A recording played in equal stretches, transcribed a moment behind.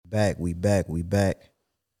We back.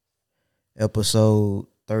 Episode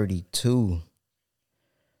 32.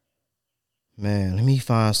 Man, let me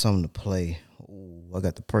find something to play. Ooh, I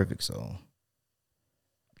got the perfect song.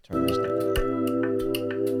 Turn this thing.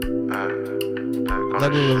 I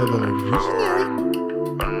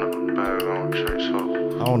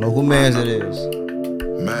don't know who man's it is.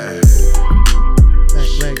 Man.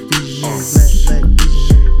 Black visionary, black visionary.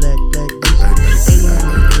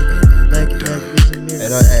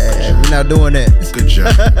 Hey, we're not doing that. Good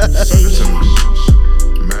job.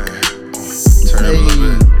 Man. Turn it a little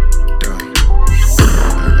bit. Down.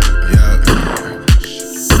 Yeah.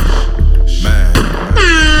 Man.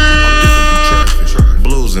 I'm dipping through traffic.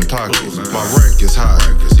 Blues in pockets. My rank is high.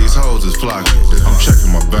 These hoes is flocking. I'm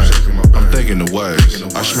checking my bank. I'm thinking the ways.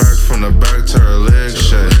 I smack from the back to her leg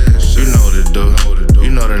shake. You know what it do.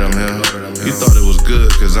 You know that I'm here. You thought it was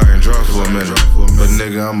good cause I ain't dropped for a minute. But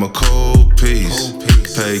nigga, I'm a cold piece.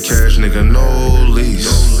 Pay cash, nigga, no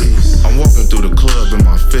lease. I'm walking through the club and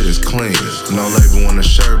my fit is clean. No label on the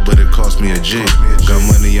shirt, but it cost me a G. Got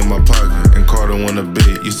money in my pocket and Carter on the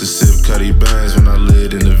beat. Used to sip Cuddy Bangs when I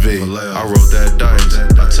lived in the V. I rolled that dice,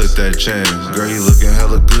 I took that chance. Girl, you looking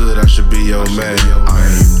hella good, I should be your man. I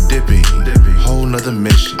ain't dipping, whole nother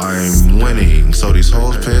mission. I ain't winning, so these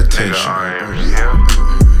hoes pay attention.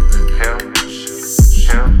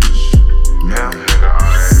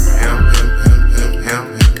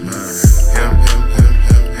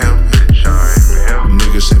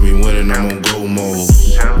 Niggas see me winning, I'm on go mode.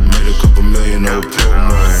 Made a couple million on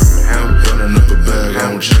promo. Running up a bag,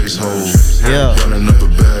 I don't chase hoes. Yeah. Running up a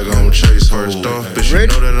bag, I don't chase hoes. First off, bitch, you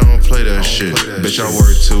know that I don't play that shit. Bitch, I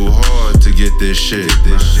work too hard to get this shit.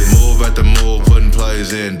 Move after move, putting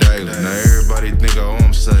plays in daily. Now everybody think I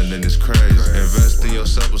own something, then it's crazy. Invest in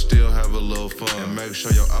yourself, but still have a little fun. And make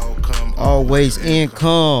sure your outcome Always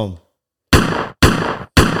income.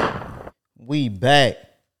 We back.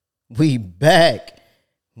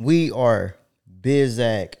 We are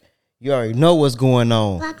Bizak. You already know what's going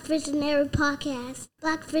on. Black Visionary Podcast.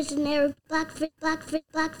 Black Visionary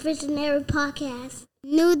Podcast.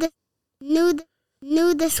 New the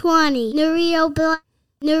Swanee. Nurio Black.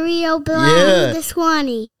 Yeah. The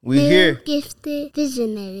Swanee. We New here. Gifted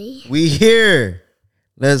Visionary. We here.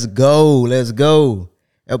 Let's go.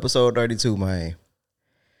 Episode 32, man.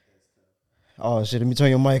 Oh shit, let me turn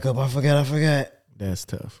your mic up. I forgot. That's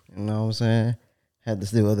tough. You know what I'm saying? Had to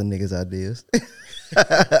steal other niggas' ideas.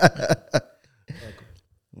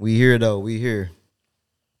 We here though. We here.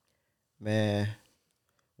 Man.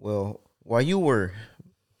 Well, while you were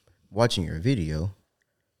watching your video,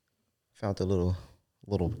 found a little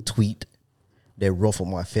tweet that ruffled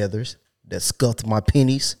my feathers, that scuffed my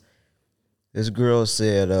pennies. This girl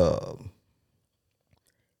said,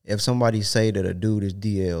 if somebody say that a dude is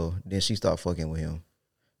DL, then she start fucking with him.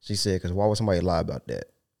 She said, because why would somebody lie about that?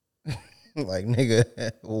 Like,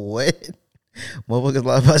 nigga, what? Motherfuckers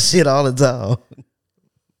lie about shit all the time.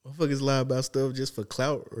 Motherfuckers lie about stuff just for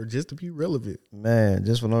clout or just to be relevant. Man,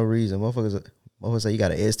 just for no reason. Motherfuckers say you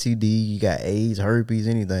got an STD, you got AIDS, herpes,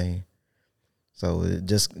 anything. So it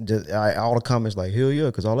just all the comments like, hell yeah,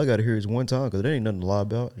 because all I got to hear is one time, because there ain't nothing to lie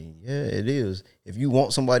about. Yeah, it is. If you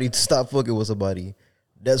want somebody to stop fucking with somebody,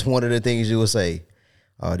 that's one of the things you will say.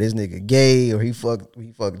 Oh, this nigga gay, or he fuck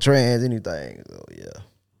trans, anything. So yeah.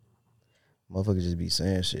 Motherfuckers just be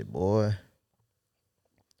saying shit, boy.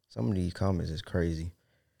 Some of these comments is crazy.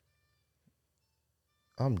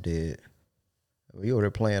 I'm dead. You over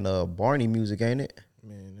there playing Barney music, ain't it?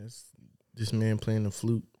 Man, that's this man playing the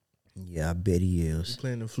flute. Yeah, I bet he is. He's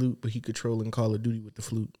playing the flute, but he controlling Call of Duty with the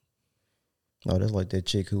flute. Oh, that's like that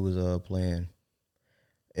chick who was playing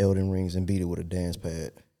Elden Rings and beat it with a dance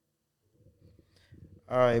pad.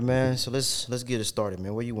 All right, man. So let's get it started,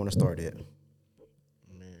 man. Where you want to start at? Man,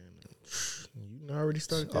 you already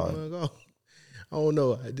started that long ago. I don't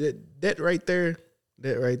know. That right there,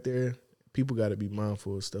 people got to be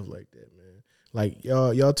mindful of stuff like that, man. Like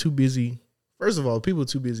y'all too busy. First of all, people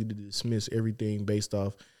too busy to dismiss everything based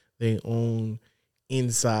off their own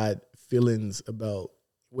inside feelings about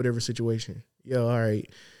whatever situation. Yo, all right,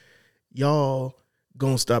 y'all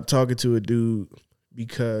gonna stop talking to a dude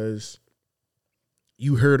because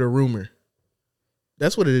you heard a rumor.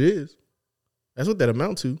 That's what it is. That's what that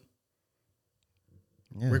amount to.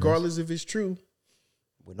 Yeah, regardless if it's true.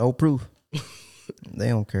 With no proof. They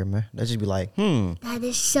don't care, man. They just be like, That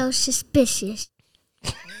is so suspicious.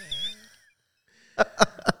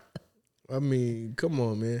 I mean, come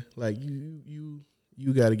on, man. Like you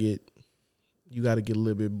gotta get a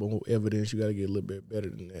little bit more evidence. You gotta get a little bit better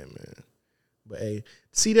than that, man. But hey,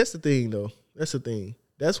 see, that's the thing though. That's the thing.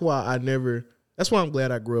 That's That's why I'm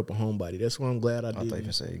glad I grew up a homebody. That's why I'm glad I I thought you didn't.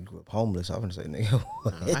 gonna say you grew up homeless. I was gonna say, nigga,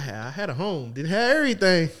 what? I had a home. Didn't have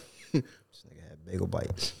everything. This nigga had bagel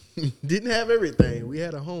bites. Didn't have everything. We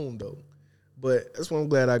had a home though. But that's why I'm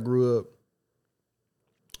glad I grew up.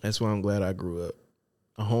 That's why I'm glad I grew up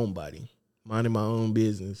a homebody, minding my own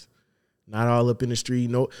business, not all up in the street.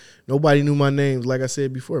 Nobody knew my name. Like I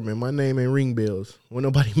said before, man, my name ain't ring bells. When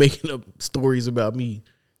nobody making up stories about me,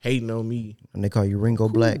 hating on me. And they call you Ringo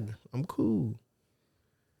Black. I'm cool.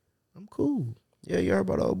 Yeah, you heard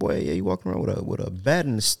about the old boy. Yeah, you walking around with a bat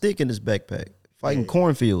and a stick in his backpack, fighting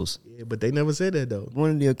cornfields, Yeah, but they never said that though.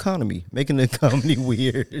 running the economy, making the economy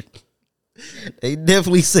weird. They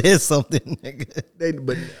definitely said something, nigga.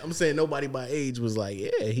 But I'm saying nobody my age was like,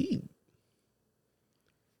 yeah, he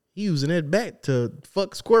using that bat to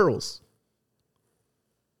fuck squirrels.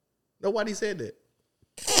 Nobody said that.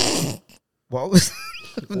 What was?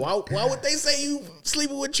 Why would they say you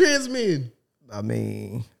sleeping with trans men? I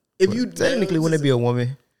mean, If you technically, wouldn't it be a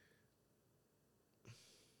woman?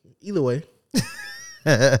 either way,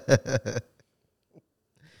 But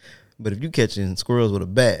if you catching squirrels with a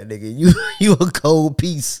bat, nigga, you a cold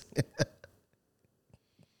piece.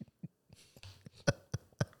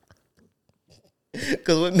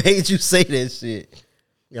 Cause what made you say that shit?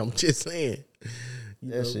 yeah, I'm just saying.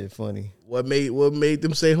 That shit funny. What made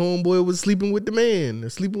them say homeboy was sleeping with the man, or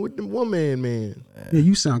sleeping with the woman, man? Yeah,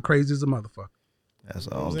 you sound crazy as a motherfucker. That's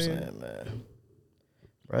all I'm saying, man.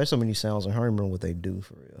 Bro, there's so many sounds and I don't remember what they do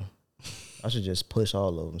for real. I should just push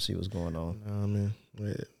all of them, see what's going on. Nah, man.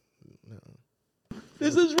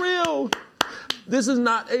 This is real. This is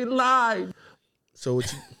not a lie. So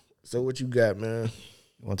what you got, man?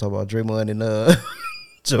 You want to talk about Draymond and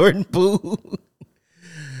Jordan Poole?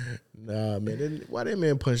 Nah, man. Why that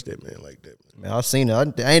man punch that man like that? Man, I seen it. I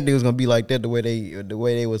didn't think it was gonna be like that the way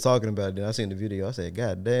they was talking about it. Then I seen the video. I said,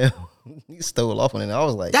 God damn, he stole off on it. I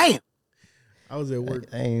was like, Damn. I was at work.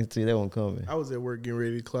 I ain't see that one coming. I was at work getting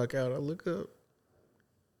ready to clock out. I look up.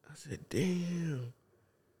 I said, damn.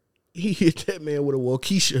 He hit that man with a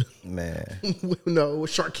Waukesha. Man, No,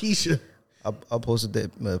 with Sharkeisha. I posted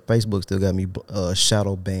that. Facebook still got me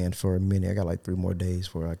shadow banned for a minute. I got like 3 more days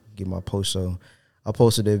before I get my post. So I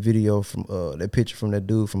posted that video from that picture from that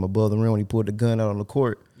dude from above the rim when he pulled the gun out on the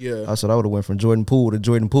court. Yeah. I said I would have went from Jordan Poole to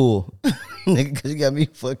Jordan Poole, nigga, because you got me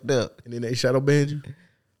fucked up. And then they shadow banned you?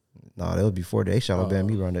 Nah, that was before they shadow banned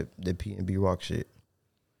me around that P&B Rock shit.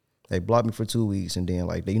 They blocked me for 2 weeks, and then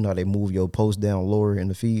like you know how they move your post down lower in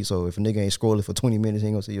the feed. So if a nigga ain't scrolling for 20 minutes, he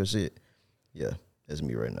ain't gonna see your shit. Yeah, that's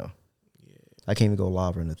me right now. Yeah, I can't even go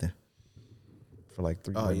live or nothing for like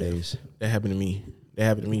 3 more days. That happened to me. That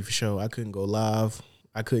happened to me for sure. I couldn't go live.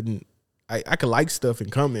 I couldn't. I could like stuff and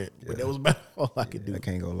comment, but that was about all I could do. I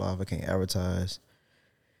can't go live. I can't advertise,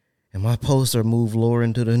 and my posts are moved lower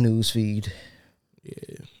into the news feed.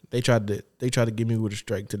 Yeah, they tried to get me with a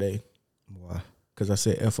strike today Why? because I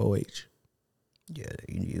said FOH. Yeah,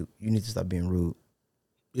 you need to stop being rude.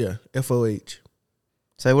 Yeah, FOH.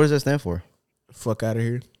 Say, what does that stand for? Fuck out of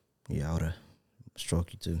here. Yeah, I would've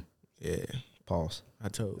struck you too. Yeah, Pause. I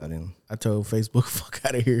told Facebook, fuck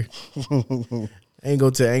out of here. I ain't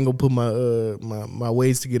gonna put my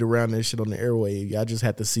ways to get around that shit on the airwave. Y'all just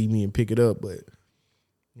have to see me and pick it up. But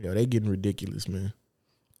they getting ridiculous, man.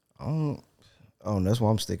 That's why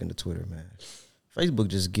I'm sticking to Twitter, man. Facebook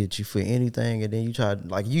just gets you for anything, and then you try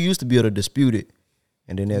like you used to be able to dispute it,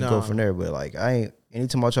 and then they'll go from there. But like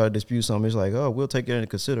anytime I try to dispute something, it's like, oh, we'll take it into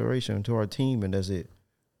consideration to our team, and that's it.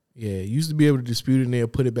 Yeah, used to be able to dispute it and they'll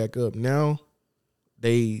put it back up. Now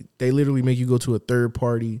they literally make you go to a third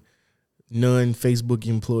party, non-Facebook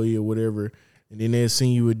employee or whatever, and then they'll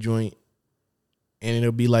send you a joint, and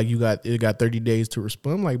it'll be like it got 30 days to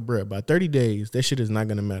respond. I'm like, bruh, by 30 days, that shit is not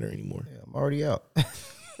gonna matter anymore. Yeah, I'm already out.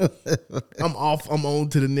 I'm off. I'm on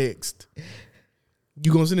to the next.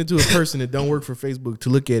 You gonna send it to a person that don't work for Facebook to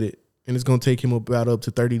look at it, and it's gonna take him about up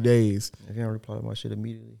to 30 days. If you don't reply to my shit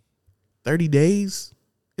immediately, 30 days?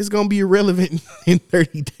 It's gonna be irrelevant in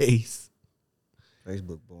 30 days.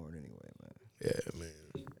 Facebook boring anyway, man. Yeah, man.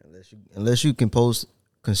 Unless you can post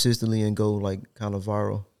consistently and go like kind of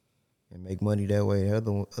viral and make money that way.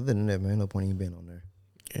 Other than that, man, no point even being on there.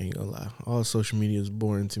 I ain't gonna lie. All social media is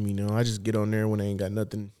boring to me now. I just get on there when I ain't got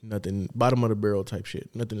nothing, bottom of the barrel type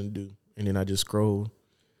shit, nothing to do. And then I just scroll,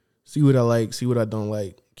 see what I like, see what I don't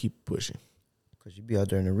like, keep pushing. Because you be out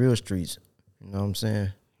there in the real streets. You know what I'm saying?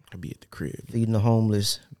 I be at the crib. Feeding the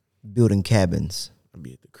homeless, building cabins. I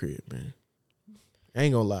be at the crib, man. I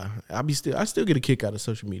ain't gonna lie. I still get a kick out of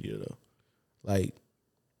social media though. Like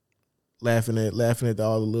laughing at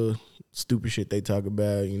all the little stupid shit they talk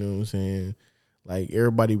about, you know what I'm saying? Like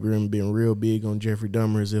everybody been real big on Jeffrey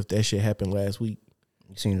Dahmer as if that shit happened last week.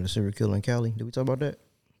 You seen the serial killer in Cali? Did we talk about that?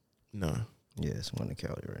 Nah. Yeah, it's one in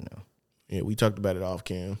Cali right now. Yeah, we talked about it off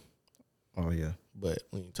cam, Oh yeah. but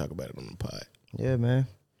we didn't talk about it on the pod. Yeah, man.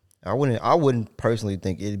 I wouldn't personally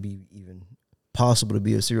think it'd be even possible to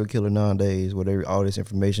be a serial killer nowadays where all this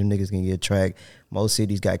information niggas can get tracked. Most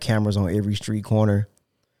cities got cameras on every street corner.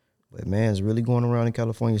 But man, it's really going around in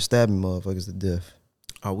California stabbing motherfuckers to death.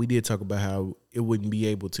 Oh, we did talk about how it wouldn't be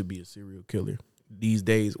able to be a serial killer these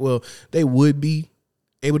days. Well, they would be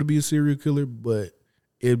able to be a serial killer, but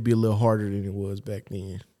it'd be a little harder than it was back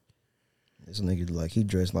then. This nigga, like, he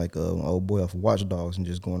dressed like an old boy off of Watch Dogs and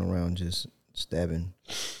just going around just stabbing.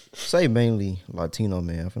 Say mainly Latino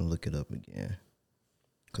man. I'm finna look it up again.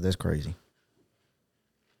 Cause that's crazy.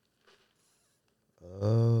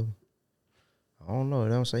 I don't know. They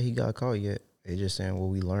don't say he got caught yet. They just saying what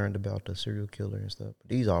we learned about the serial killer and stuff. But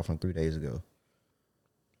these are from 3 days ago.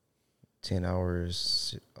 10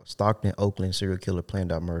 hours. Stockton, Oakland serial killer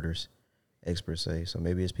planned out murders. Experts say. So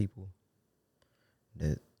maybe it's people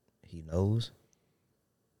that he knows.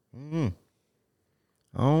 I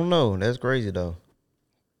don't know. That's crazy though.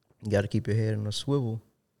 You got to keep your head on a swivel.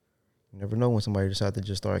 You never know when somebody decides to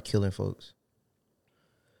just start killing folks.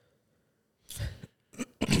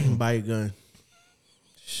 Buy a gun.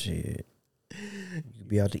 Shit. You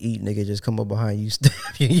be out to eat, nigga, just come up behind you, stab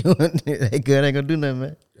you. That gun ain't gonna do nothing,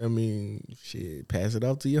 man. I mean, shit, pass it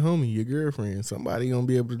off to your homie, your girlfriend. Somebody gonna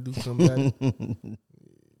be able to do something about it.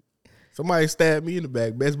 Somebody stabbed me in the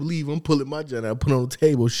back. Best believe I'm pulling my gun out, put it on the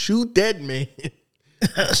table. Shoot that man.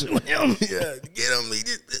 Shoot him. Yeah, get him.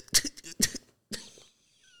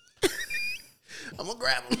 I'm gonna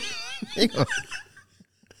grab him.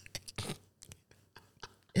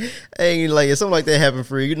 Hey, like if something like that happened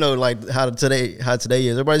for you, you know, like how today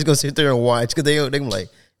is. Everybody's gonna sit there and watch because they like,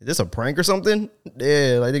 is this a prank or something?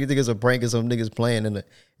 Yeah, like they think it's a prank and some niggas playing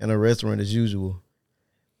in a restaurant as usual.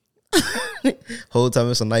 Whole time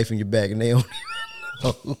it's a knife in your back and they don't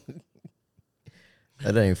even know.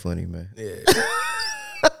 That ain't funny, man. Yeah.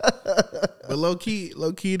 But low key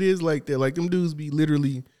it is like that. Like them dudes be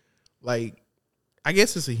literally like, I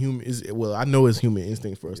guess it's I know it's human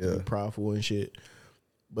instinct for us to be prideful and shit.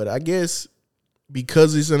 But I guess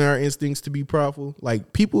because it's in our instincts to be prideful,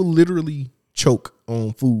 like people literally choke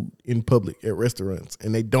on food in public at restaurants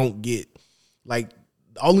and they don't get, like,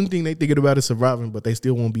 the only thing they thinking about is surviving, but they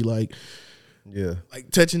still won't be like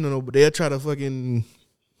touching it, but they'll try to fucking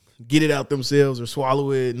get it out themselves or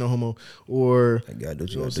swallow it, no homo, or you know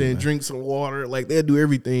what I'm saying, drink some water. Like they'll do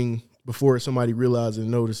everything before somebody realizes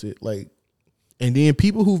and notice it. Like, and then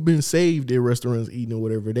people who've been saved at restaurants eating or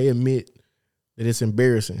whatever, they admit that it's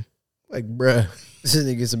embarrassing. Like, bruh, this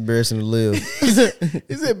nigga's embarrassing to live.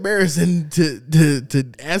 It's embarrassing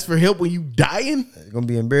to ask for help when you dying. It's gonna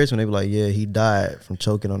be embarrassing when they be like, yeah, he died from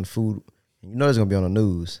choking on the food. You know it's gonna be on the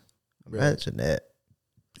news. Imagine that.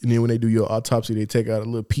 And then when they do your autopsy, they take out a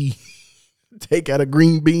little pea, take out a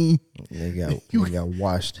green bean. They got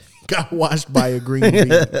washed. Got washed by a green bean.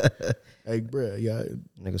 Like, bruh, yeah.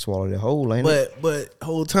 Nigga swallowed that whole, ain't it? But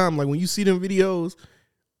whole time, like when you see them videos,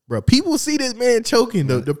 bro, people see this man choking.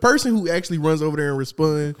 The person who actually runs over there and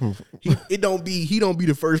respond, he don't be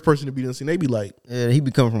the first person to be done seen. They be like, yeah, he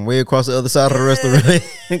be coming from way across the other side of the restaurant.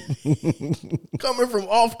 coming from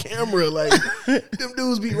off camera, like them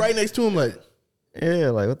dudes be right next to him, like, yeah,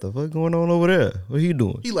 like what the fuck going on over there? What he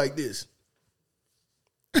doing? he like this.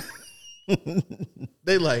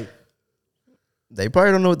 They like, they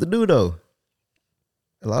probably don't know what to do though.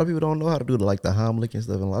 A lot of people don't know how to do the Heimlich and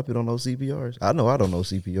stuff, and a lot of people don't know CPRs. I don't know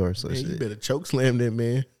CPR, so man, shit. you better choke slam that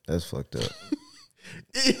man. That's fucked up.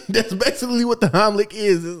 That's basically what the Heimlich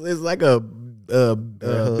is. It's like a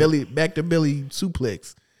belly back to belly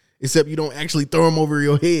suplex, except you don't actually throw him over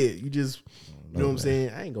your head. You just, you know what I'm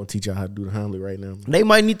saying? I ain't gonna teach y'all how to do the Heimlich right now. They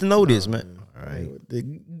might need to know this, man. All right,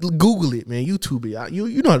 Google it, man. YouTube it.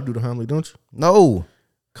 You know how to do the Heimlich, don't you? No.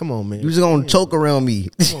 Come on, man. You just gonna choke around me.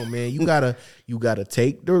 Come on, man. You gotta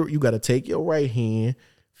take your right hand.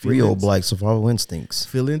 Real black survival instincts.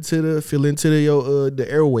 Feel into the the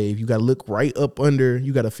airwave. You gotta look right up under.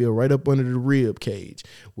 You gotta feel right up under the rib cage.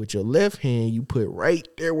 With your left hand, you put right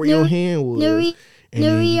there where your hand was, and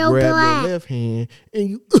then you grab your left hand and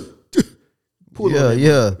you pull on it.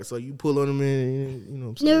 Yeah. So you pull on them and you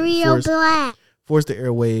know what I'm Nurio saying. Black. Force the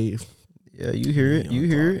airwave. Yeah, you hear it. You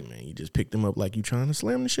hear it. Man, you just pick them up like you trying to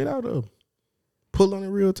slam the shit out of. Pull on it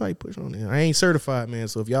real tight. Push on it. I ain't certified, man.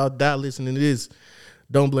 So if y'all die listening to this,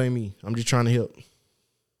 don't blame me. I'm just trying to help.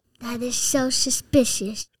 That is so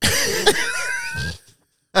suspicious.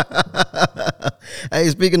 Hey,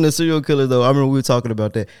 speaking of serial killers, though, I remember we were talking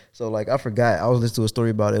about that. So, like, I forgot. I was listening to a story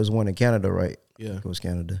about it. It was one in Canada, right? Yeah. It was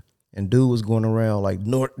Canada. And dude was going around, like,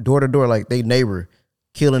 door to door, like, they neighbor,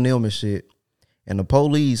 killing them and shit. And the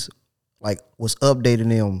police, like, was updating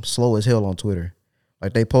them slow as hell on Twitter.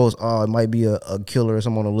 Like, they post, it might be a killer or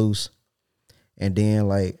someone on the loose. And then,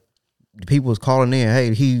 like, the people was calling in,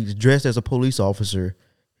 hey, he's dressed as a police officer.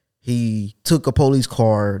 He took a police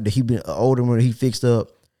car that he been an older one he fixed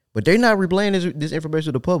up. But they're not replaying this information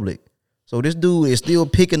to the public. So this dude is still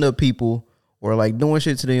picking up people or, like, doing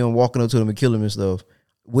shit to them, walking up to them and killing them and stuff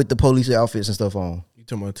with the police outfits and stuff on. You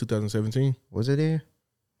talking about 2017? Was it there?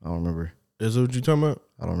 I don't remember. That's what you talking about?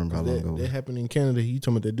 I don't remember how long ago. That happened in Canada. You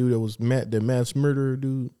talking about that dude that was the mass murderer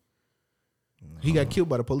dude? He got killed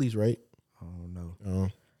by the police, right? I don't know.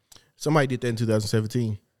 Somebody did that in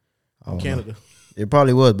 2017 in Canada. It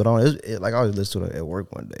probably was, but like I was listening to it at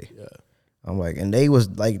work one day. Yeah. I'm like, and they was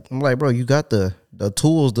like, I'm like, bro, you got the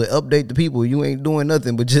tools to update the people. You ain't doing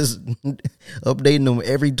nothing but just updating them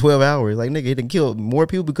every 12 hours. Like, nigga, it done killed more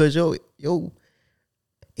people because yo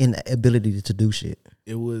inability to do shit.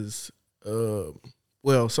 It was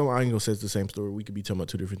well, some I ain't gonna say it's the same story. We could be talking about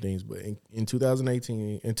two different things, but in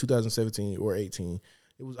 2018, in 2017 or 18,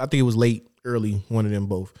 I think it was late, early, one of them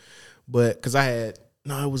both. But because it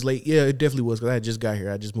was late. Yeah, it definitely was because I had just got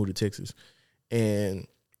here. I just moved to Texas, and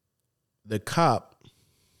the cop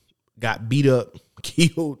got beat up,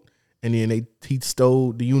 killed, and then he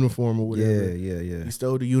stole the uniform or whatever. Yeah. He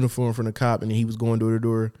stole the uniform from the cop, and then he was going door to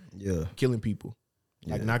door, killing people,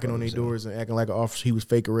 like Yeah, knocking on their doors and acting like an officer. He was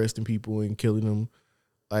fake arresting people and killing them,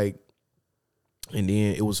 like. And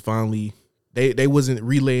then it was finally they wasn't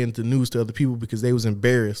relaying the news to other people because they was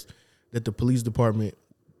embarrassed that the police department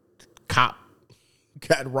cop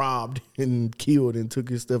got robbed and killed and took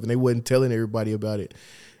his stuff, and they wasn't telling everybody about it.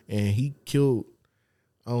 And he killed,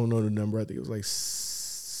 I don't know the number. I think it was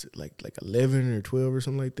like 11 or 12 or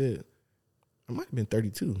something like that. I might have been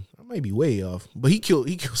 32. I might be way off. But he killed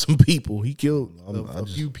some people. He killed a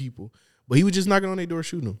few people. But he was just knocking on their door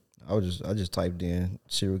shooting them. I just typed in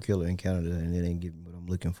serial killer in Canada and it ain't giving me what I'm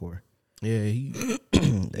looking for. Yeah,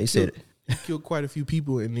 they said he killed quite a few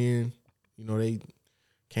people, and then they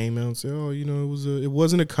came out and said, "Oh, it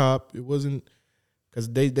wasn't a cop. It wasn't." Because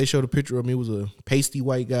they showed a picture of him. It was a pasty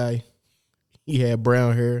white guy. He had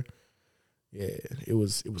brown hair. Yeah, it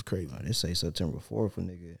was crazy. They say September 4th,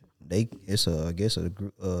 nigga. I guess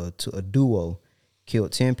a duo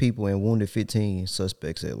killed 10 people and wounded 15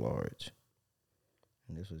 suspects at large.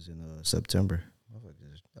 And this was in September.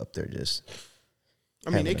 Up there just.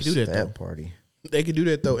 I mean, they could do that though. Party. They could do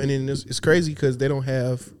that though, and then it's crazy because they don't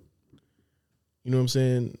have, you know what I'm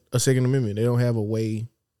saying, a Second Amendment. They don't have a way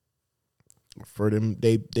for them,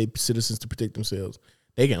 they citizens to protect themselves.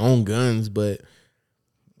 They can own guns, but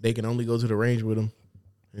they can only go to the range with them,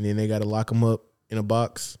 and then they got to lock them up in a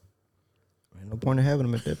box. Ain't no point in having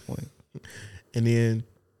them at that point. And then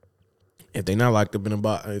if they not locked up in a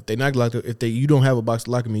box, you don't have a box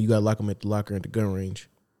to lock them in, you got to lock them at the locker at the gun range.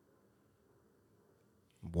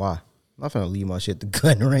 Why? I'm not finna leave my shit at the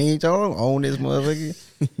gun range. I don't own this motherfucker.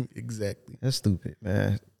 Exactly. That's stupid,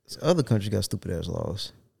 man. Other countries got stupid ass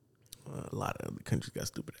laws. A lot of other countries got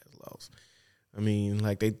stupid ass laws. I mean,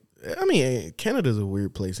 Canada's a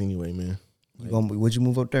weird place anyway, man. Would you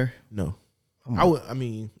move up there? No, I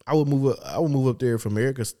would move up there if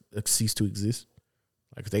America ceased to exist.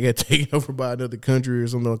 Like if they got taken over by another country or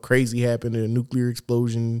something crazy happened, a nuclear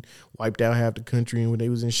explosion wiped out half the country, and when they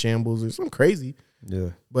was in shambles or something crazy. Yeah.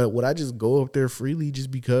 But would I just go up there freely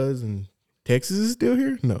just because? And Texas is still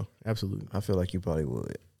here? No, absolutely. I feel like you probably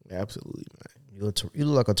would. Absolutely not. You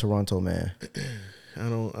look like a Toronto man. I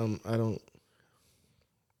don't.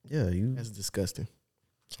 Yeah, you. That's disgusting.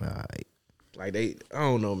 All right. Like I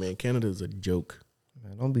don't know, man. Canada's a joke.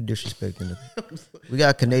 Man, don't be disrespecting it. We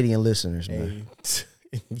got Canadian listeners, man.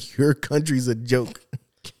 Hey, your country's a joke.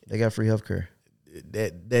 They got free healthcare.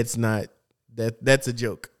 That's a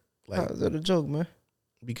joke. Like, how is that a joke, man?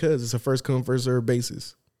 Because it's a first come, first serve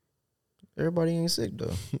basis. Everybody ain't sick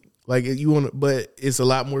though. Like but it's a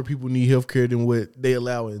lot more people need healthcare than what they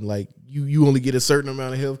allow. And like you only get a certain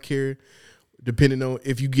amount of healthcare depending on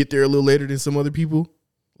if you get there a little later than some other people.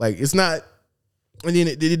 Like it's not, and then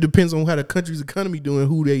it depends on how the country's economy doing,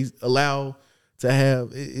 who they allow to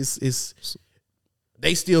have.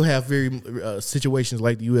 They still have very situations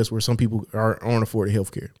like the U.S. where some people aren't afforded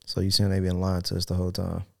health care. So you saying they been lying to us the whole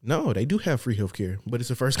time? No, they do have free health care, but it's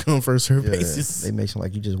a first come, first serve basis. They make it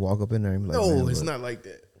like you just walk up in there and be like, no, man, it's look, not like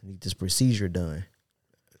that. I need this procedure done.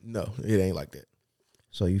 No, it ain't like that.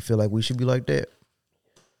 So you feel like we should be like that?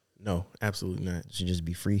 No, absolutely not. It should just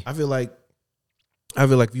be free. I feel like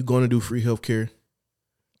if you're going to do free health care,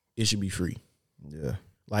 it should be free. Yeah.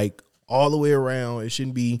 Like all the way around. It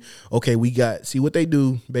shouldn't be, okay, see what they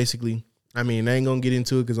do, basically. I mean, I ain't gonna get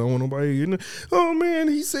into it because I don't want nobody getting, oh man,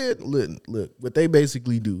 he said, look, what they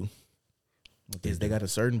basically do is they got a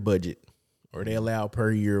certain budget, or they allow per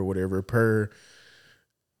year or whatever, per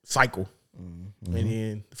cycle. And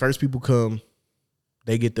then the first people come,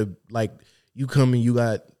 they get you come and you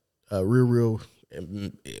got real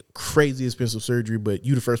crazy expensive surgery, but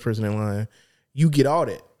you the first person in line, you get all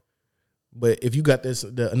that. But if you got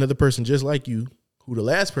another person just like you, who the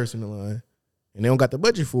last person in line, and they don't got the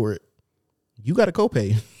budget for it, you got a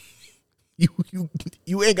copay.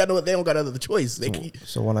 you ain't got they don't got other choice.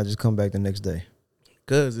 So why not just come back the next day?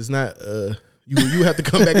 Because it's not you have to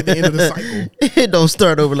come back at the end of the cycle. It don't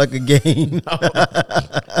start over like a game.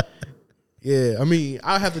 Yeah, I mean,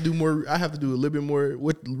 I have to do a little bit more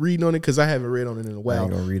reading on it because I haven't read on it in a while. I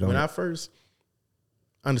ain't gonna read on when it. I first,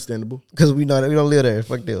 understandable, Because we don't live there.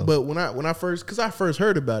 Fuck them. but when I first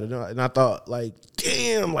heard about it, and I thought like,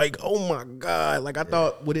 damn, like, oh my god, like I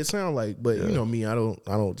thought what it sounded like, but you know me, I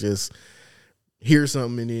don't just hear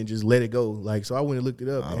something and then just let it go. Like, so I went and looked it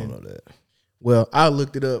up. I don't know that. Well, I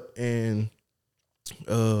looked it up and,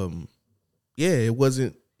 it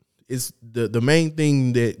wasn't. It's the main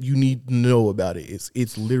thing that you need to know about it is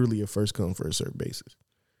it's literally a first come first serve basis.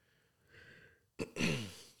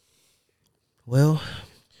 Well,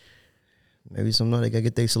 maybe some night they gotta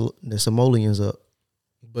get the simoleons up.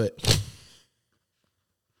 But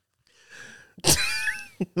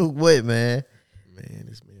What, man?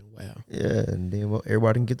 this man, wow. Yeah, and then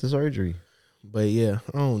everybody can get the surgery. But yeah,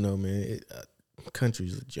 I don't know, man.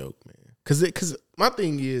 Country's a joke, man. Because my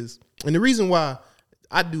thing is, and the reason why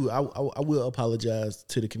I will apologize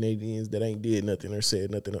to the Canadians that ain't did nothing or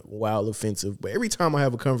said nothing wild offensive. But every time I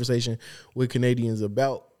have a conversation with Canadians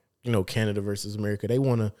about, Canada versus America, they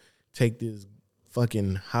want to take this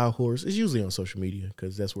fucking high horse. It's usually on social media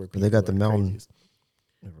because that's where people They got the are mountain. craziest.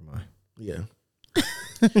 Never mind. Yeah.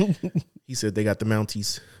 He said they got the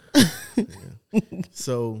Mounties. Yeah.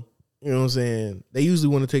 So, you know what I'm saying? They usually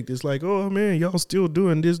want to take this like, oh, man, y'all still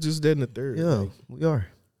doing this, that, and the third. Yeah, Like, we are.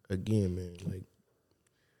 again, man, like,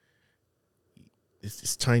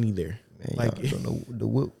 it's tiny there. Man, Like, y'all don't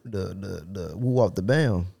know the woo off the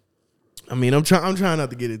bam. I mean, I'm trying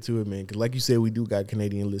not to get into it, man, because like you said, we do got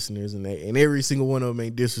Canadian listeners, and every single one of them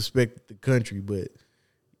ain't disrespect the country, but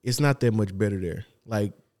it's not that much better there.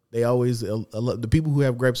 Like, they always, the people who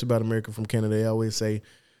have gripes about America from Canada, they always say,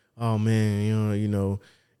 oh, man,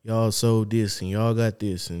 y'all sold this, and y'all got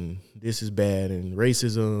this, and this is bad, and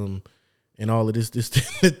racism, and all of this,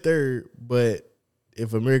 the third. But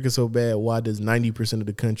if America's so bad, why does 90% of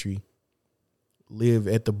the country live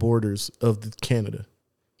at the borders of Canada?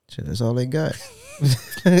 Shit, that's all they got.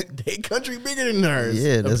 They country bigger than ours.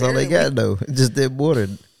 Yeah, that's all they apparently. got though. Just that border.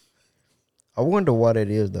 I wonder why that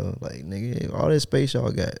is though. Like, nigga, all that space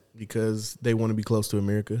y'all got. Because they want to be close to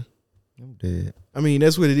America. I'm dead. I mean,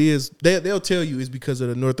 that's what it is. They'll tell you it's because of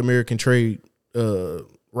the North American trade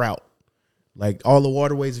route. Like all the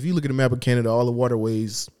waterways, if you look at the map of Canada, all the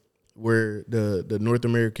waterways where the North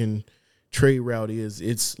American trade route is,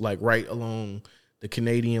 it's like right along the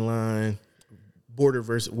Canadian line border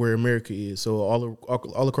versus where America is. So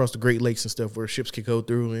all across the Great Lakes and stuff where ships can go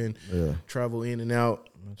through and travel in and out.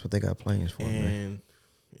 That's what they got planes for, man. And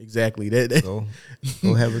exactly that. Go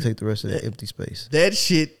have it take the rest of that empty space. That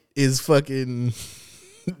shit is fucking.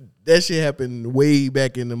 That shit happened way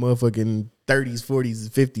back in the motherfucking 30s, 40s,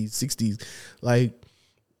 50s, 60s. Like,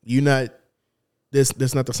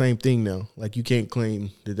 that's not the same thing now. Like, you can't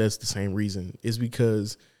claim that that's the same reason. It's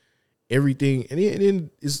because everything,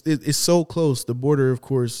 and it's so close. The border, of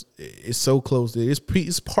course, is so close that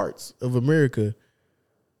it's parts of America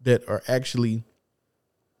that are actually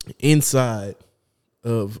inside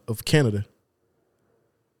of Canada.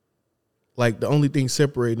 Like, the only thing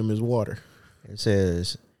separating them is water. It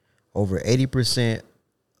says over 80%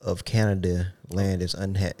 of Canada land is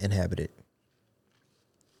uninhabited.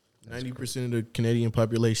 90% of the Canadian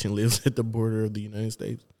population lives at the border of the United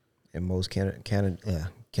States. And most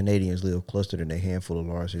Canadians live closer than a handful of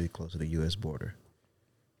large cities close to the U.S. border.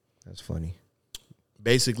 That's funny.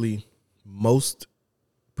 Basically,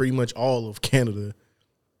 pretty much all of Canada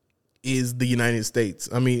is the United States.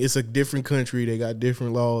 I mean, it's a different country. They got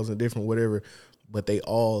different laws and different whatever, but they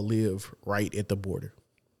all live right at the border.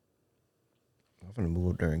 I'm gonna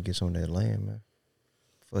move up there and get some of that land, man.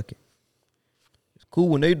 Fuck it. It's cool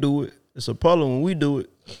when they do it. It's a problem when we do it.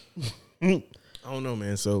 I don't know,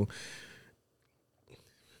 man. So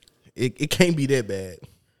it can't be that bad.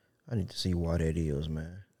 I need to see why that is,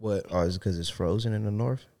 man. What? Oh, is it because it's frozen in the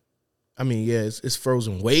north? I mean, yeah, it's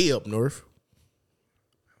frozen way up north.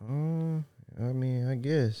 I mean, I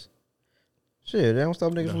guess. Shit, they don't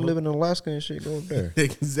stop niggas from living in Alaska and shit. Go up there.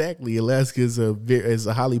 Exactly. Alaska is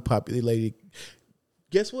a highly populated.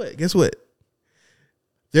 Guess what?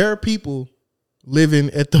 There are people living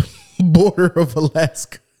at the border of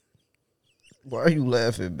Alaska. Why are you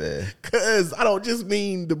laughing, man? Because I don't just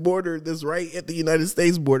mean the border that's right at the United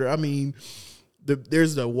States border. I mean,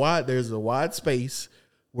 there's a wide space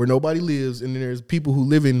where nobody lives, and then there's people who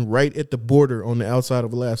live in right at the border on the outside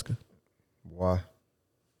of Alaska. Why?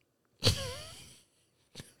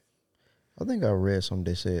 I think I read something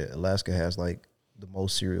that said Alaska has like the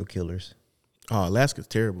most serial killers. Oh, Alaska's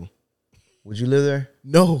terrible. Would you live there?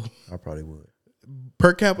 No. I probably would.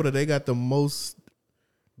 Per capita, they got the most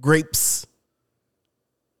grapes.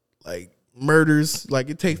 Like murders. Like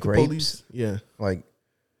it takes Grapes? the police. Yeah. Like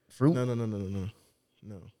fruit? No.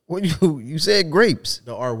 What you said grapes.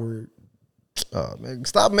 The R word. Oh man,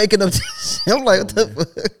 stop making up I'm like, what the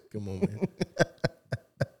fuck? Come on, man.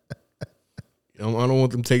 I don't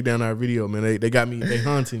want them to take down our video, man. They got me. They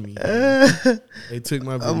haunting me. They took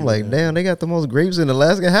my video. I'm like, down. damn, they got the most grapes in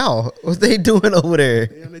Alaska. How? What they doing over there?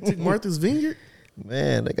 Damn, they took Martha's Vineyard.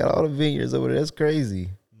 Man, they got all the vineyards over there. That's crazy.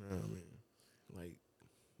 Nah, man. Like,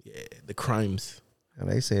 yeah, the crimes.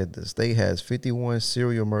 And they said the state has 51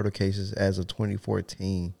 serial murder cases as of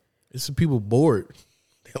 2014. It's some people bored.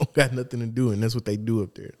 They don't got nothing to do, and that's what they do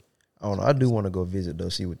up there. I don't know. I do want to go visit though,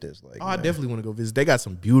 see what this like. Oh, I definitely want to go visit. They got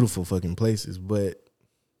some beautiful fucking places, but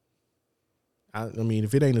I mean,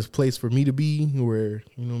 if it ain't a place for me to be where,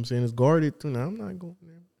 you know what I'm saying, it's guarded, I'm not going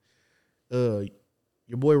there.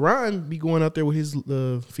 Your boy Ryan be going out there with his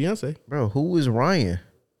fiance. Bro, who is Ryan?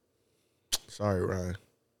 Sorry, Ryan.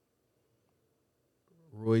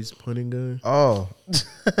 Roy's punting gun. Oh.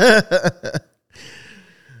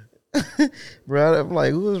 Bro, I'm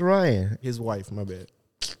like, who is Ryan? His wife, my bad.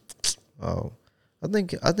 Oh. I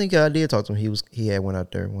think I did talk to him. He had went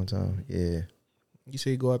out there one time. Yeah. You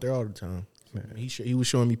say he go out there all the time. Man, he was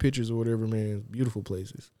showing me pictures or whatever, man. Beautiful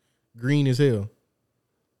places. Green as hell.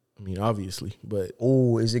 I mean, obviously, but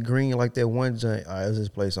Oh, is it green like that one joint? It was this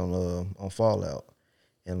place on Fallout.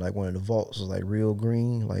 And like one of the vaults was like real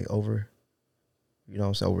green, like over, you know what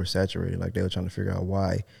I'm saying, oversaturated. Like they were trying to figure out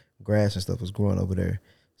why grass and stuff was growing over there.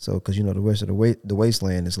 So, because you know the rest of the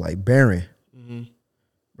wasteland is like barren. mm-hmm.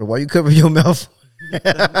 But why you cover your mouth? Nah.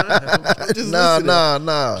 I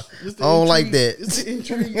don't like that. It's the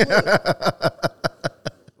intrigue.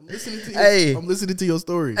 I'm listening to I'm listening to your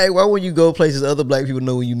story. Hey, why when you go places other black people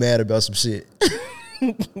know when you mad about some shit?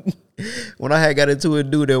 When I had got into it,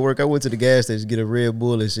 dude at work, I went to the gas station to get a Red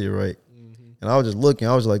Bull and shit, right? Mm-hmm. And I was just looking.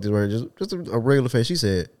 I was like, this right, just a regular face. She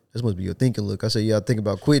said, "This must be your thinking look." I said, "Yeah, I think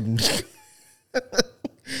about quitting."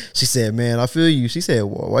 She said, "Man, I feel you." She said,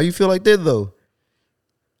 "Why you feel like that though?"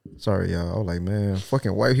 Sorry, y'all. I was like, man,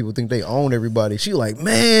 fucking white people think they own everybody. She like,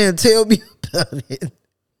 man, tell me about it.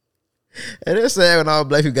 And it's sad when all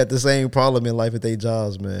black people got the same problem in life at their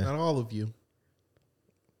jobs, man. Not all of you.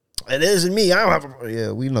 It isn't me. I don't have a...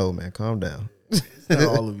 Yeah, we know, man. Calm down. It's not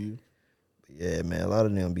all of you. Yeah, man. A lot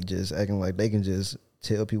of them be just acting like they can just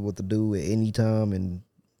tell people what to do at any time and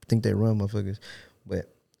think they run motherfuckers.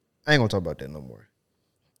 But I ain't gonna talk about that no more.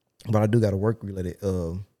 But I do got a work-related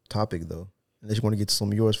topic, though. Unless you want to get to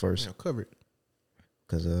some of yours first. Yeah, cover it.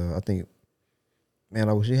 Because I think, man,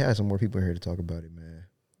 I wish you had some more people in here to talk about it, man.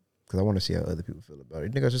 Because I want to see how other people feel about it.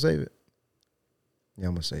 You think I should save it? Yeah,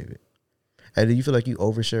 I'm going to save it. Hey, do you feel like you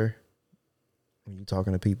overshare when you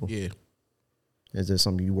talking to people? Yeah. Is there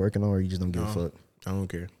something you working on or you just don't give a fuck? I don't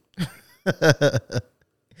care.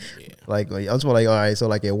 Yeah. Like, I'm just like, all right, so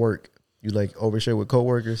like at work, you like overshare with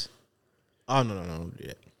coworkers? Oh, no, don't do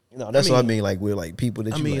that. No, that's what I mean. Like with like people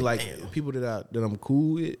that you like people that I'm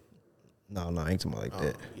cool with. No, I ain't talking about like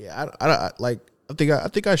that. Yeah,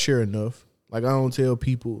 I think I share enough. Like I don't tell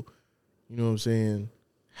people, you know what I'm saying,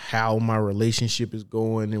 how my relationship is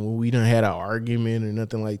going and when we done had an argument or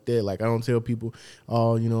nothing like that. Like I don't tell people,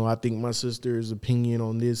 oh, you know, I think my sister's opinion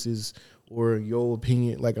on this is or your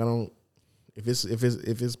opinion. Like I don't. If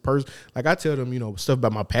it's personal, like I tell them, you know, stuff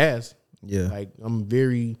about my past. Yeah, like I'm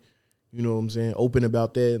very. You know what I'm saying? Open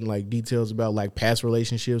about that and like details about like past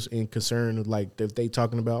relationships and concern of like if they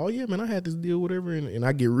talking about, oh yeah, man, I had this deal, whatever, and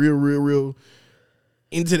I get real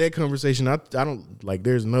into that conversation. I don't like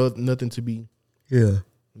there's nothing to be you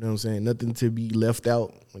know what I'm saying? Nothing to be left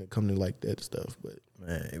out when it comes to like that stuff. But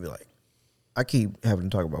man, it be like I keep having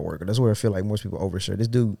to talk about work. That's where I feel like most people overshare. This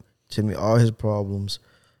dude tell me all his problems.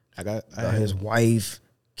 I had his wife,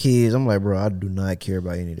 kids. I'm like, bro, I do not care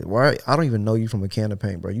about any of this. Why? I don't even know you from a can of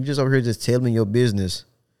paint, bro. You just over here just telling me your business.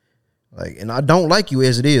 Like, and I don't like you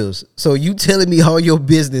as it is. So you telling me all your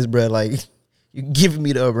business, bro. Like, you giving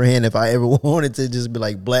me the upper hand if I ever wanted to just be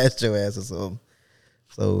like blast your ass or something.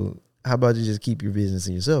 So how about you just keep your business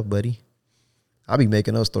in yourself, buddy? I be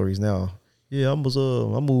making up stories now. Yeah, I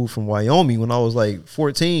moved from Wyoming when I was like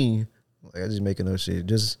 14. Like I just making up shit.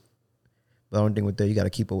 Just the only thing with that, you got to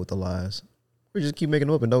keep up with the lies. Or just keep making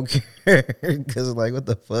them up and don't care because like what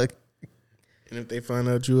the fuck. And if they find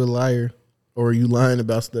out you a liar or you lying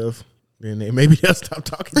about stuff, then maybe they'll stop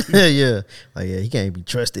talking to you. Yeah, like he can't be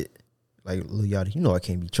trusted. Like Lil Yachty, you know I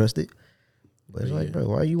can't be trusted. But it's like, bro,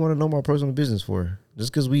 why you want to know my personal business for?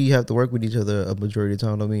 Just because we have to work with each other a majority of the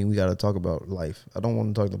time, don't mean we got to talk about life. I don't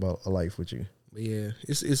want to talk about a life with you. But yeah,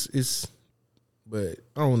 it's. But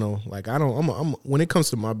I don't know. Like I'm when it comes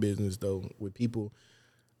to my business though, with people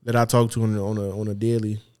that I talk to on a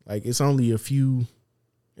daily, like it's only a few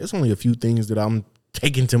things that I'm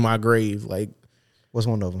taking to my grave. Like, what's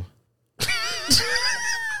one of them?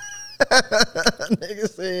 Nigga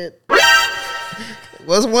said,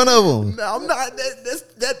 what's one of them? no, I'm not.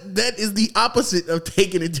 That is the opposite of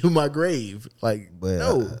taking it to my grave. Like, But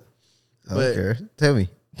no, I don't care. Tell me.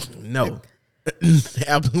 no,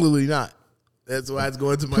 absolutely not. That's why it's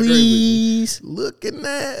going to my Please. grave. Look at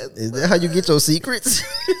that. Is that how you get your secrets?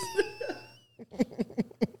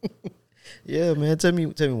 Yeah, man. Tell me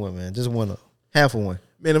one, man. Just one. Half of one.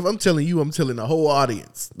 Man, if I'm telling you, I'm telling the whole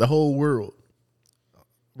audience, the whole world.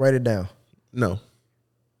 Write it down. No.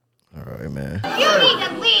 All right, man. You need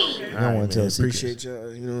to leave. I don't want to tell secrets. Appreciate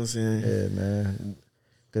y'all. You know what I'm saying? Yeah, man.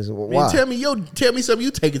 Because Man, why? tell me something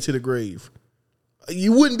you take it to the grave.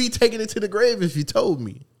 You wouldn't be taking it to the grave if you told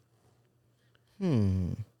me.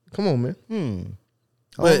 Come on, man.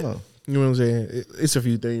 I But don't know. you know what I'm saying? It's a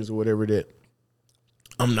few things or whatever that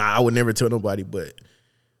I would never tell nobody. But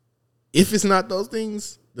if it's not those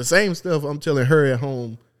things, the same stuff I'm telling her at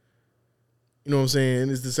home. You know what I'm saying?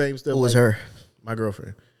 It's the same stuff. Who was like her? My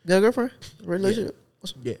girlfriend. Got a girlfriend? Relationship?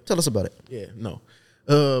 Yeah. Tell us about it. Yeah, no.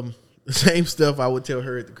 The same stuff I would tell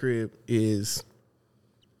her at the crib is,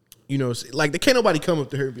 you know, like, can't nobody come up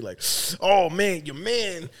to her and be like, oh, man, your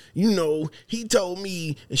man, you know, he told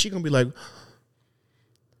me. And she going to be like,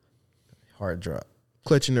 Hard drop.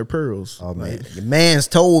 clutching her pearls. Oh, man. Like, The man's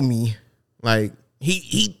told me. like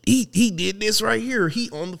he did this right here.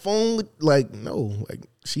 He on the phone with, like, no. Like,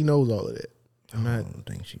 she knows all of that. I don't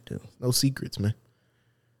think she do. No secrets, man.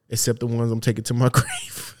 Except the ones I'm taking to my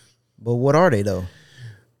grave. But what are they, though?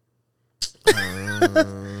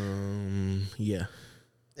 Yeah.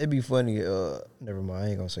 It'd be funny. Never mind. I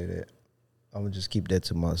ain't going to say that. I'm going to just keep that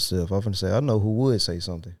to myself. I'm going to say, I know who would say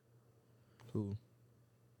something. Who?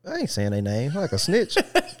 I ain't saying their name. Like a snitch.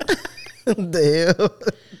 The hell?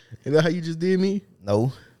 Is that how you just did me?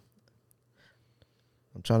 No.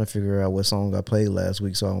 I'm trying to figure out what song I played last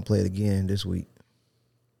week so I don't play it again this week.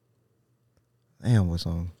 Damn, what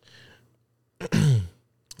song? I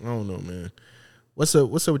don't know, man. What's up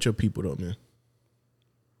with your people though, man?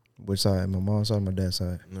 Which side? My mom's side or my dad's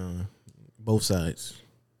side? No, both sides.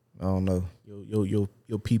 I don't know.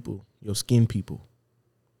 Your people, your skin people,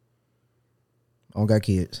 I don't got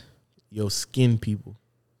kids. your skin people.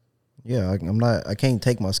 Yeah, I can't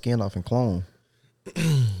take my skin off and clone.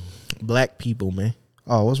 Black people, man.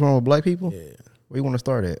 Oh, what's wrong with black people? Yeah. Where you want to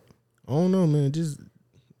start at? I don't know, man. Just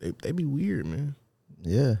they be weird, man.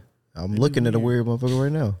 Yeah. I'm looking at a weird motherfucker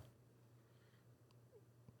right now.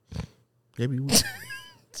 They be weird.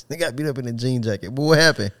 They got beat up in a jean jacket. But what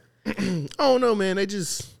happened? I don't know, man. They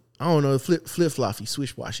just, I don't know, flip floppy,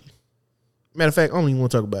 swish washy. Matter of fact, I don't even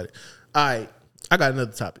want to talk about it. All right, I got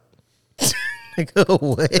another topic.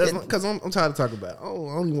 What? Because I'm tired of talking about it. I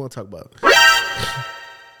don't even want to talk about it.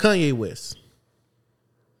 Kanye West.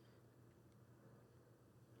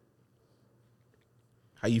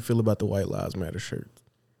 How you feel about the White Lives Matter shirt?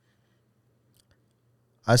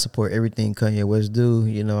 I support everything Kanye West do.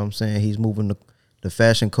 You know what I'm saying? He's moving the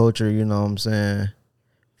fashion culture, you know what I'm saying,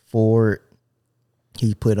 forward.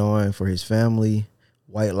 He put on for his family.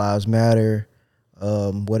 White Lives Matter.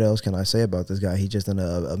 What else can I say about this guy? He's just an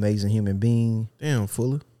amazing human being. Damn,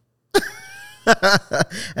 Fuller.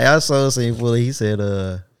 Hey, I saw St. Fuller. He said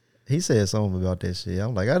something about that shit.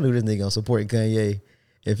 I'm like, I knew this nigga gonna support Kanye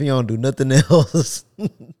if he don't do nothing else.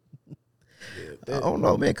 I don't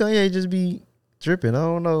know, man. Kanye just be tripping. I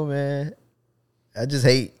don't know, man. I just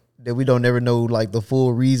hate that we don't never know like the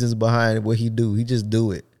full reasons behind what he do. He just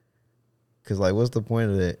do it. Cause like, what's the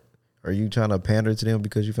point of that? Are you trying to pander to them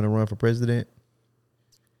because you're finna run for president?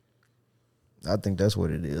 I think that's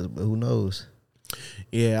what it is, but who knows?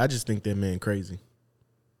 Yeah, I just think that man crazy.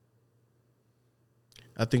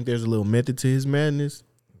 I think there's a little method to his madness,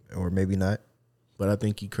 Or maybe not. but I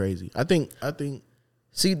think he crazy. I think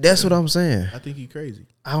See, that's what I'm saying. I think he crazy.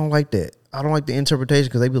 I don't like that. I don't like the interpretation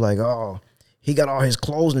because they be like, oh, he got all his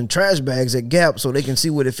clothes in trash bags at Gap so they can see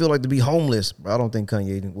what it feel like to be homeless. Bro, I don't think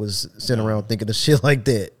Kanye was sitting around thinking of shit like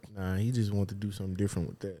that. Nah, he just wanted to do something different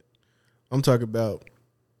with that. I'm talking about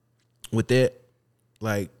with that.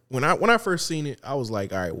 Like when I first seen it, I was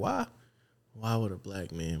like, all right, why would a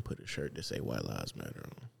black man put a shirt that say White Lives Matter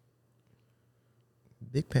on?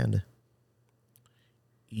 Big Panda.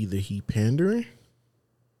 Either he pandering,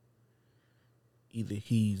 either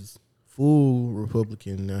he's full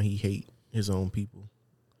Republican, now he hate his own people,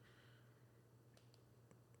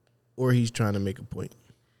 or he's trying to make a point.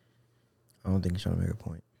 I don't think he's trying to make a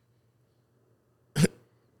point.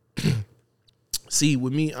 See,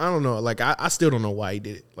 with me, I don't know. Like, I still don't know why he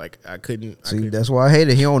did it. Like, I couldn't. That's why I hate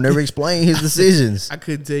it. He don't never explain his decisions. I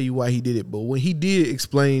couldn't tell you why he did it, but when he did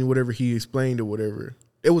explain whatever he explained or whatever,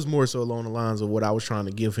 it was more so along the lines of what I was trying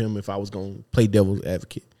to give him if I was going to play devil's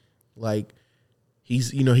advocate. Like,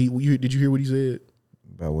 did you hear what he said?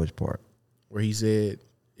 About which part? Where he said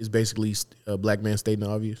it's basically a black man stating the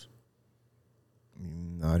obvious.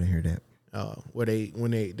 No, I didn't hear that.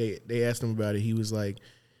 When they asked him about it, he was like,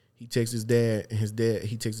 he texted his dad, and his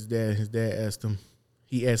dad asked him,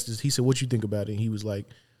 he said, what you think about it? And he was like,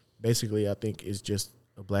 basically, I think it's just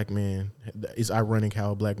a black man. It's ironic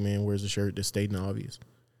how a black man wears a shirt that's stating the obvious.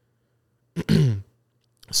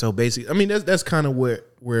 So basically, I mean, that's kind of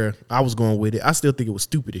where I was going with it. I still think it was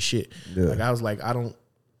stupid as shit. Yeah. Like, I was like,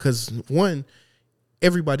 because one,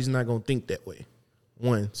 everybody's not going to think that way.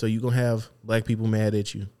 One, so you're going to have black people mad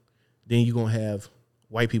at you. Then you're going to have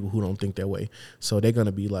white people who don't think that way. So they're going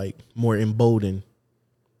to be like more emboldened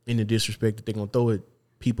in the disrespect that they're going to throw at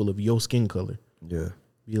people of your skin color. Yeah.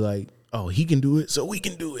 Be like, oh, he can do it, so we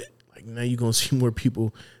can do it. Like, now you're going to see more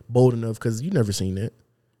people bold enough because you never seen that.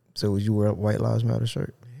 So would you wear a White Lives Matter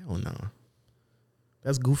shirt? Hell no.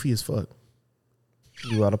 That's goofy as fuck.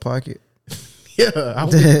 You out of pocket? Yeah,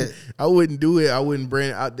 I wouldn't do it. I wouldn't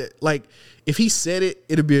brand out that. Like, if he said it,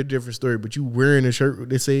 it'd be a different story. But you wearing a shirt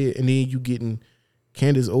that say it, and then you getting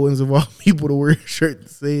Candace Owens of all people to wear a shirt that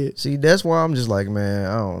say it. See, that's why I'm just like, man,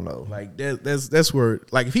 I don't know. Like that's where,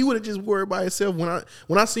 like, if he would have just wore it by himself,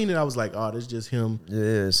 when I seen it, I was like, oh, that's just him.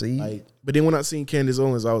 Yeah, see, Like, but then when I seen Candace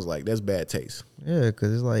Owens, I was like, that's bad taste. yeah,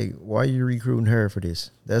 because it's like, why are you recruiting her for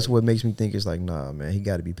this? That's what makes me think it's like, nah, man, he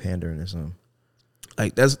got to be pandering or something.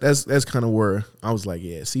 Like, that's kind of where I was like,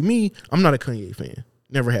 yeah. See, me, I'm not a Kanye fan.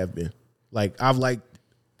 Never have been. Like, I've liked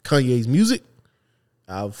Kanye's music.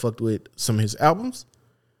 I've fucked with some of his albums,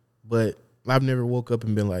 but I've never woke up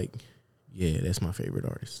and been like, yeah, that's my favorite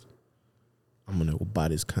artist. I'm gonna buy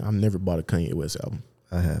this. I've never bought a Kanye West album.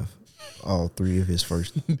 I have all three of his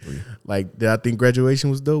first three. Like, did I think Graduation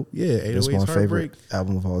was dope? Yeah, That's 808's my Heartbreak, favorite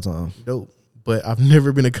album of all time. dope. But I've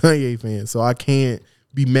never been a Kanye fan, so I can't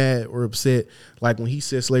be mad or upset. Like when he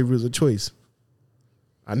said slavery was a choice,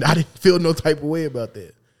 I didn't feel no type of way about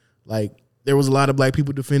that. Like, there was a lot of black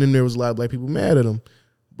people defending him. There was a lot of black people mad at him.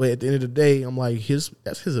 But at the end of the day, I'm like,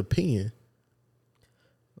 that's his opinion.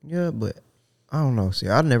 Yeah, but I don't know. See,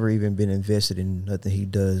 I've never even been invested in nothing he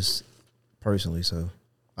does personally, so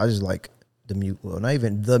I just like the music. Well, not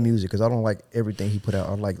even the music, because I don't like everything he put out.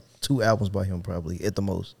 I like 2 albums by him, probably at the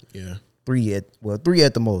most. Yeah, 3 at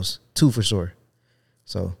the most, 2 for sure.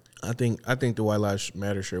 So I think the White Lives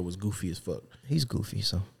Matter shirt was goofy as fuck. he's goofy.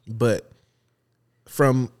 So, But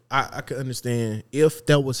I could understand if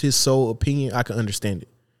that was his sole opinion. I could understand it.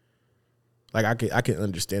 Like, I can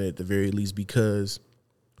understand it at the very least, because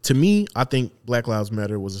to me, I think Black Lives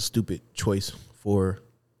Matter was a stupid choice for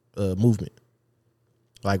a movement.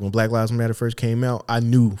 Like, when Black Lives Matter first came out, I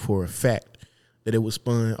knew for a fact that it would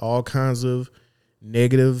spawn all kinds of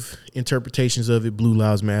negative interpretations of it. Blue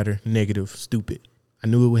Lives Matter, negative, stupid. I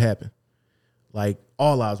knew it would happen. Like,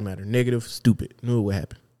 all lives matter, negative, stupid. Knew it would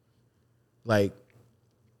happen. Like,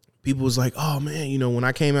 people was like, oh man, you know, when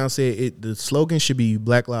I came out and said the slogan should be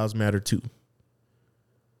Black Lives Matter too.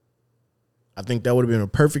 I think that would have been a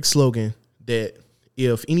perfect slogan that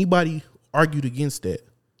if anybody argued against that.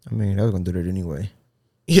 I mean, I was going to do that anyway.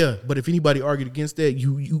 Yeah, but if anybody argued against that,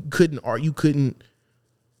 you couldn't argue, you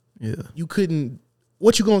couldn't,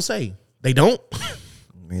 what you gonna say? They don't?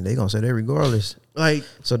 I mean, they going to say that regardless. Like,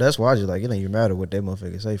 So that's why I just like, it ain't even matter what that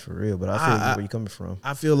motherfucker say for real, but I feel where you coming from.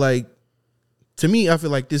 I feel like, to me, I feel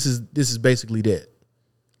like this is basically that.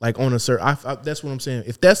 Like, on a certain, that's what I'm saying.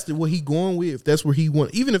 If that's what he going with, if that's where he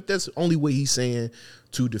want, even if that's the only way he's saying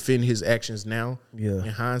to defend his actions now, Yeah. in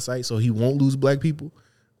hindsight, so he won't lose black people.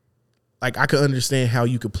 Like, I could understand how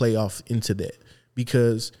you could play off into that,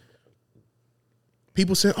 because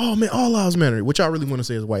people say, "Oh man, all lives matter," which I really want to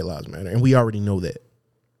say is white lives matter, and we already know that.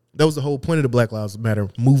 That was the whole point of the Black Lives Matter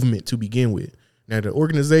movement to begin with. Now the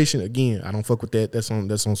organization, again, I don't fuck with that. That's on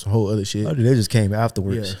some whole other shit. Oh, they just came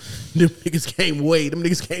afterwards. Them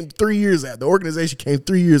niggas came 3 years after. The organization came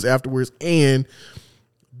 3 years afterwards, and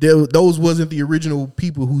those wasn't the original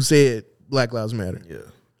people who said Black Lives Matter. Yeah.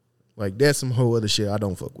 Like, that's some whole other shit I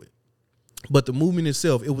don't fuck with. But the movement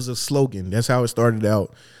itself, it was a slogan. That's how it started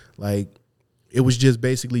out. Like, it was just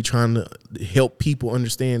basically trying to help people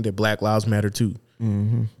understand that Black Lives Matter too.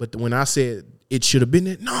 Mm-hmm. But when I said it should have been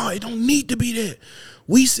that, no, it don't need to be that.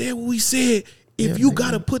 We said what we said. If you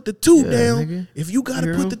gotta put the two down, nigga. if you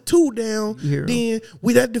gotta put the two down, then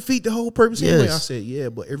we that defeat the whole purpose. Yes. Anyway, I said, yeah,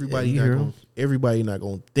 but everybody not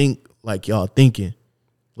gonna think like y'all thinking.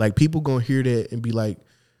 Like, people gonna hear that and be like,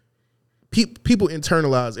 people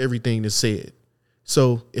internalize everything that's said.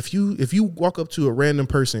 So if you walk up to a random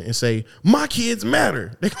person and say, my kids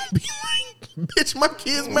matter, they're gonna be like, bitch, my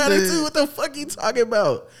kids matter too. What the fuck you talking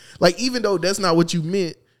about? Like, even though that's not what you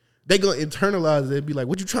meant, they gonna internalize it and be like,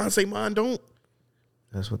 what you trying to say, mine don't?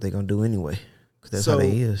 That's what they gonna do anyway. Cause that's how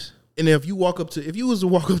they is. And if you was to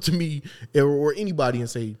walk up to me or anybody and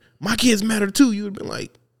say, my kids matter too, you would be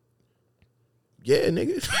like, yeah,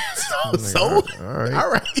 nigga. All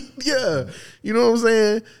right. Yeah. You know what I'm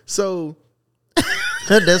saying? So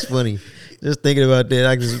That's funny. Just thinking about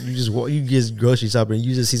that, you just grocery shopping and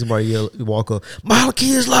you just see somebody walk up, my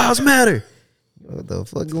kids' lives matter. What the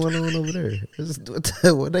fuck going on over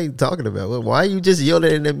there? What they talking about? Why are you just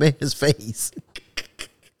yelling in that man's face?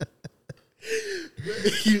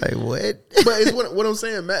 Like, what? But it's what I'm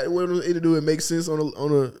saying, Matt. What it do? It makes sense on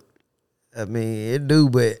a. I mean, it do,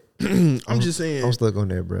 but I'm just saying. I'm stuck on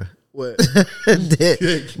that, bro. What?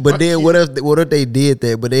 But then what if they did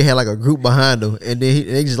that? But they had like a group behind them, and then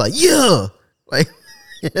they just like, yeah, like,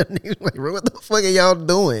 like, bro, what the fuck are y'all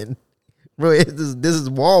doing, bro? This is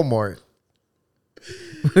Walmart.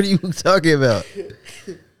 What are you talking about?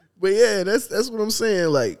 But yeah, that's what I'm saying.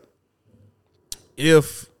 Like,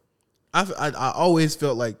 if I always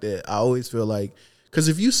felt like that. I always feel like, because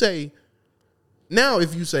if you say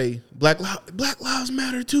Black Lives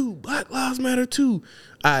Matter too, Black Lives Matter too,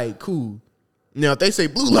 all right, cool. Now if they say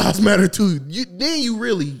Blue Lives Matter too, then you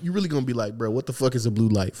really gonna be like, bro, what the fuck is a blue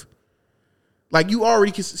life? Like, you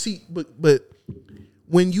already can see, but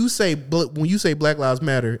when you say Black Lives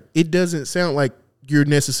Matter, it doesn't sound like you're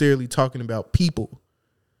necessarily talking about people.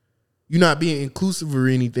 You're not being inclusive or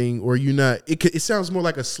anything, or you're not. It sounds more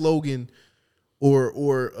like a slogan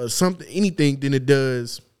or something, anything, than it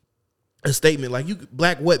does a statement. Like,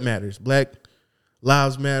 Black what matters? Black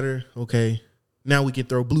lives matter. Okay, now we can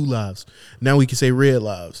throw blue lives. Now we can say red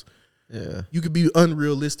lives. Yeah, you could be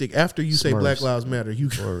unrealistic after you say Black Lives Matter. You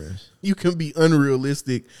can be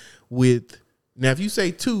unrealistic with. Now if you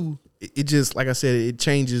say two, it just, like I said, it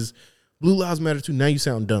changes. Blue lives matter too. Now you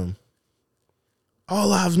sound dumb. All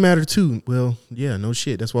lives matter too. Well, yeah, no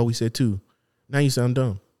shit. That's why we said two. Now you sound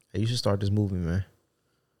dumb. Hey, you should start this movement, man.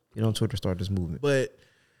 Get on Twitter, start this movement. But,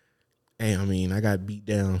 hey, I mean, I got beat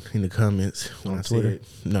down in the comments when I Twitter?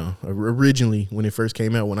 Said, no, originally when it first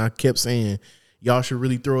came out, when I kept saying, y'all should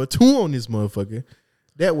really throw a 2 on this motherfucker.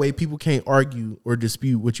 That way people can't argue or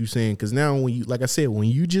dispute what you're saying. Because now when you, like I said, when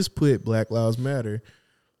you just put Black Lives Matter,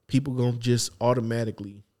 people going to just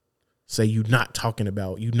automatically say you're not talking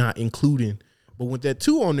about, you're not including. But with that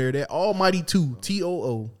 2 on there, that almighty 2,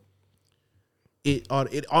 TOO, it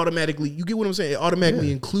automatically, you get what I'm saying? It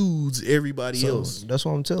automatically includes everybody else. That's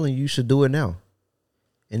what I'm telling you. You should do it now.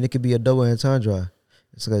 And it could be a double entendre.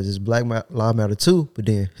 It's because it's Black Lives Matter 2, but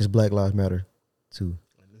then it's Black Lives Matter 2.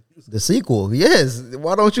 The sequel, yes.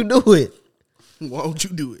 Why don't you do it? Why don't you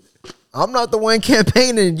do it? I'm not the one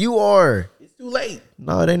campaigning. You are. It's too late.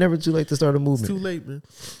 No, it ain't never too late to start a movement. It's too late, man.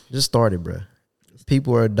 Just start it, bro.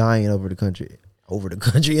 People are dying in the country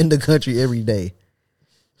every day.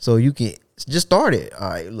 So you can just start it. All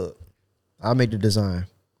right, look, I'll make the design.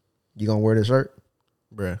 You gonna wear the shirt?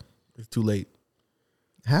 Bruh, it's too late.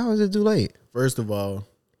 How is it too late? First of all,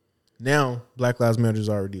 now Black Lives Matter is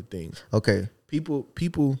already a thing. Okay. People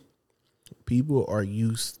are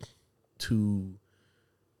used to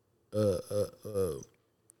what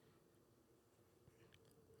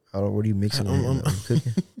are you mixing? I'm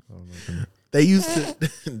cooking. I don't know. They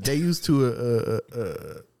used to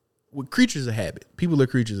well, creatures of habit. People are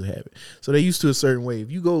creatures of habit. So they used to a certain way. If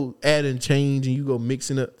you go add and change and you go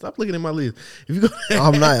mixing up, stop looking at my list. If you go,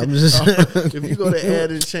 I'm not. I'm just. if you go to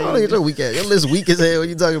add and change, your list weak as hell. What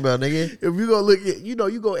you talking about, nigga? If you go look at, you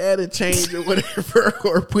go add and change or whatever,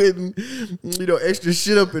 or putting, extra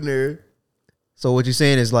shit up in there. So what you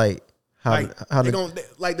saying is like, How they gonna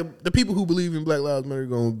like the people who believe in Black Lives Matter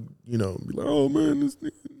gonna be like, oh man, this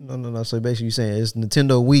nigga. No. So basically, you're saying it's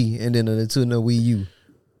Nintendo Wii and then the Nintendo Wii U.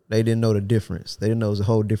 They didn't know the difference. They didn't know it was a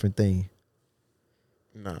whole different thing.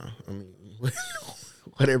 Nah, I mean,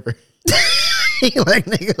 whatever. Like,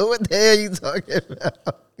 nigga, what the hell you talking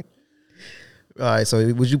about? All right, so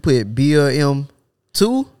would you put BLM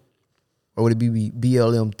 2 or would it be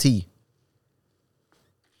BLMT?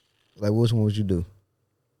 Like, which one would you do?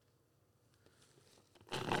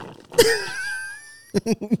 I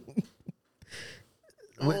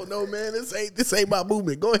don't know, man. This ain't my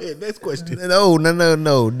movement. Go ahead. Next question.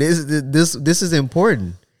 No. This is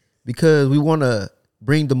important because we want to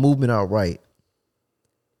bring the movement out right.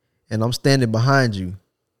 And I'm standing behind you.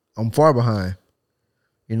 I'm far behind.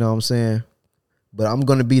 You know what I'm saying? But I'm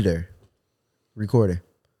gonna be there, recording.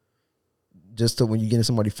 Just so when you get in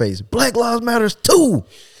somebody's face, Black Lives Matters 2,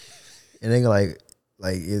 and they like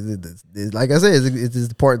I said, is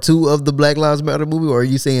this part 2 of the Black Lives Matter movie, or are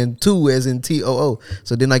you saying 2 as in TOO?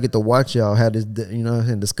 So then I get to watch y'all have this,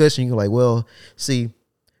 discussion. You're like, well, see,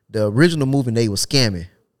 the original movement they was scamming,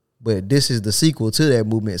 but this is the sequel to that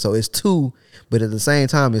movement, so it's 2. But at the same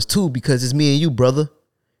time, it's 2 because it's me and you, brother.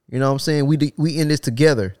 You know what I'm saying? We in this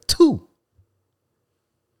together. 2.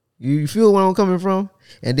 You feel where I'm coming from?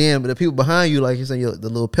 And then the people behind you, like you say, the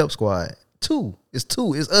little pep squad. 2. It's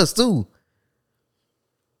 2. It's us 2.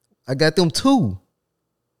 I got them 2.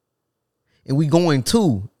 And we going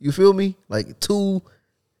 2. You feel me? Like 2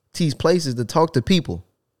 these places to talk to people.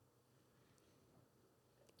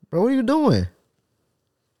 Bro, what are you doing?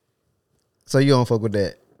 So you don't fuck with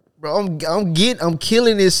that. Bro, I'm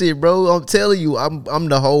killing this shit, bro. I'm telling you, I'm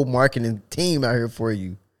the whole marketing team out here for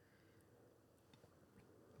you.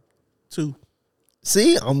 2.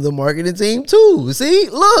 See, I'm the marketing team too. See,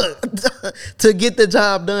 look, to get the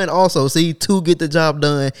job done. Also, see, 2 get the job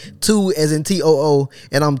done. 2 as in TOO,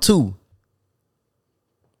 and I'm 2.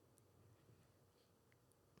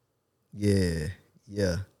 Yeah.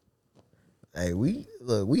 Hey, we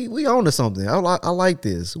own to something. I like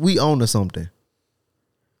this. We own to something.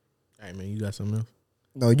 Hey man, you got something else?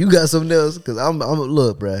 No, you got something else? Cause I'm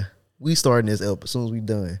look, bruh. We starting this up as soon as we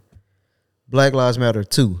done. Black Lives Matter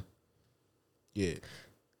 2. Yeah.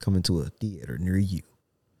 Coming to a theater near you.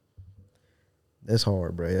 That's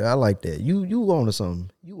hard, bro. I like that. You own to something.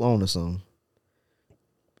 You own to something.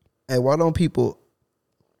 Hey, why don't people?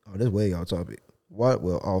 Oh, this way y'all topic. Why?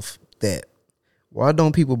 Well, off that. Why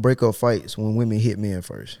don't people break up fights when women hit men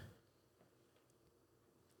first?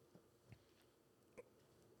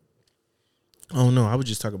 I don't know. I would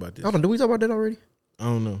just talk about this. Hold on, did we talk about that already? I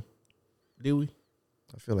don't know. Did we?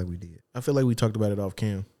 I feel like we did. I feel like we talked about it off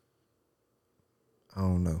cam. I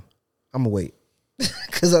don't know. I'm gonna wait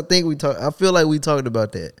because I think I feel like we talked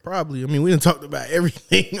about that. Probably. I mean, we done talked about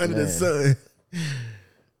everything under the sun.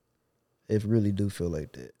 It really do feel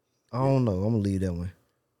like that. I don't know. I'm gonna leave that one.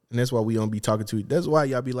 And that's why we don't be talking to. That's why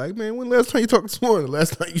y'all be like, man, when last time you talked to someone?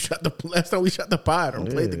 Last time we shot the pod or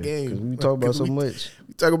played the game. We talk about so much.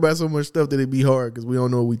 We talk about so much stuff that it be hard because we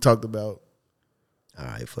don't know what we talked about. All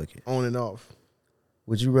right, fuck it. On and off.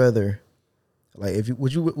 Would you rather, like,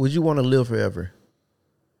 would you want to live forever?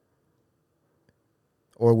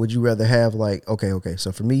 Or would you rather have like, okay.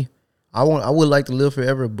 So for me, I would like to live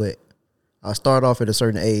forever, but I start off at a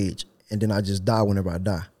certain age and then I just die whenever I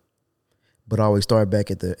die. But I always start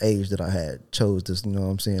back at the age that I had chose to, you know what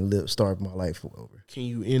I'm saying, start my life over. Can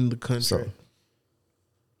you end the contract?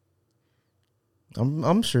 So,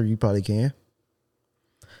 I'm sure you probably can.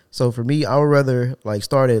 So for me, I would rather like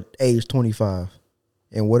start at age 25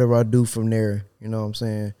 and whatever I do from there, you know what I'm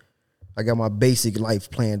saying? I got my basic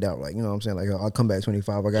life planned out, like, you know what I'm saying? Like, I'll come back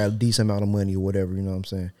 25, I got a decent amount of money or whatever, you know what I'm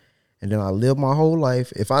saying? And then I live my whole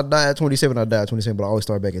life. If I die at 27, I die at 27, but I always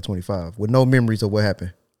start back at 25 with no memories of what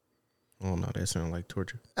happened. Oh no, that sounds like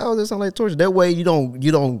torture. Oh, that sounds like torture. That way you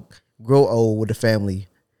don't grow old with the family,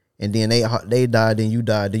 and then they die, then you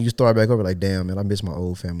die, then you start back over like, damn, man, I miss my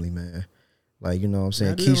old family, man. Like, you know what I'm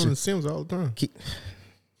saying? I do it on The Sims all the time.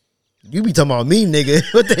 You be talking about me, nigga.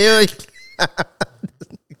 What the hell?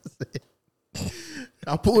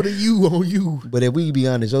 I pulled a U on you. But if we be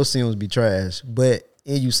honest, your Sims be trash. But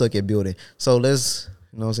and you suck at building. So let's,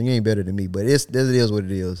 you know what I'm saying? You ain't better than me. But it is what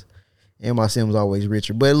it is. And my Sims always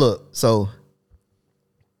richer. But look, so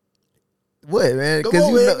what, man? Because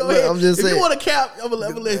go ahead. I'm just saying. If you want to cap, I'm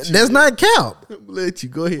gonna let you. That's not cap. I'm gonna let you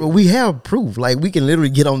go ahead. But we have proof. Like, we can literally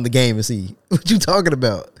get on the game and see what you talking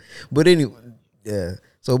about. But anyway, yeah.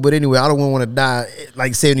 So, but anyway, I don't want to die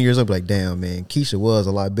like 70 years old. Like, damn, man, Keisha was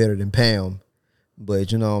a lot better than Pam.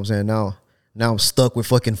 But you know what I'm saying? Now I'm stuck with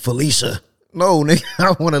fucking Felicia. No, nigga,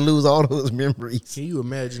 I want to lose all those memories. Can you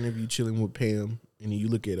imagine if you chilling with Pam and you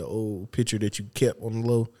look at an old picture that you kept on the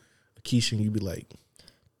low, Keisha, and you be like,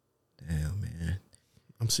 Damn, man.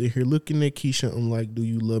 I'm sitting here looking at Keisha. I'm like, do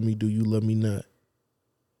you love me? Do you love me not?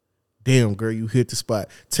 Damn, girl, you hit the spot.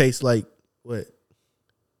 Tastes like what?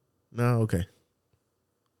 No, okay.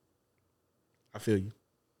 I feel you.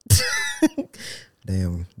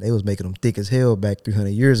 Damn, they was making them thick as hell back 300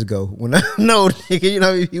 years ago. When I know, nigga, you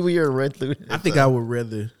know, you were run through. I think I would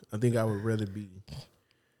rather be.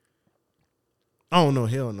 I don't know.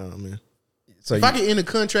 Hell no, man. So if I can end a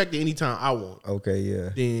contract at any time I want, okay, yeah.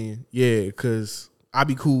 then yeah, because I'd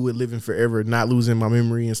be cool with living forever, not losing my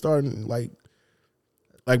memory and starting like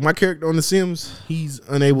my character on The Sims. He's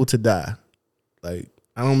unable to die. Like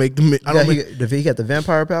I don't make the. I don't make. He got the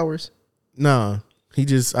vampire powers. Nah, I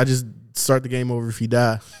just start the game over if he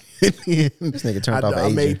die. This nigga turned off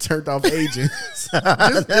aging. I turned off aging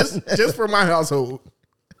just for my household.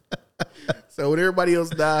 So when everybody else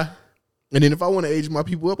die, and then if I want to age my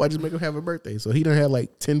people up, I just make them have a birthday. So he done had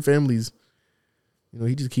like 10 families. You know,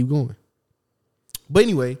 he just keep going. But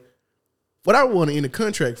anyway, what I want to end a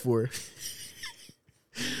contract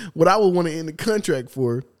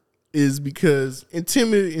for, is because in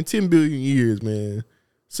 10 billion years, man.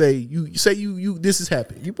 Say you this has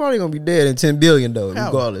happened. You probably gonna be dead in 10 billion though, How?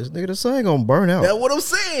 regardless. Nigga, the sun gonna burn out. That's what I'm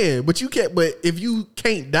saying. But you can't. But if you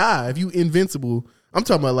can't die, if you invincible, I'm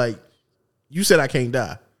talking about like you said I can't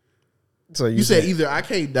die. So You said either I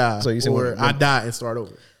can't die So you said or what- I die and start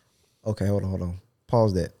over. Okay, hold on.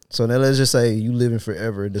 Pause that. So now let's just say you living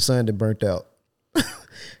forever. The sun done burnt out.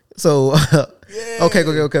 So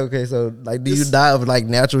okay. So like, do you die of like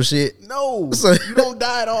natural shit? No, So- you don't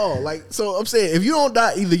die at all. Like so, I'm saying if you don't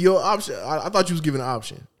die, either your option. I thought you was given an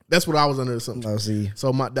option. That's what I was under assumption. Oh, see.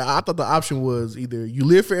 So I thought the option was either you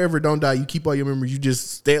live forever, don't die, you keep all your memories, you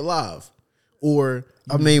just stay alive, or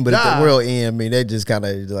I mean, but if die. the world end, I mean, that just kind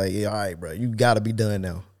of like, yeah, all right, bro, you gotta be done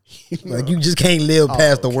now. Like you just can't live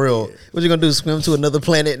past the okay. world. What you gonna do? Swim to another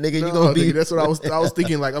planet, nigga? You No, gonna be nigga, that's what I was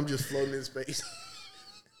thinking. Like I'm just floating in space.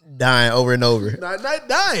 dying over and over. not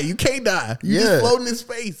dying. You can't die. You Yeah. just floating in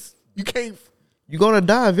space. You can't. You gonna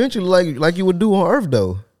die eventually, like you would do on Earth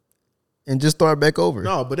though, and just start back over.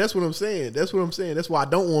 No, but that's what I'm saying. That's why I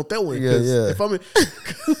don't want that one. Yeah, yeah.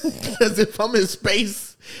 If I'm in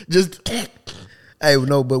space, just Hey,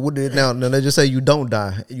 no, but what did now let's just say you don't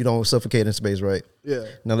die, you don't suffocate in space, right? yeah.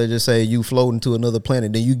 Now let's just say you floating to another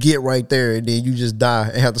planet, then you get right there, and then you just die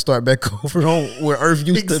and have to start back over on where Earth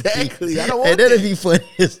used to be. Exactly. I don't want And that'd that. be funny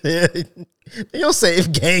as hell. Your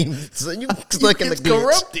save game, so you stuck in the It's glitch.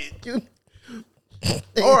 corrupted. You-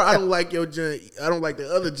 Or I don't like your John. I don't like the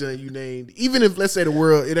other John you named. Even if let's say the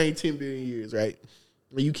world it ain't 10 billion years, right?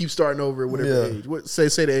 And you keep starting over at whatever Yeah. age. What say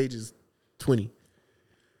the age is 20.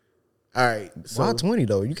 All right. So Why 20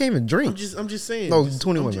 though? You can't even drink. I'm just saying. No, Just-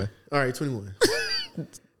 21, I'm man. All right, 21.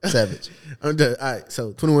 Savage. I'm done. All right,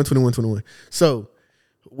 so 21. So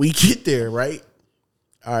we get there, right?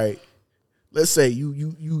 All right. Let's say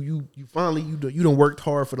you finally you done worked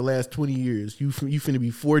hard for the last 20 years. You finna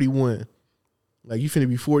be 41. Like you finna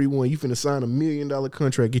be 41. You finna sign $1 million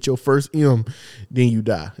contract, get your first M, then you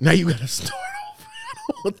die. Now you gotta start over. I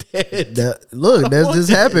don't want that. Look, that's just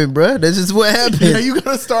happened, bro. That's just what happened. Yeah, you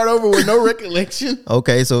gotta start over with no recollection.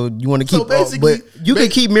 Okay, so you want to So keep, basically- but you can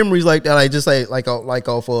keep memories like that, like just like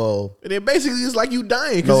off. And then basically it's like you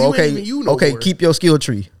dying because No, you okay, ain't even you no okay. more. Keep your skill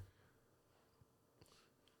tree.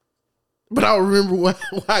 But I don't remember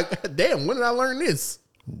why. Damn, when did I learn this?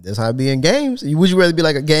 That's how it be in games. Would you rather be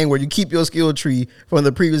like a game where you keep your skill tree from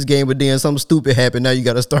the previous game, but then something stupid happened? Now you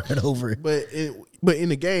got to start it over. But in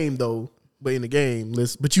the game though,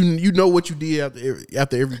 but you know what you did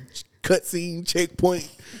after every cutscene checkpoint.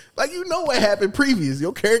 Like you know what happened previous.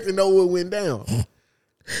 Your character know what went down.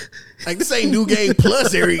 Like this ain't new game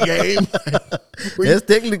plus every game. That's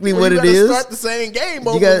technically what it gotta is. Start the same game You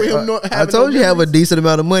over got, with him. I told you have a decent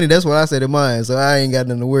amount of money. That's what I said in mine. So I ain't got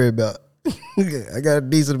nothing to worry about. I got a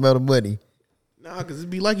decent amount of money. Nah, because it'd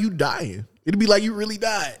be like you dying. It'd be like you really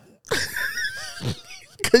died.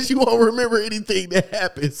 Because you won't remember anything that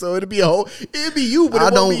happened. So it'd be you, but it I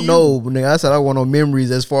won't don't be know, nigga. I said I want no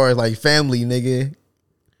memories as far as like family, nigga.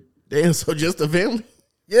 You. Damn, so just a family?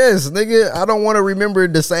 Yes, nigga. I don't want to remember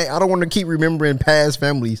the same. I don't want to keep remembering past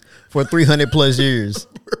families for 300 plus years.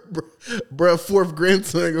 Bruh, fourth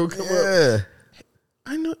grandson gonna come up. Yeah.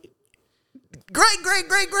 I know.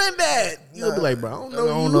 Great granddad. You'll be like, bro, I don't know I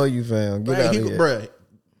don't know you, fam. Get Right, out of here. bruh,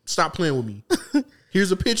 stop playing with me. Here's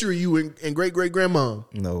a picture of you and great grandma.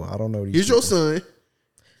 No, I don't know these. Here's your people. son.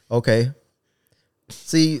 Okay.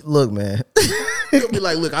 See, look, man. He'll be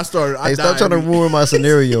like, look, I Hey, died. stop trying to ruin my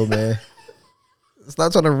scenario, man.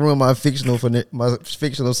 Stop trying to ruin my fictional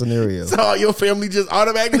scenario. So all your family just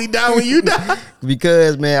automatically die when you die,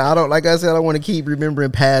 Because man, I don't like I said I want to keep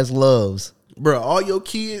remembering past loves. bro. All your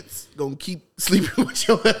kids gonna keep sleeping with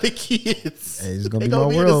your other kids. Hey, it's gonna They be my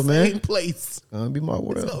in world, the man. same place. Gonna be my It's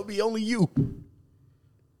world. gonna be only you.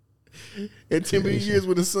 In 10 million years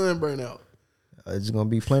when the sun burn out. It's gonna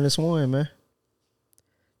be Planet Swan, man.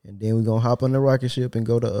 And then we're gonna hop on the rocket ship and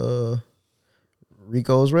go to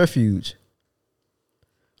Rico's Refuge.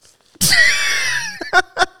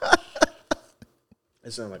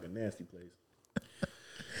 That sounds like a nasty place.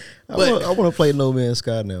 I want to play No Man's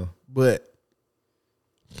Sky now. But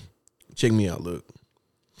check me out, look.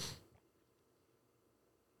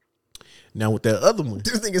 Now with that other one,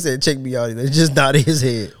 This nigga said, "Check me out." It's just not in his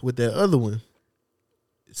head. with that other one,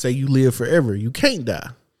 say you live forever, you can't die,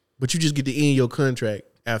 but you just get to end your contract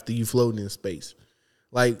after you floating in space.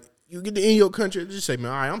 Like you get to end your contract, just say, "Man,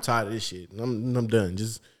 all right, I'm tired of this shit. I'm done.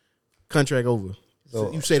 Just contract over."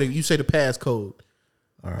 So you say the passcode,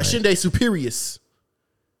 All right. Ashinde Superius,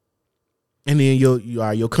 and then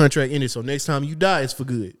your contract ended. So next time you die, it's for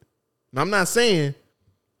good. Now I'm not saying.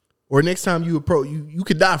 Or next time you approach, you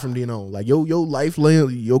could die from then on. Like your life,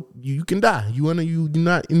 you can die. You're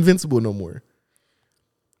not invincible no more.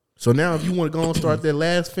 So now, if you want to go and start that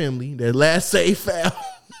last family, that last save file,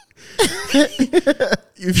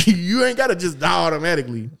 if you ain't gotta just die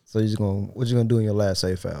automatically. So what you gonna do in your last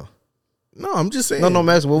save file? No, I'm just saying. No,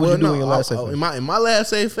 Max, what would you do in your last save file? In my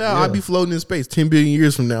last save file, Yeah. I'd be floating in space 10 billion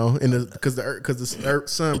years from now, and because the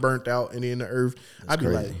sun burnt out, and then the Earth, I'd be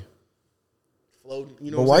crazy. like floating.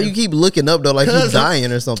 You know, But what why I'm you keep looking up though, like you 'Cause I'm-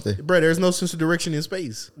 dying or something? bro? There's no sense of direction in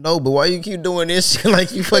space. No, but why you keep doing this shit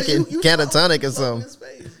like you fucking You catatonic or floating something? in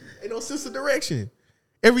space. Ain't no sense of direction.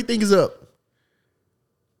 Everything is up.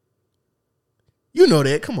 You know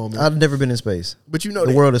that. Come on, man. I've never been in space. But you know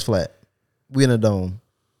The that. world is flat. We in a dome.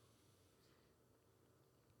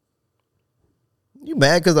 You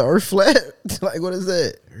mad because the Earth flat? Like what is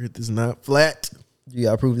that? Earth is not flat. You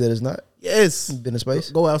gotta prove that it's not. Yes. Been in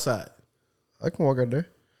space? Go outside. I can walk out there.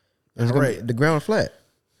 All right. The ground flat,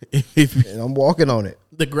 If and I'm walking on it.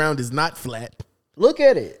 the ground is not flat, Look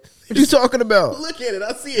at it. What you talking about? look at it.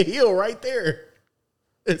 I see a hill right there.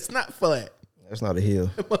 It's not flat. That's not a hill,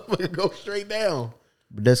 Motherfucker, go straight down.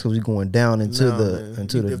 but that's because we're going down into Nah, the man.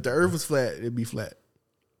 into If the. the Earth was flat, it'd be flat.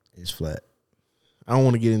 It's flat. I don't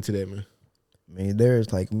want to get into that, man. I mean,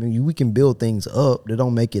 there's like we can build things up that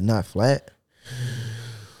don't make it not flat.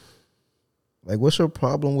 Like, what's your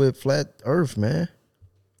problem with flat Earth, man?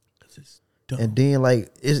 It's dumb. And then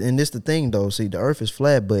like this the thing though. See, the Earth is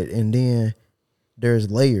flat, but and then there's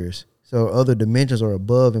layers. So other dimensions are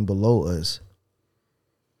above and below us.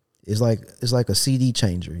 It's like a CD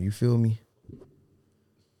changer. You feel me?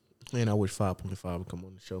 Man, I wish 5.5 would come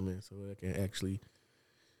on the show, man, so I can actually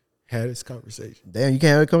have this conversation. Damn, you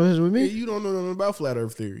can't have a conversation with Hey, me? you don't know nothing about flat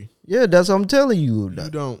Earth theory. Yeah, that's what I'm telling you. You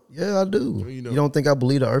don't. Yeah, I do. You You don't. don't think I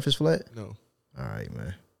believe the Earth is flat? No, All right,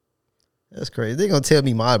 man. That's crazy. They gonna tell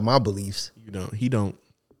me my beliefs. you don't. He don't.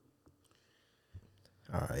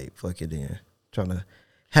 All right, fuck it then. Trying to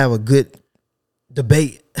have a good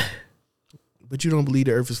debate. But you don't believe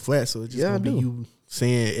the Earth is flat, so it's just Yeah, I gonna be do. you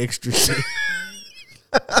saying extra shit.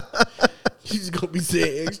 You just gonna be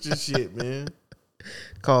saying extra shit, man.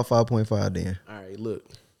 Call 5.5 then. All right, look.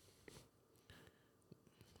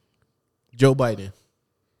 Joe Biden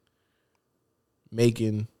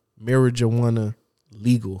making marijuana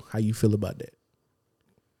legal. How you feel about that?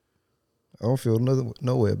 I don't feel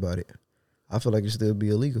no way about it. I feel like it should still be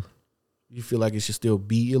illegal. You feel like it should still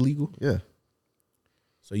be illegal? Yeah.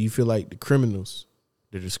 So you feel like the criminals,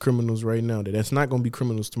 that is criminals right now, that's not going to be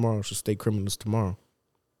criminals tomorrow, should stay criminals tomorrow.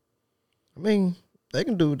 I mean, they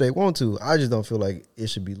can do what they want to. I just don't feel like it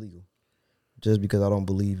should be legal. Just because I don't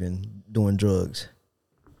believe in doing drugs.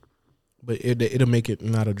 But it'll make it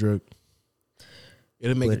not a drug.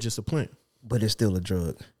 It'll make But- it just a plant. But it's still a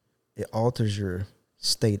drug. It alters your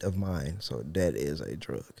state of mind. So that is a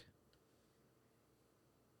drug.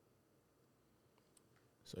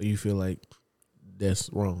 So you feel like that's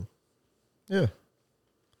wrong. Yeah.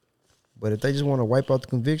 But if they just want to wipe out the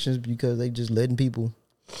convictions because they just letting people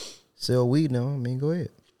sell weed now, I mean, go ahead.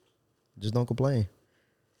 Just don't complain.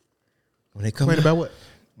 When they come Complain about what?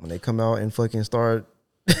 when they come out and fucking start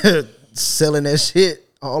selling that shit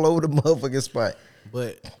all over the motherfucking spot.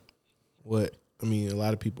 But what I mean, a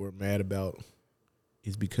lot of people are mad about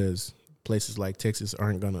is because places like Texas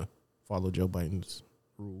aren't gonna follow Joe Biden's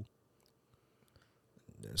rule.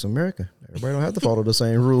 It's America. Everybody don't have to follow the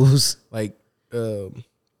same rules. Like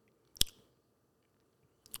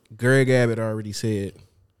Greg Abbott already said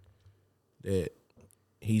that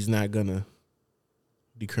he's not gonna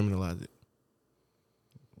decriminalize it.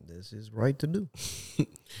 This is right to do.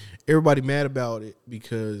 Everybody mad about it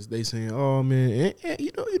because they saying, "Oh man, and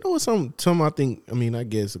you know what? Some I think. I mean, I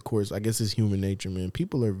guess it's human nature, man.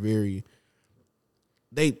 People are very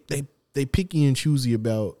they picky and choosy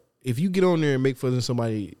about if you get on there and make fun of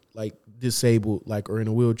somebody like disabled, like or in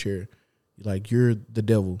a wheelchair, like you're the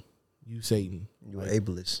devil, you Satan, You're like,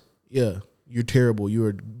 ableist. yeah, you're terrible, you're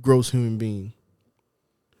a gross human being.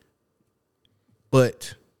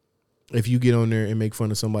 But if you get on there and make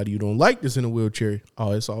fun of somebody you don't like that's in a wheelchair,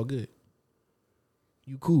 oh, it's all good.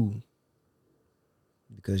 You cool.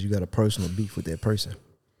 Because you got a personal beef with that person.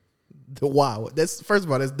 Wow, that's first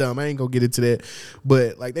of all, that's dumb. I ain't gonna get into that,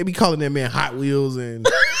 but like they be calling that man Hot Wheels and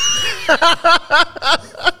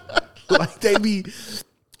like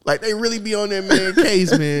they really be on that man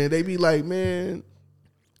case, man. They be like, man,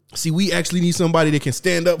 see, we actually need somebody that can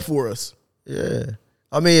stand up for us. Yeah.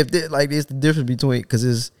 I mean, if it's the difference between, because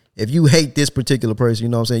it's, if you hate this particular person, you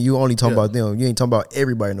know what I'm saying, you only talking about them. You ain't talking about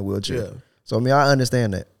everybody in the wheelchair. Yeah. So, I mean, I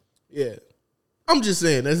understand that. Yeah, I'm just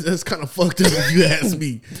saying that's kind of fucked up if you ask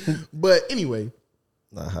me. But anyway,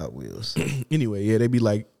 Not Hot Wheels. anyway, yeah, they be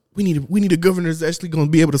like, we need a governor that's actually gonna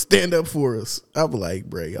be able to stand up for us. I be like,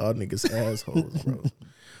 bro, y'all niggas assholes, bro.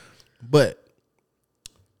 But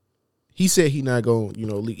he said he's not gonna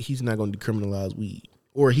decriminalize weed,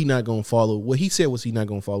 or he not gonna follow. What he said was he not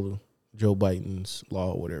gonna follow Joe Biden's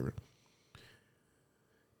law or whatever.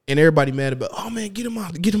 And everybody mad about, oh man, get him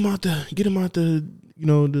out the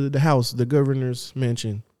the house, the governor's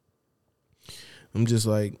mansion. I'm just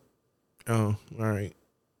like, oh, all right.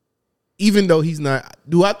 Even though he's not,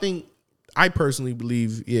 I personally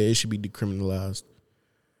believe, yeah, it should be decriminalized.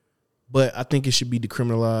 But I think it should be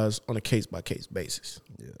decriminalized on a case-by-case basis.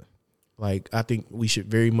 Yeah. Like, I think we should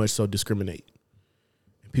very much so discriminate.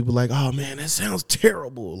 And people like, oh man, that sounds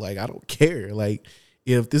terrible. Like, I don't care. Like,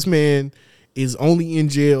 if this man is only in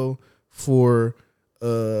jail for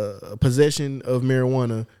possession of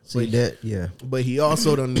marijuana, but he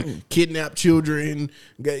also done kidnapped children,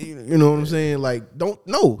 you know what I'm saying? Like,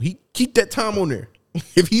 he keep that time on there.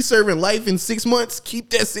 If he's serving life in 6 months, keep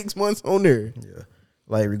that 6 months on there. Yeah.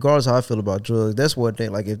 Like, regardless of how I feel about drugs, that's what they,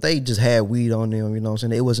 like, if they just had weed on them, you know what I'm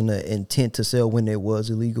saying, it wasn't an intent to sell when it was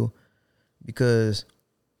illegal. Because,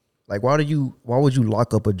 like, why would you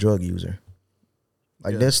lock up a drug user?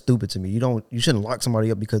 Like, that's stupid to me. You shouldn't lock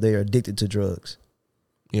somebody up because they are addicted to drugs.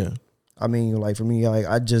 Yeah. I mean, like, for me,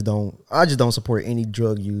 I just don't support any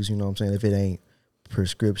drug use, you know what I'm saying, if it ain't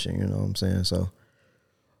prescription, you know what I'm saying? So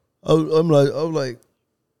I'm like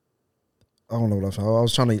I don't know what I'm saying.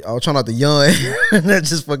 I was trying not to yawn. That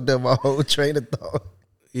just fucked up my whole train of thought.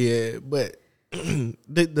 Yeah, but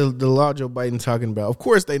the law Joe Biden talking about, of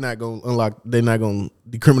course they're not gonna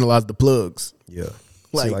decriminalize the plugs. Yeah.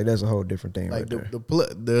 Like, See, that's a whole different thing, like right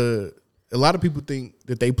there. A lot of people think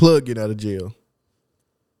that they plug get out of jail.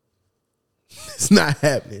 It's not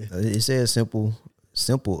happening. It says simple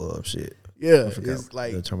shit. Yeah, I forgot it's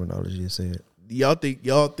like the terminology it said.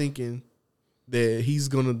 y'all thinking that he's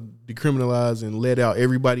gonna decriminalize and let out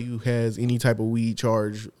everybody who has any type of weed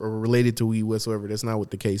charge or related to weed whatsoever. That's not what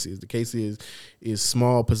the case is. The case is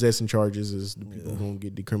small possession charges is the people who gonna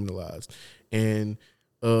get decriminalized. And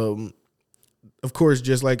of course,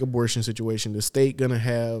 just like abortion situation, the state gonna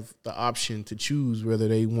have the option to choose whether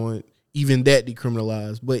they want even that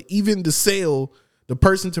decriminalized. But even the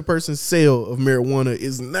person-to-person sale of marijuana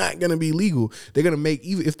is not gonna be legal. They're gonna make,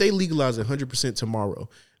 even if they legalize 100% tomorrow,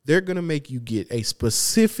 they're gonna make you get a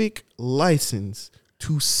specific license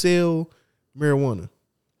to sell marijuana.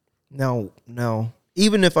 Now,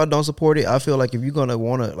 even if I don't support it, I feel like if you're gonna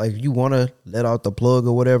you wanna let out the plug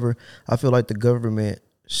or whatever, I feel like the government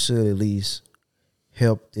should at least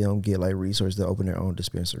help them get like resources to open their own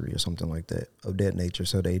dispensary or something like that of that nature,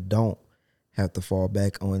 so they don't have to fall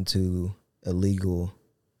back onto illegal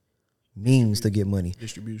means to get money.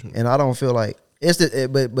 Distribution. And I don't feel like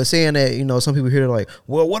but saying that, you know, some people here are like,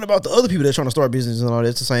 well, what about the other people that's trying to start business and all that?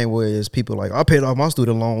 It's the same way as people like, I paid off my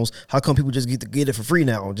student loans. How come people just get it for free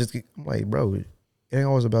now? I'm like, bro, it ain't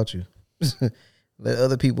always about you. Let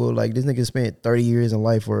other people, like, this nigga spent 30 years in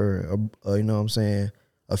life for, you know what I'm saying,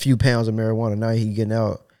 a few pounds of marijuana. Now he getting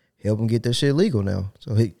out, help him get that shit legal now.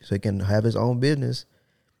 So he can have his own business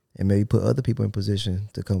and maybe put other people in position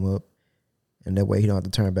to come up. And that way he don't have to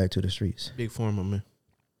turn back to the streets. Big pharma, man.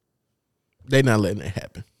 They not letting that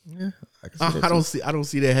happen. Yeah, I don't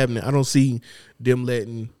see that happening. I don't see them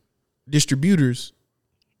letting distributors,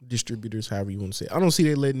 however you want to say it, I don't see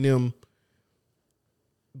they letting them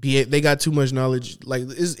be. They got too much knowledge. Like,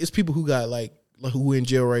 it's people who got like who in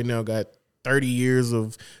jail right now got 30 years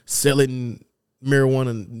of selling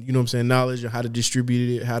marijuana, you know what I'm saying, knowledge of how to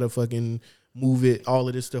distribute it, how to fucking move it, all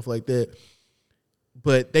of this stuff like that.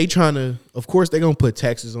 But they trying to, of course, they're going to put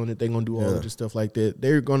taxes on it. They're going to do all of this stuff like that.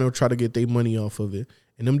 They're going to try to get their money off of it.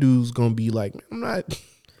 And them dudes going to be like, I'm not.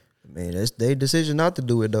 Man, that's their decision not to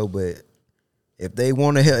do it, though. But if they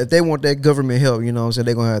want to help, if they want that government help, you know what I'm saying,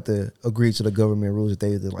 they're going to have to agree to the government rules if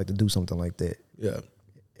they like to do something like that. Yeah.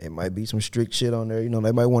 It might be some strict shit on there. You know,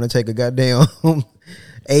 they might want to take a goddamn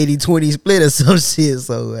 80-20 split or some shit.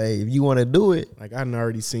 So, hey, if you want to do it. Like, I've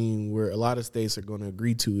already seen where a lot of states are going to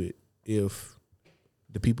agree to it if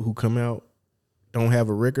the people who come out don't have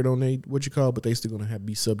a record on they but they still going to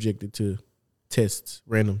be subjected to tests,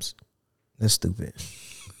 randoms. That's stupid.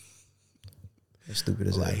 That's stupid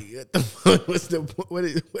as hell. Like, what is the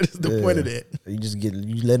point of that?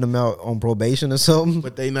 You letting them out on probation or something?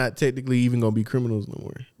 But they not technically even going to be criminals no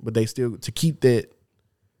more. But they still, to keep that.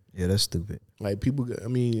 Yeah, that's stupid. Like, people, I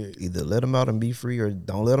mean. Either let them out and be free or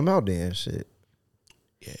don't let them out then, shit.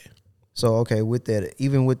 Yeah. So, okay, with that,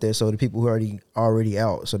 even with that, so the people who are already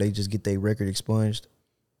out, so they just get their record expunged?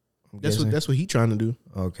 That's what he trying to do.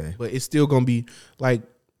 Okay. But it's still going to be, like,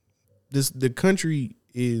 the country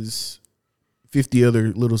is 50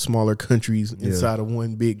 other little smaller countries inside of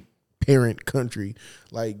one big parent country.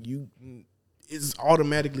 Like, it's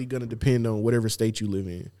automatically going to depend on whatever state you live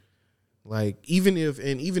in. Like, even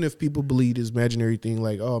if people believe this imaginary thing,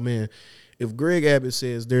 like, oh man, if Greg Abbott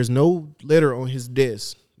says there's no letter on his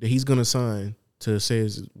desk that he's going to sign to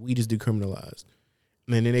says weed is decriminalized,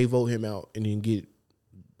 and then they vote him out and then get,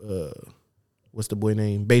 what's the boy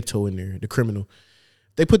name? Beto in there, the criminal.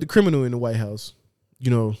 They put the criminal in the White House. You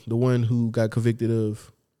know, the one who got convicted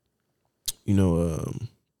of, you know,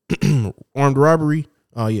 armed robbery.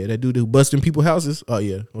 Oh yeah, that dude who busting people's houses. Oh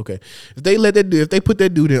yeah, okay. If they put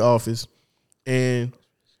that dude in office, and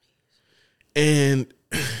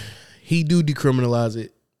he do decriminalize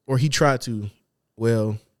it, or he tried to,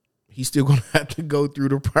 well, he's still gonna have to go through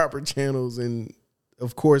the proper channels, and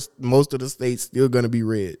of course, most of the states still gonna be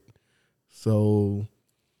red. So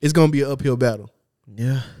it's gonna be an uphill battle.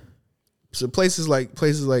 Yeah. So places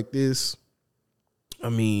like this, I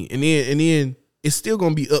mean, and then it's still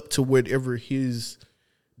gonna be up to whatever his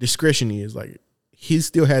discretion is. Like, he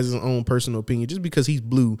still has his own personal opinion. Just because he's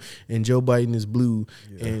blue and Joe Biden is blue,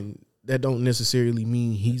 and that don't necessarily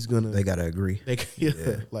mean he's gonna. They gotta agree.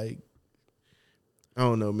 Like, I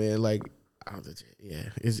don't know, man. Like,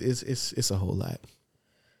 it's a whole lot.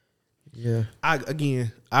 Yeah. I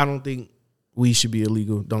don't think weed should be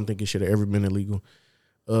illegal. Don't think it should have ever been illegal.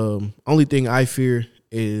 Only thing I fear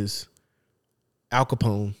is Al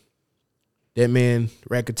Capone. That man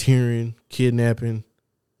racketeering, kidnapping,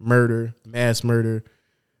 murder, mass murder,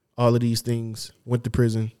 all of these things, went to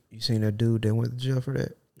prison. You seen that dude that went to jail for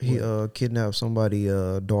that? He kidnapped somebody's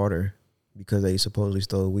daughter because they supposedly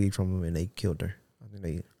stole weed from him and they killed her.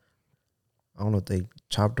 I don't know if they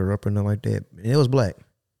chopped her up or nothing like that. And it was black.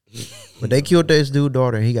 But they killed this dude's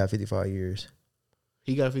daughter and he got 55 years.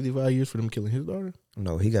 He got 55 years for them killing his daughter?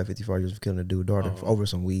 No, he got 55 years for killing the dude's daughter over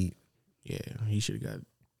some weed. Yeah, he should have got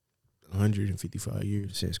 155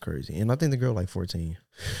 years. Shit's crazy. And I think the girl like 14.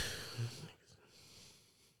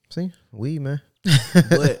 See? Weed, man.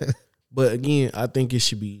 But again, I think it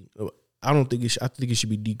should be. I think it should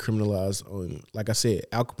be decriminalized on, like I said,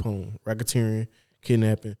 Al Capone, racketeering,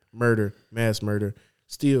 kidnapping, murder, mass murder.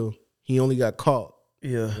 Still, he only got caught.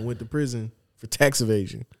 Yeah. And went to prison for tax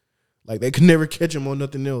evasion. Like, they could never catch him on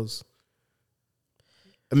nothing else.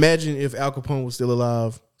 Imagine if Al Capone was still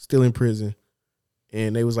alive, still in prison,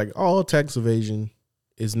 and they was like, all tax evasion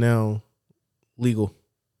is now legal.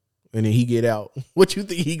 And then he get out. What you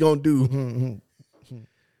think he gonna do?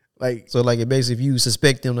 Like, so like, it basically, if you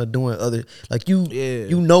suspect him of doing other, like, you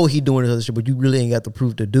know he doing other shit, but you really ain't got the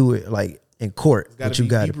proof to do it, like, in court. But you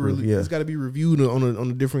got to prove. It's got to be reviewed on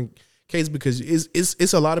a different case, because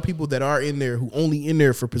it's a lot of people that are in there who only in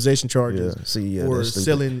there for possession charges or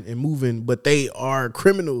selling and moving, but they are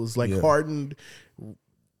criminals, like hardened.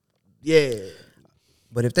 Yeah.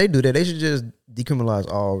 But if they do that, they should just decriminalize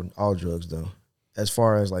all drugs, though, as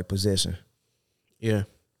far as like possession. Yeah.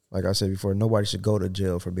 Like I said before, nobody should go to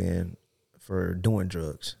jail for doing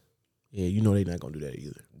drugs. Yeah, you know they're not gonna do that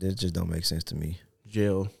either. That just don't make sense to me.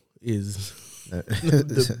 Jail is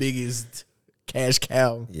the biggest cash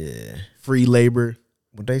cow. Yeah. Free labor.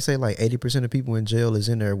 But they say like 80% of people in jail is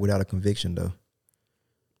in there without a conviction, though.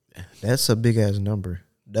 That's a big ass number.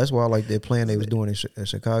 That's why I like that plan they was doing in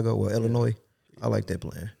Chicago or Illinois. I like that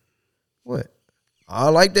plan. What? I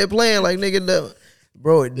like that plan. Like, nigga,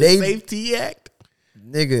 bro, the Safety Act.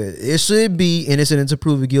 Nigga, it should be innocent until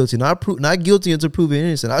proven guilty. Not guilty until proven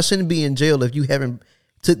innocent. I shouldn't be in jail if you haven't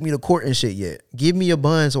took me to court and shit yet. Give me a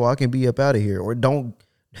bond so I can be up out of here, or don't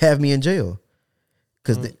have me in jail.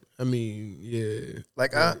 Because I mean, yeah,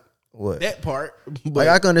 like what that part. But like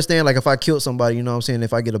I can understand like if I killed somebody, you know what I'm saying,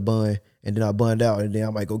 if I get a bun and then I bunned out and then I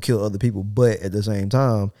might go kill other people, but at the same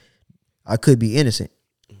time I could be innocent.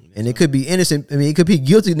 And it could be innocent. I mean, it could be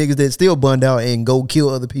guilty niggas that still bunned out and go kill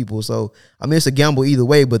other people. So I mean, it's a gamble either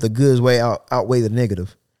way, but the goods way outweigh the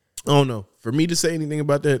negative. I don't know. For me to say anything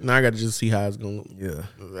about that, now I got to just see how it's gonna look. Yeah,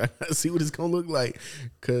 I gotta see what it's gonna look like,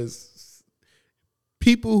 because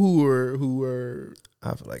people who are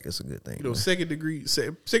I feel like it's a good thing. you know, second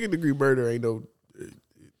degree murder ain't no.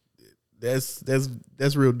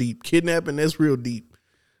 That's real deep. Kidnapping, that's real deep.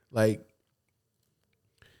 Like,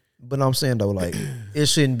 But I'm saying though, like it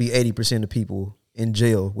shouldn't be 80% of people in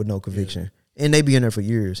jail with no conviction, and they be in there for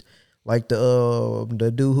years. Like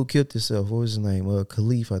the dude who killed himself, what was his name?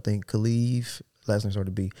 Khalif, I think. Khalif, last name started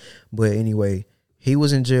with B. But anyway, he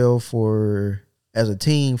was in jail for as a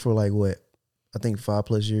teen for like what? I think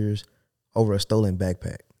 5+ years over a stolen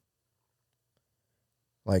backpack.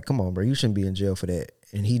 Like, come on, bro, you shouldn't be in jail for that.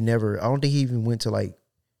 And he never. I don't think he even went to like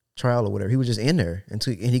trial or whatever. He was just in there and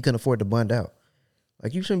he couldn't afford to bond out.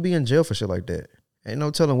 Like, you shouldn't be in jail for shit like that. Ain't no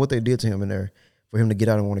telling what they did to him in there for him to get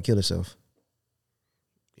out and want to kill himself.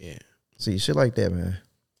 yeah, See, shit like that, man.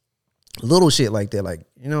 Little shit like that, like,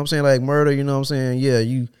 you know what I'm saying? Like murder, you know what I'm saying? Yeah,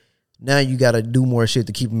 you got to do more shit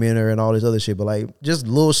to keep him in there and all this other shit. But, like, just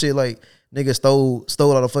little shit like nigga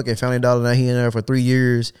stole out a fucking fountain dollar. Now he in there for 3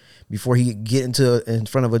 years before he get in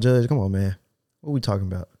front of a judge. Come on, man. What we talking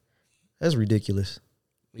about? That's ridiculous.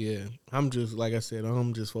 yeah. I'm just, like I said,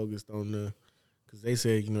 I'm just focused on because they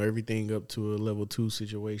said, you know, everything up to a level 2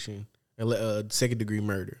 situation, second degree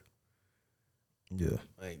murder. Yeah.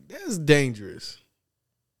 Like, that's dangerous.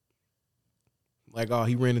 Like, oh,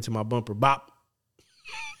 he ran into my bumper. Bop.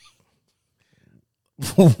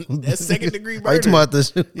 That's second degree murder. Are you talking about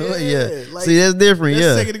this? Yeah. Like, see, that's different. That's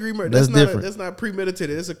yeah. second degree murder. That's different. That's not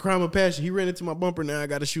premeditated. It's a crime of passion. He ran into my bumper. Now I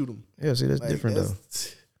got to shoot him. Yeah, see, that's Like, different, though.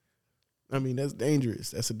 I mean, that's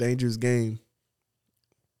dangerous. That's a dangerous game.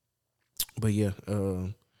 But yeah, I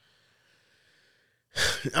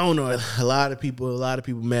don't know. A lot of people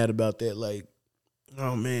mad about that. Like,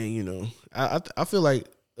 oh man, you know, I feel like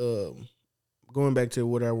going back to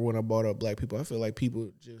whatever when I brought up black people, I feel like people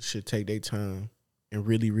just should take their time and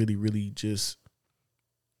really, really, really just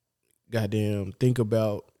goddamn think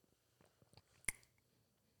about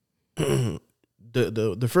the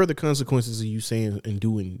further consequences of you saying and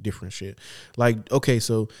doing different shit. Like, okay,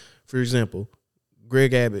 so for example,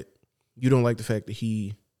 Greg Abbott, you don't like the fact that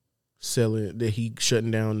he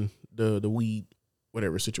shutting down the weed,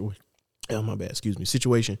 whatever situation. Oh, my bad, excuse me,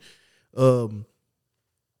 situation. But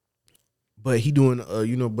he doing,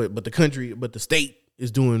 you know, but the state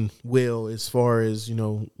is doing well as far as, you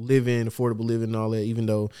know, affordable living and all that, even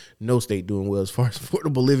though no state doing well as far as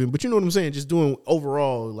affordable living. But you know what I'm saying? Just doing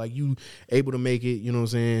overall, like, you able to make it, you know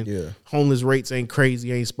what I'm saying? Yeah. Homeless rates ain't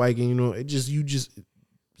crazy, ain't spiking, you know, it's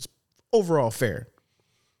overall fair.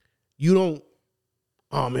 You don't,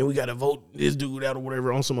 oh man, we gotta vote this dude out or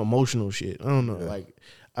whatever on some emotional shit. I don't know. Yeah. Like,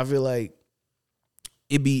 I feel like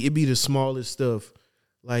it be the smallest stuff.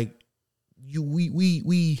 Like,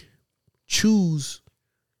 we choose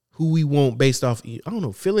who we want based off, I don't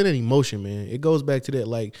know, feeling and emotion, man. It goes back to that.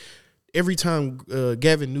 Like, every time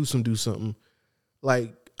Gavin Newsom do something,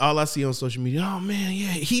 like, all I see on social media, oh man, yeah,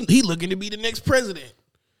 he looking to be the next president.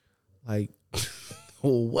 Like,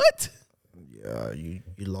 what? Yeah, you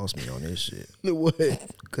lost me on this shit. What?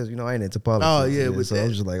 Because, you know, I ain't into politics. Oh, yeah. So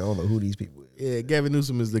I'm just like, I don't know who these people is. Yeah, Gavin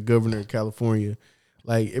Newsom is the governor of California.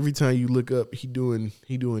 Like, every time you look up, he doing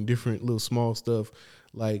different little small stuff.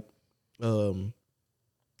 Like, the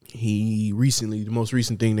most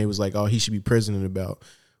recent thing they was like, oh, he should be president about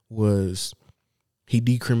was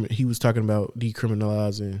he was talking about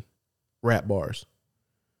decriminalizing rap bars.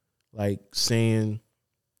 Like, saying,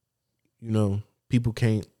 you know, people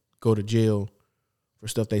can't go to jail for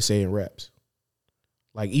stuff they say in raps.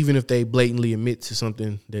 Like, even if they blatantly admit to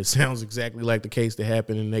something that sounds exactly like the case that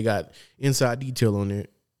happened and they got inside detail on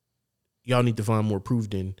it, y'all need to find more proof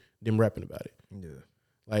than them rapping about it. Yeah.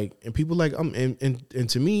 Like, and people like, and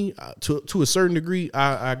to me, to a certain degree,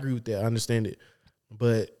 I agree with that. I understand it.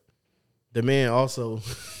 But the man also,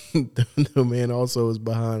 is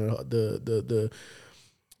behind the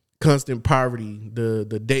constant poverty,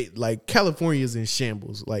 the date, like, California is in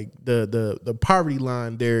shambles. Like, the poverty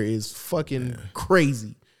line there is fucking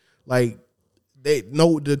crazy. Like,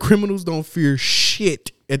 the criminals don't fear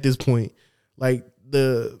shit at this point. Like,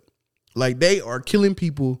 they are killing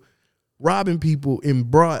people robbing people in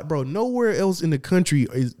broad, bro. Nowhere else in the country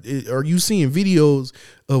are you seeing videos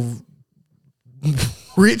of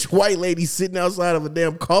rich white ladies sitting outside of a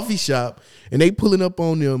damn coffee shop and they pulling up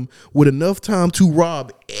on them with enough time to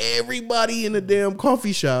rob everybody in the damn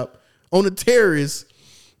coffee shop on a terrace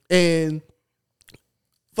and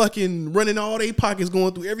fucking running all their pockets,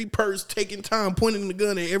 going through every purse, taking time, pointing the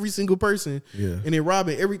gun at every single person, and then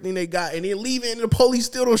robbing everything they got, and then leaving, and the police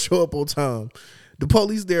still don't show up on time. The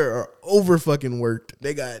police there are over fucking worked.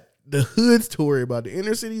 They got the hoods to worry about, the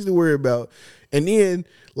inner cities to worry about, and then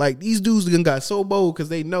like these dudes got so bold because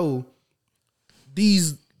they know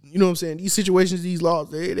these, you know what I'm saying, these situations, these laws,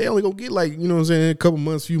 they only gonna get like, you know what I'm saying, a couple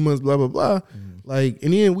months, few months, blah blah blah. Like,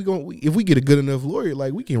 and then if we get a good enough lawyer,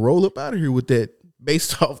 like we can roll up out of here with that.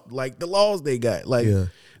 Based off like the laws they got, like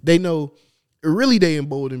they know, really they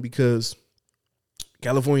emboldened because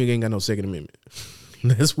California ain't got no Second Amendment.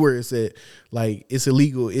 That's where it's at. Like it's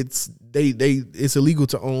illegal. It's illegal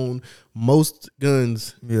to own most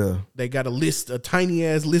guns. Yeah, they got a tiny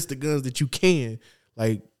ass list of guns that you can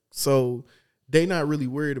like. So they not really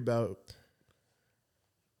worried about,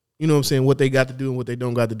 you know what I'm saying, what they got to do and what they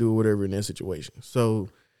don't got to do or whatever in that situation. So.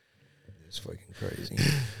 It's fucking crazy.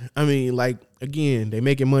 I mean, like, again, they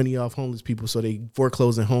making money off homeless people, so they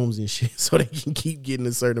foreclosing homes and shit so they can keep getting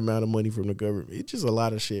a certain amount of money from the government. It's just a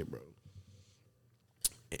lot of shit, bro.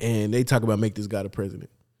 And they talk about make this guy the president.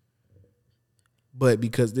 But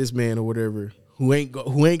because this man or whatever, who ain't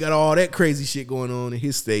got all that crazy shit going on in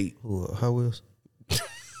his state. How else?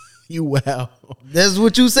 You wow. That's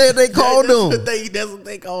what you said they called him. That's what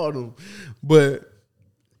they called him. But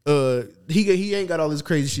he ain't got all this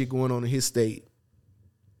crazy shit going on in his state.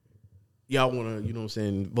 Y'all want to, you know what I'm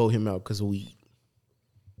saying, vote him out because of weed.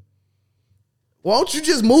 Why don't you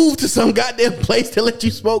just move to some goddamn place to let you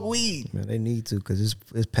smoke weed? Man, they need to because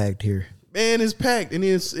it's packed here. Man, it's packed, and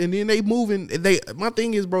then they moving. My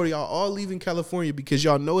thing is, bro, y'all all leaving California because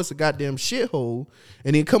y'all know it's a goddamn shithole,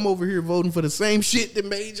 and then come over here voting for the same shit that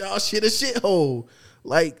made y'all shit a shithole.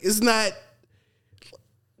 Like, it's not.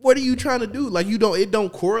 What are you trying to do? Like, it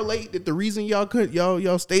don't correlate that the reason y'all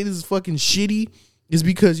state is fucking shitty is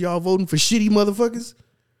because y'all voting for shitty motherfuckers?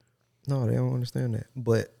 No, they don't understand that.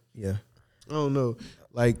 But yeah, I don't know.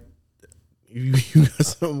 Like, you got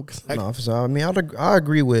something? No, so I mean, I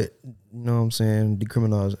agree with, you know what I'm saying,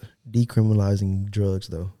 decriminalizing drugs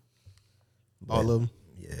though. All of them.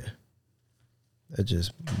 Yeah, that's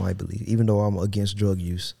just my belief. Even though I'm against drug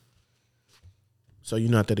use. So you're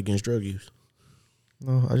not that against drug use?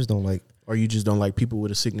 No, I just don't like. Or you just don't like people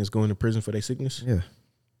with a sickness going to prison for their sickness? Yeah.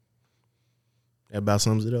 That about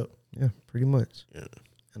sums it up? Yeah, pretty much. Yeah.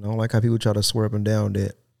 And I don't like how people try to swear up and down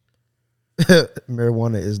that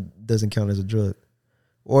marijuana doesn't count as a drug.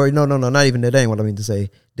 Or no, not even that ain't what I mean to say.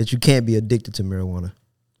 That you can't be addicted to marijuana.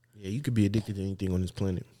 Yeah, you could be addicted to anything on this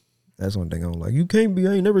planet. That's one thing I don't like. You can't be,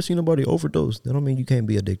 I ain't never seen nobody overdose. That don't mean you can't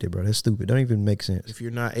be addicted, bro. That's stupid. That don't even make sense. If you're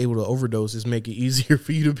not able to overdose, it's make it easier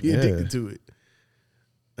for you to be addicted to it.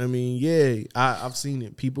 I mean, yeah, I've seen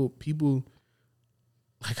it. People,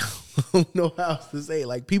 like, I don't know how else to say it.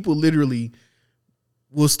 Like, people literally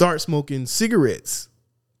will start smoking cigarettes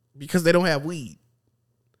because they don't have weed.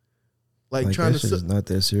 Like trying that shit is not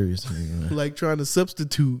that serious to me, man. Like trying to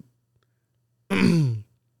substitute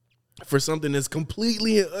for something that's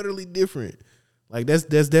completely and utterly different. Like, that's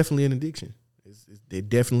definitely an addiction. It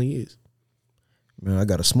definitely is. Man, I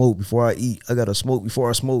gotta smoke before I eat. I gotta smoke before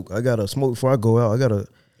I smoke. I gotta smoke before I go out.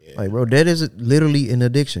 Like, bro, that is literally an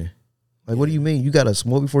addiction. Like, what do you mean? You gotta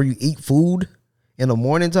smoke before you eat food in the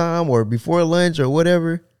morning time or before lunch or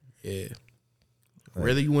whatever? Yeah.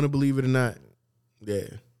 Whether you want to believe it or not. Yeah.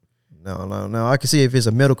 No. I can see if it's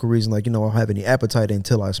a medical reason, like, you know, I don't have any appetite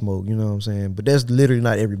until I smoke. You know what I'm saying? But that's literally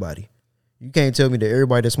not everybody. You can't tell me that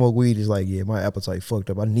everybody that smoke weed is like, yeah, my appetite fucked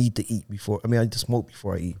up. I need to eat I need to smoke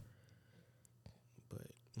before I eat.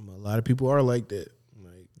 But a lot of people are like that.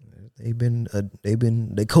 Like, they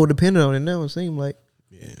codependent on it now, it seems like.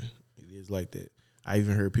 Yeah, it is like that. I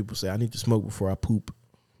even heard people say, I need to smoke before I poop.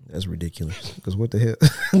 That's ridiculous. Because what the hell?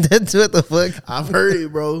 That's what the fuck? I've heard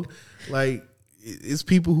it, bro. Like, it's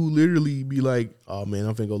people who literally be like, oh man,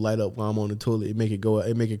 I'm finna go light up while I'm on the toilet. It make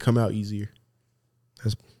it come out easier.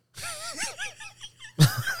 That's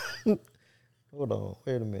Hold on.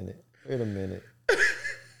 Wait a minute.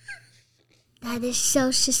 That is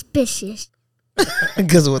so suspicious.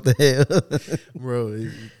 Because what the hell? Bro,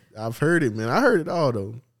 I've heard it, man. I heard it all,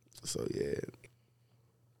 though. So, yeah.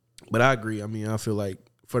 But I agree. I mean, I feel like,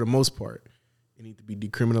 for the most part, it needs to be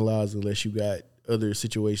decriminalized unless you got other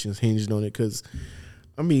situations hinged on it. Because,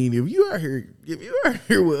 I mean, if you are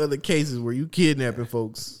here with other cases where you kidnapping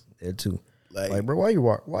folks. There too. Like, bro,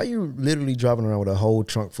 why you literally driving around with a whole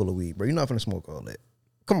trunk full of weed, bro? You're not finna smoke all that.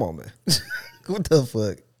 Come on, man. What the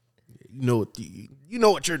fuck? You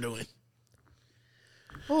know what you're doing.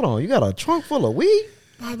 Hold on, you got a trunk full of weed?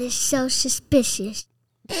 That is so suspicious.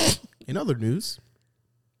 In other news,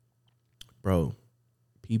 bro,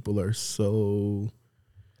 people are so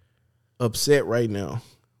upset right now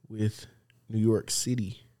with New York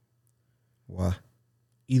City. Why?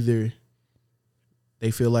 Either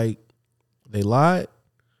they feel like they lied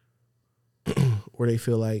or they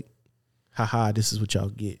feel like, haha, this is what y'all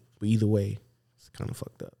get. But either way, it's kind of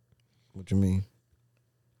fucked up. What you mean?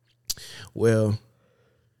 Well,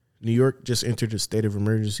 New York just entered a state of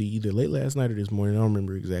emergency either late last night or this morning. I don't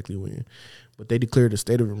remember exactly when. But they declared a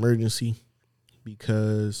state of emergency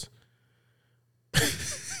because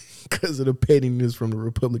of the pettiness from the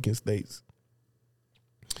Republican states.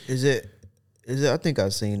 Is it? I think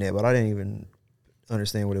I've seen that, but I didn't even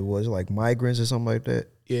understand what it was. Like migrants or something like that.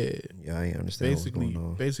 Yeah. Yeah, I ain't understand what's going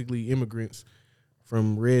on. Basically, immigrants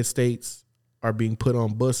from red states are being put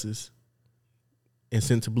on buses and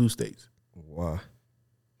sent to blue states. Why?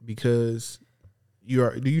 Because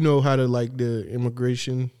do you know how the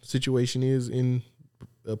immigration situation is in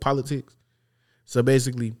politics? So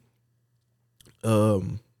basically,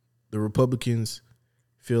 the Republicans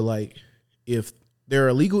feel like if there are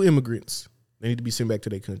illegal immigrants, they need to be sent back to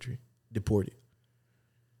their country, deported.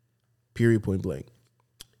 Period, point blank.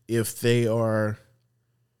 If they are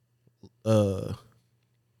now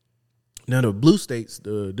the blue states,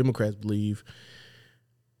 the Democrats believe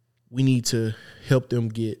we need to help them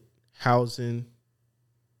get housing,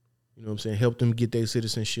 you know what I'm saying, help them get their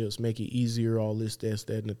citizenships, make it easier, all this, that,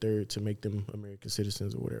 and the third, to make them American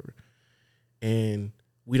citizens or whatever. And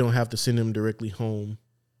we don't have to send them directly home.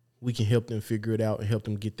 We can help them figure it out and help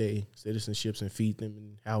them get their citizenships and feed them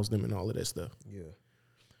and house them and all of that stuff. Yeah.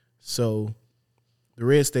 So the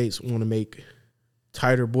red states want to make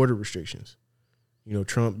tighter border restrictions. You know,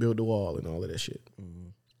 Trump built the wall and all of that shit. Mm-hmm.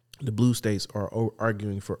 The blue states are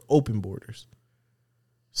arguing for open borders,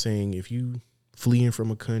 saying if you fleeing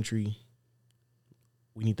from a country,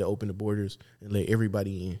 we need to open the borders and let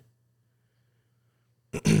everybody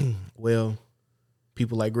in. Well,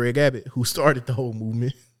 people like Greg Abbott, who started the whole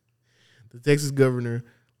movement, the Texas governor,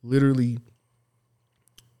 literally,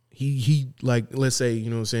 he like, let's say,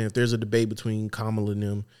 you know what I'm saying, if there's a debate between Kamala and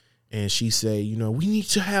them, and she say, you know, we need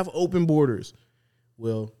to have open borders.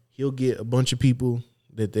 Well, he'll get a bunch of people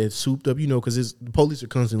that souped up, you know, because the police are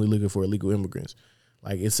constantly looking for illegal immigrants.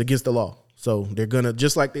 Like, it's against the law. So they're going to,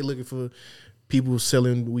 just like they're looking for people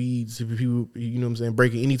selling weeds, people, you know what I'm saying,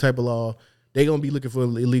 breaking any type of law, they're going to be looking for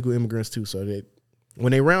illegal immigrants too. So that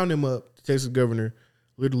when they round them up, the Texas governor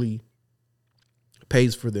literally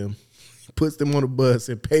pays for them, puts them on a bus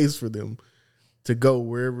and pays for them to go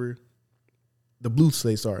wherever the blue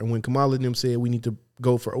states are. And when Kamala and them said we need to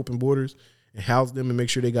go for open borders and house them and make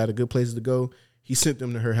sure they got a good place to go, he sent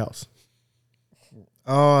them to her house.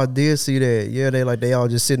 Oh, I did see that. Yeah, they all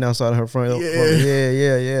just sitting outside her front.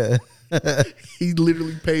 Yeah. He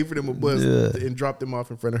literally paid for them a bus and dropped them off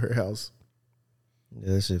in front of her house.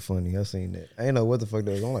 Yeah, that shit funny. I seen that. I didn't know what the fuck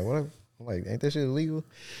that was. I'm like, what? I'm like, ain't that shit illegal?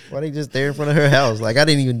 Why they just there in front of her house? Like, I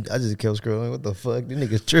just kept scrolling. What the fuck? These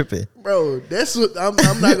niggas tripping. Bro, that's what, I'm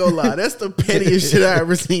not gonna lie. That's the pettiest shit I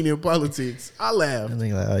ever seen in politics. I laughed. I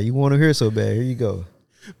think like, oh, you want to hear so bad? Here you go.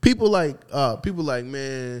 People like,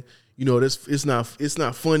 man, you know, it's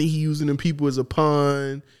not funny. He using them people as a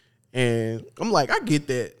pawn. And I'm like, I get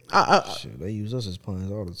that. Shit, they use us as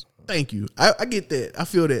pawns all the time. Thank you. I get that. I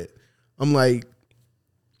feel that. I'm like,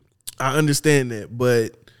 I understand that,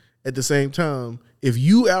 but at the same time, if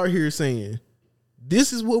you out here saying,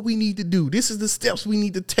 this is what we need to do, this is the steps we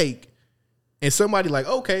need to take, and somebody like,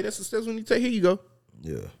 okay, that's the steps we need to take, here you go.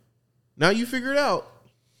 Yeah. Now you figure it out.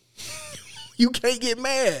 You can't get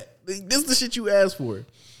mad. This is the shit you asked for.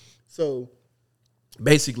 So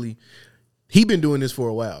basically, he been doing this for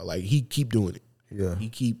a while. Like, he keep doing it. Yeah. He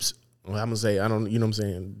keeps, well, I'm gonna say, I don't, you know what I'm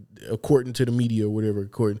saying, according to the media or whatever,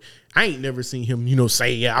 I ain't never seen him, you know,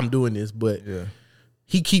 say, yeah, I'm doing this, but yeah,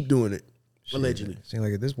 he keep doing it. Shit, allegedly. Seems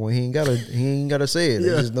like at this point he ain't gotta say it.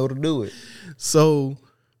 Yeah. They just know to do it. So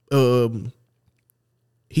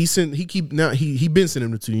he been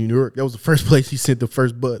sending them to New York. That was the first place he sent the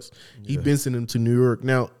first bus. Yeah. He been sending them to New York.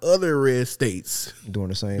 Now other red states doing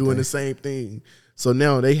the same thing. So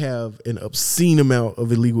now they have an obscene amount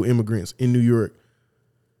of illegal immigrants in New York,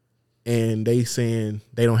 and they saying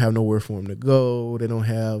they don't have nowhere for them to go. They don't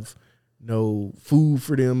have no food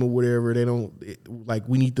for them or whatever. They don't, like,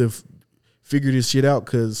 we need to figure this shit out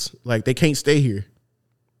because, like, they can't stay here.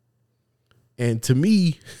 And to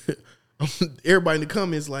me, everybody in the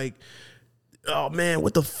comments like, oh man,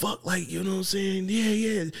 what the fuck? Like, you know what I'm saying?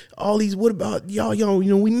 Yeah. All these, what about y'all, you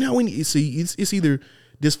know, we need, see, it's either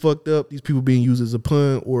this fucked up, these people being used as a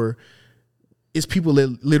pun, or it's people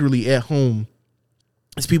that literally at home.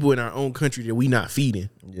 It's people in our own country that we not feeding.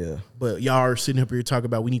 Yeah. But y'all are sitting up here talking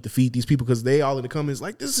about we need to feed these people because they all in the comments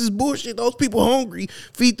like, this is bullshit. Those people hungry.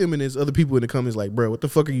 Feed them. And there's other people in the comments like, bro, what the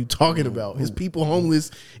fuck are you talking about? There's people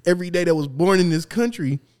homeless every day that was born in this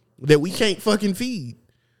country that we can't fucking feed.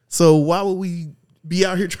 So why would we be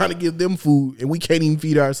out here trying to give them food and we can't even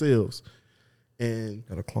feed ourselves? And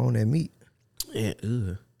Gotta clone that meat.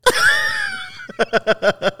 and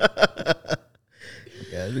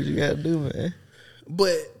Yeah, what you gotta do, man.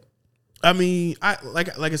 But I mean, I like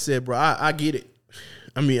I said, bro, I get it.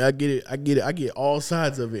 I mean, I get it. I get all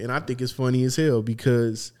sides of it, and I think it's funny as hell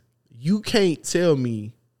because you can't tell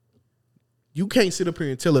me, you can't sit up here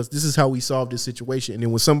and tell us this is how we solve this situation, and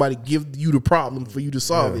then when somebody give you the problem for you to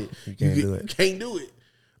solve it, you can't do it. You can't do it.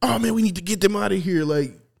 Oh man, we need to get them out of here.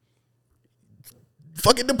 Like,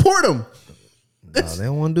 fucking deport them. No, they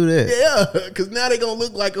don't want to do that. Yeah, because now they gonna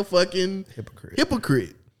look like a fucking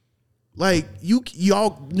hypocrite. Like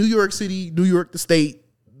y'all, New York City, New York, the state,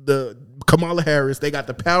 the Kamala Harris, they got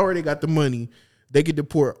the power, they got the money, they could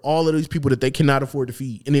deport all of these people that they cannot afford to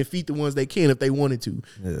feed, and then feed the ones they can if they wanted to.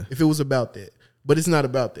 Yeah. If it was about that, but it's not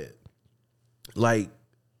about that. Like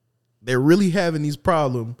they're really having these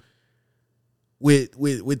problems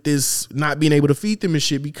with this not being able to feed them and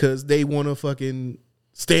shit because they want to fucking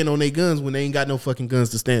stand on their guns when they ain't got no fucking guns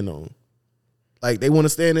to stand on. Like they want to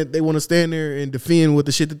stand there and defend with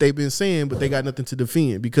the shit that they've been saying, but they got nothing to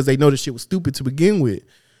defend because they know the shit was stupid to begin with.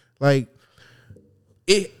 Like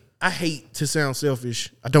I hate to sound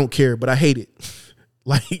selfish. I don't care, but I hate it.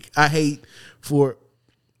 Like I hate for,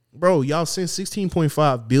 bro, y'all sent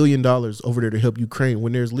 $16.5 billion over there to help Ukraine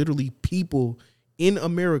when there's literally people in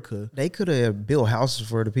America. They could have built houses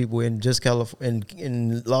for the people in just California,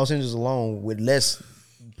 in Los Angeles alone, with less,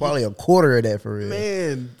 probably a quarter of that for real.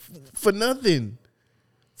 Man, for nothing.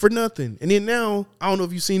 And then now, I don't know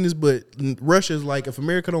if you've seen this, but Russia's like, if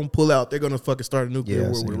America don't pull out, they're going to fucking start a nuclear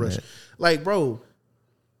war with Russia. Like, bro.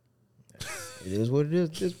 It is what it is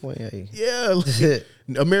at this point. Hey. Yeah. Like,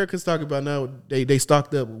 America's talking about now, they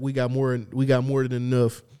stocked up. We got more than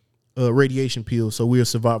enough radiation pills, so we'll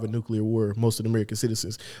survive a nuclear war, most of the American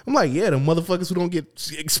citizens. I'm like, yeah, the motherfuckers who don't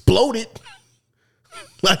get exploded.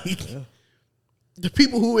 Like, yeah. The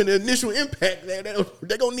people who in the initial impact, they're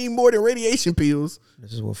going to need more than radiation pills.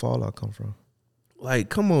 This is where Fallout come from. Like,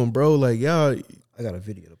 come on, bro. Like, y'all. I got a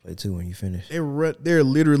video to play, too, when you finish. They're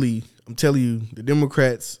literally, I'm telling you, the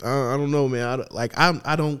Democrats, I don't know, man.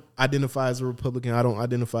 I don't identify as a Republican. I don't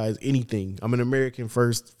identify as anything. I'm an American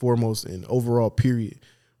first, foremost, and overall, period.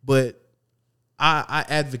 But I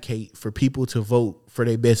advocate for people to vote for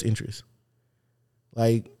their best interest.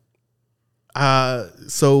 Like,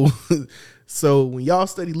 so when y'all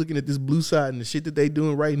study looking at this blue side and the shit that they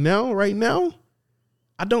doing right now,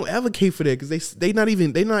 I don't advocate for that because they not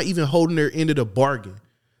even holding their end of the bargain.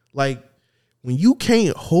 Like, when you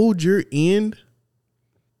can't hold your end,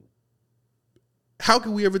 how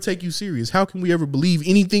can we ever take you serious? How can we ever believe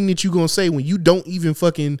anything that you gonna say when you don't even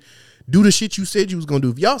fucking do the shit you said you was gonna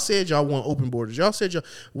do? If y'all said y'all want open borders, y'all said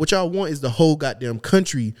what y'all want is the whole goddamn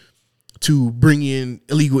country to bring in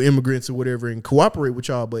illegal immigrants or whatever and cooperate with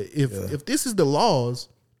y'all. But if this is the laws,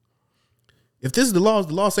 the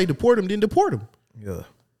laws say deport them, then deport them. Yeah.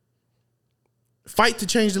 Fight to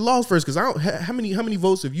change the laws first, because I don't. How many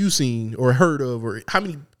votes have you seen or heard of, or how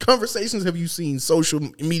many conversations have you seen social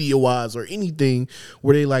media wise or anything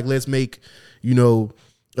where they like, let's make,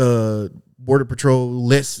 border patrol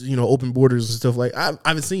less, open borders and stuff like. I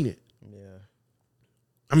haven't seen it.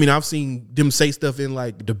 I mean, I've seen them say stuff in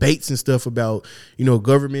like debates and stuff about,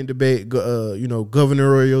 government debate,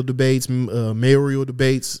 gubernatorial debates, mayoral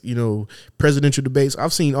debates, presidential debates.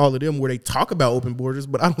 I've seen all of them where they talk about open borders,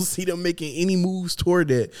 but I don't see them making any moves toward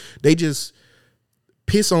that. They just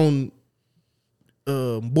piss on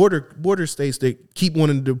border states that keep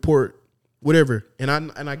wanting to deport whatever. And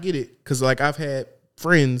I get it, because like I've had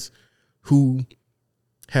friends who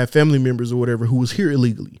have family members or whatever who was here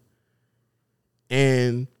illegally.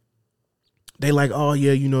 And they like, oh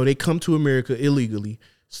yeah, they come to America illegally,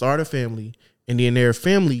 start a family, and then their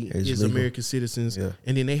family is legal. American citizens, yeah.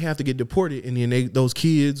 And then they have to get deported, and then those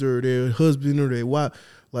kids or their husband or their wife,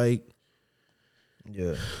 like,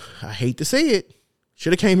 yeah, I hate to say it,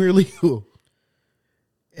 should have came here illegal,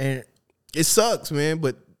 and it sucks, man.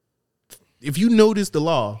 But if you notice the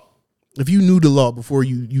law, if you knew the law before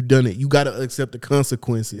you done it, you got to accept the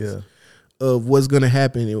consequences of what's gonna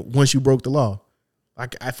happen once you broke the law.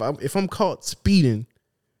 Like if I'm caught speeding,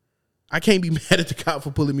 I can't be mad at the cop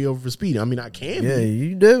for pulling me over for speeding. I mean, I can Yeah, be.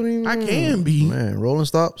 you definitely. I can be. Man, rolling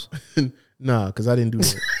stops. Nah, because I didn't do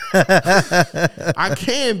that. I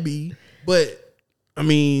can be, but I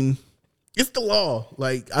mean, it's the law.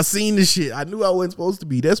 Like, I seen this shit. I knew I wasn't supposed to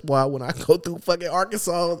be. That's why when I go through fucking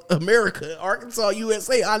Arkansas,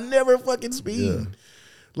 USA, I never fucking speed. Yeah.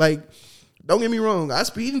 Like, don't get me wrong. I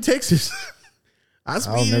speed in Texas.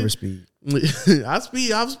 I'll never speed. I've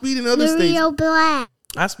speed in other states. Mario Black.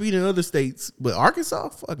 I speed in other states, but Arkansas,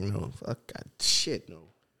 fuck no. Fuck God, shit no.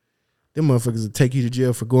 Them motherfuckers will take you to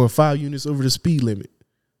jail for going 5 units over the speed limit.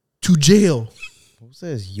 To jail. Who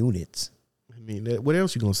says units? I mean, what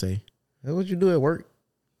else you gonna say? That's what you do at work.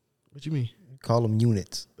 What you mean? You call them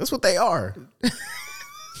units. That's what they are.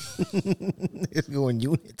 It's going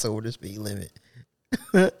units over the speed limit.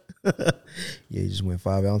 Yeah, you just went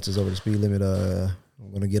 5 ounces over the speed limit.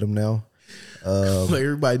 I'm gonna get him now. Like,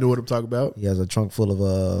 everybody know what I'm talking about. He has a trunk full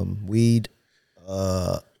of weed.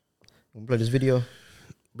 Wanna play this video?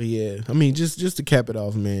 But yeah, I mean, just to cap it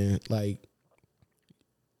off, man, like,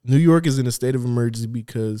 New York is in a state of emergency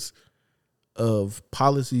because of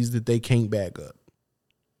policies that they can't back up.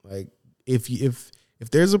 Like, if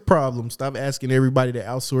there's a problem, stop asking everybody to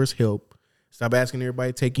outsource help. Stop asking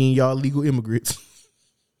everybody to take in y'all illegal immigrants.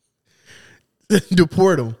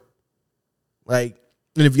 Deport them. Like,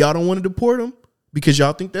 and if y'all don't want to deport them because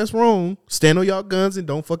y'all think that's wrong, stand on y'all guns and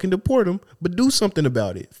don't fucking deport them, but do something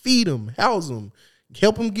about it. Feed them, house them,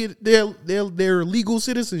 help them get their legal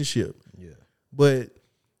citizenship. Yeah. But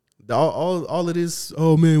all of this,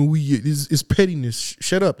 oh man, it's pettiness.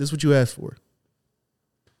 Shut up. That's what you asked for.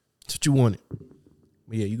 That's what you wanted.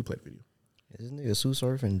 But yeah, you can play the video. Isn't nigga Sue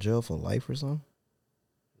Surf in jail for life or something?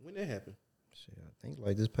 When that happened? Shit, I think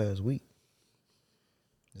like this past week.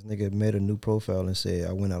 This nigga made a new profile and said,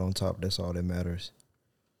 I went out on top. That's all that matters.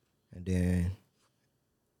 And then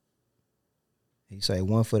he say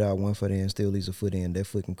 1 foot out, 1 foot in, still leaves a foot in. That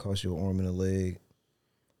foot can cost you an arm and a leg.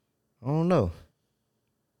 I don't know.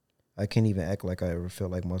 I can't even act like I ever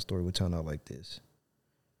felt like my story would turn out like this.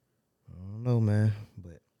 I don't know, man.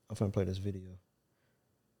 But I'm finna play this video.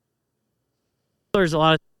 There's a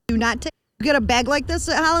lot of Do not take. You get a bag like this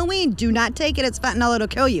at Halloween. Do not take it. It's fentanyl. It'll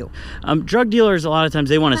kill you. drug dealers. A lot of times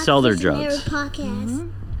they want to sell their drugs.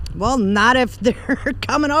 Podcast. Well, not if they're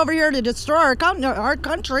coming over here to destroy our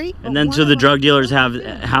country. And then so the drug dealers have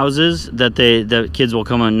houses that the kids will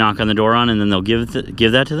come and knock on the door on, and then they'll give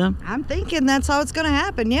that to them. I'm thinking that's how it's going to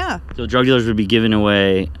happen. Yeah. So drug dealers would be giving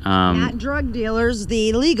away. Not drug dealers,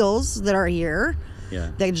 the illegals that are here. Yeah.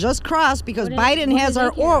 They just crossed because Biden has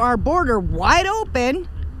our border wide open.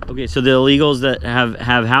 Okay, so the illegals that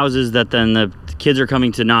have houses that then the kids are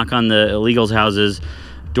coming to knock on the illegals' houses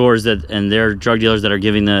doors and they're drug dealers that are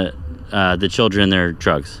giving the children their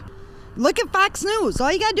drugs. Look at Fox News.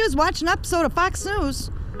 All you gotta do is watch an episode of Fox News.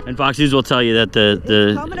 And Fox News will tell you that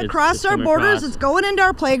it's coming across our borders. It's going into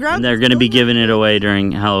our playground. And they're going to be giving it away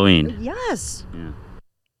during Halloween. Yes. Yeah.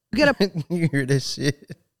 You hear this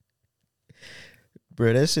shit?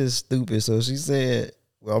 Bro, that shit's stupid. So she said,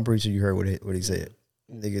 well, I'm pretty sure you heard what he said.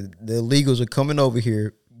 Nigga, the illegals are coming over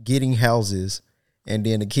here, getting houses, and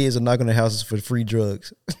then the kids are knocking on houses for free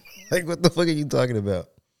drugs. Like, what the fuck are you talking about?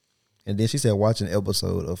 And then she said, watch an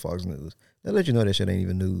episode of Fox News. That let you know that shit ain't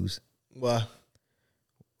even news. Why?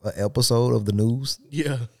 An episode of the news?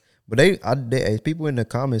 Yeah. But they people in the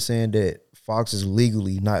comments saying that Fox is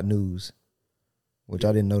legally not news, which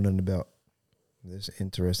I didn't know nothing about. It's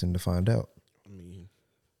interesting to find out. I mean,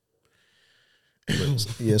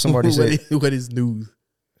 yeah, somebody said, what is news?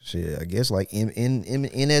 Shit, I guess like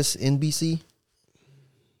NBC.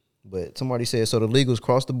 But somebody said, so the illegals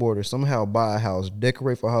cross the border, somehow buy a house,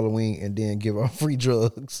 decorate for Halloween, and then give out free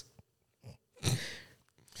drugs.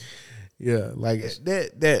 Yeah, like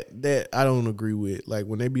that I don't agree with. Like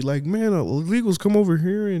when they be like, man, illegals come over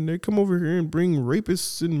here and bring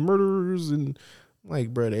rapists and murderers, and I'm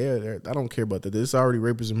like, bro, I don't care about that. There's already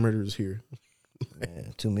rapists and murderers here.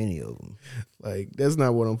 Man, too many of them. Like, that's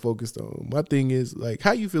not what I'm focused on. My thing is, like,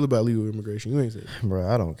 how you feel about legal immigration? You ain't said that. Bro,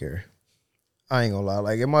 I don't care. I ain't gonna lie.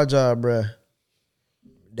 Like, at my job, bro,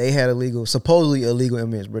 they had supposedly illegal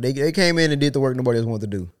immigrants, bro. They came in and did the work nobody else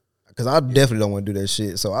wanted to do. Because I definitely don't want to do that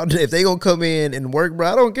shit. So if they gonna come in and work, bro,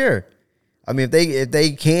 I don't care. I mean, if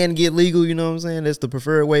they can get legal, you know what I'm saying? That's the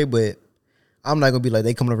preferred way, but I'm not gonna be like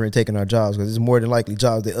they coming over here and taking our jobs, because it's more than likely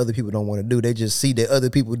jobs that other people don't want to do. They just see that other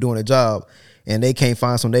people doing a job and they can't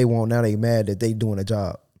find something they want. Now they mad that they doing a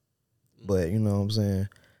job. But you know what I'm saying?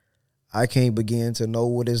 I can't begin to know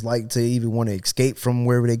what it's like to even want to escape from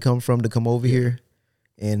wherever they come from to come over here,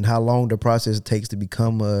 and how long the process takes to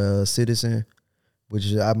become a citizen. which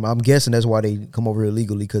is, I'm guessing that's why they come over here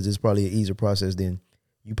illegally, because it's probably an easier process than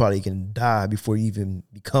you probably can die before you even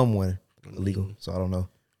become one illegal. So I don't know.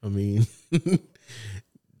 I mean,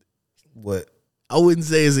 What? I wouldn't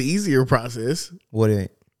say it's an easier process What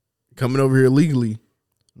ain't? coming over here legally.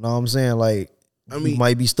 No, I'm saying like I mean, you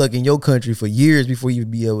might be stuck in your country for years before you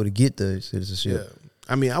be able to get the yeah. citizenship.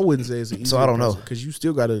 I mean, I wouldn't say it's an easier So I don't know. because you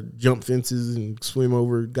still got to jump fences and swim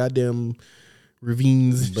over goddamn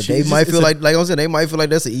ravines. and But shit. they It's might just- feel it's like I'm saying, they might feel like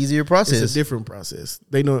that's an easier process. It's a different process.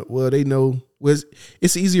 They know. Well, they know.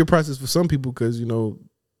 It's an easier process for some people because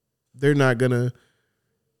they're not gonna.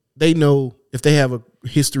 They know if they have a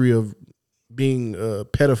history of being a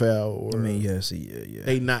pedophile or I mean, yeah.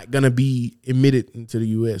 they not gonna be admitted into the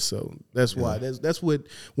U.S. So that's why. That's what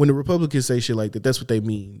when the Republicans say shit like that. That's what they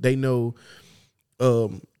mean. They know.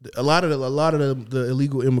 A lot of the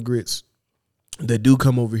illegal immigrants that do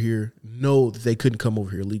come over here know that they couldn't come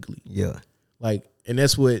over here legally. Yeah. Like, and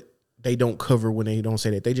that's what they don't cover when they don't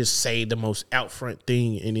say that. They just say the most out front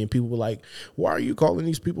thing, and then people were like, "Why are you calling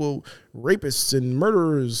these people rapists and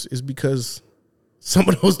murderers?" Is because some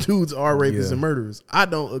of those dudes are rapists and murderers. I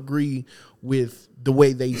don't agree with the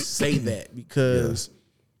way they say that because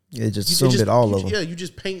Yeah, just assumed it all of them. Yeah, you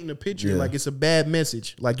just painting a picture Yeah. like it's a bad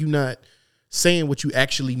message. Like you're not saying what you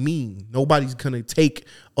actually mean. Nobody's gonna take,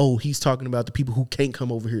 oh, he's talking about the people who can't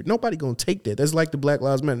come over here. Nobody gonna take that. That's like the Black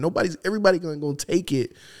Lives Matter. Everybody gonna take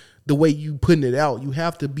it the way you putting it out. You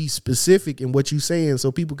have to be specific in what you saying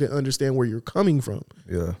so people can understand where you're coming from.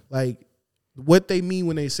 Yeah. Like what they mean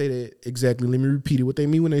when they say that, exactly. Let me repeat it. What they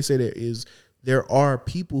mean when they say that is there are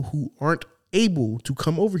people who aren't able to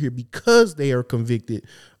come over here because they are convicted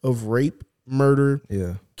of rape, murder,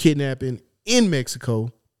 Yeah. kidnapping in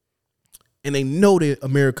Mexico. And they know that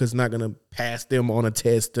America's not going to pass them on a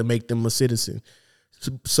test to make them a citizen.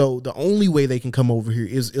 So the only way they can come over here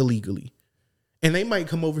is illegally. And they might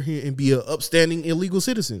come over here and be an upstanding illegal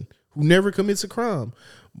citizen who never commits a crime,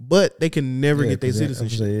 but they can never get their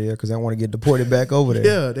citizenship. Yeah, because I want to get deported back over there.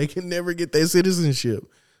 Yeah, they can never get their citizenship.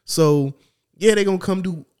 So, yeah, they're going to come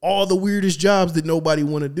do all the weirdest jobs that nobody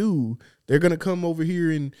want to do. They're going to come over here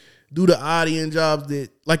and do the odd end jobs that,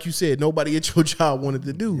 like you said, nobody at your job wanted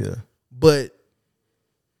to do. Yeah. But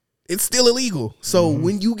it's still illegal. So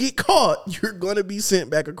when you get caught, you're going to be sent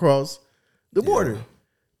back across the border.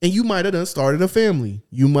 And you might have done started a family.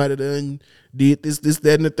 You might have done did this,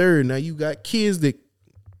 that, and the third. Now you got kids that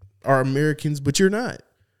are Americans, but you're not.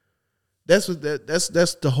 That's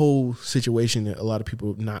the whole situation that a lot of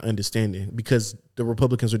people are not understanding because the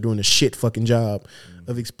Republicans are doing a shit fucking job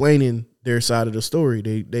of explaining their side of the story.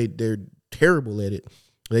 They're terrible at it.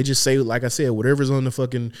 They just say, like I said, whatever's on the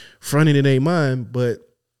fucking front end of their mind, but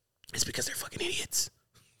it's because they're fucking idiots.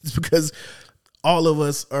 It's because all of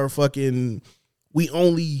us are fucking, we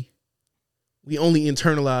only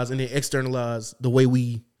internalize and then externalize the way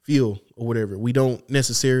we feel or whatever. We don't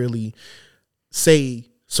necessarily say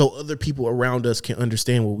so other people around us can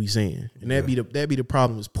understand what we're saying. And that'd be the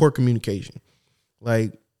problem is poor communication.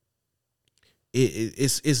 Like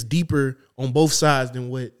it's deeper on both sides than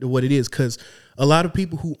what it is. Cause a lot of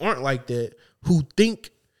people who aren't like that, who think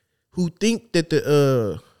that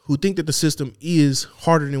the system is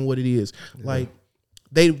harder than what it is. Yeah. Like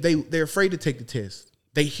they're afraid to take the test.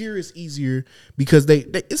 They hear it's easier because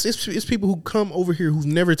it's people who come over here who've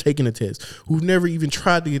never taken a test, who've never even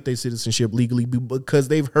tried to get their citizenship legally because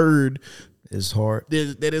they've heard it's hard.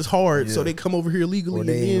 That it's hard. Yeah. So they come over here illegally. Or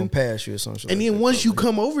they ain't gonna pass you or something. And then once you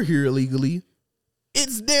come over here illegally,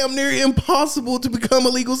 it's damn near impossible to become a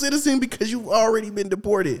legal citizen because you've already been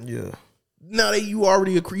deported. Yeah. Now that you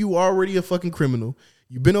already a fucking criminal.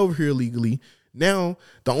 You've been over here illegally. Now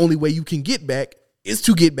the only way you can get back is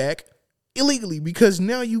to get back illegally because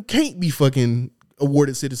now you can't be fucking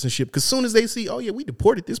awarded citizenship because soon as they see, oh yeah, we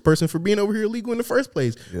deported this person for being over here illegal in the first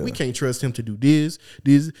place. Yeah. We can't trust him to do this.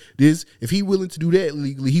 If he willing to do that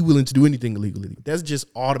illegally, he willing to do anything illegally. That's just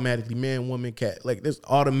automatically man, woman, cat. Like that's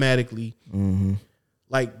automatically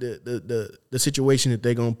like the situation that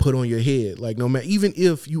they're gonna put on your head. Like no matter, even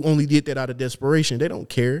if you only did that out of desperation, they don't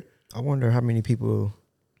care. I wonder how many people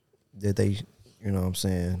that they, you know what I'm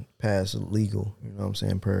saying, pass legal, you know what I'm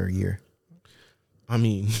saying, per year. I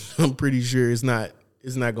mean, I'm pretty sure it's not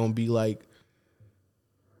going to be like,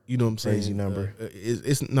 you know what I'm saying? Crazy number.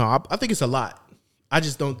 I think it's a lot. I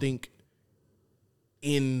just don't think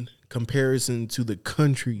in comparison to the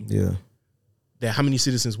country that how many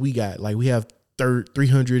citizens we got. Like we have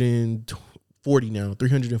 340 now,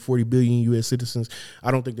 340 billion U.S. citizens.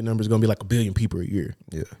 I don't think the number is going to be like a billion people a year.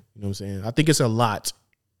 Yeah. You know what I'm saying? I think it's a lot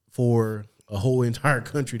for a whole entire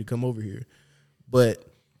country to come over here. But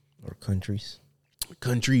or countries.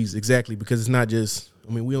 countries, exactly, because it's not just.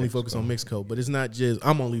 I mean, we only focus on Mexico, but it's not just.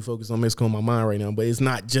 I'm only focused on Mexico in my mind right now, but it's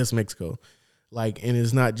not just Mexico. Like, and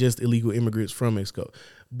it's not just illegal immigrants from Mexico,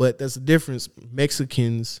 but that's the difference.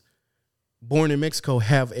 Mexicans born in Mexico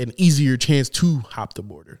have an easier chance to hop the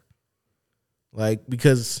border, like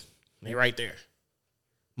because they're right there.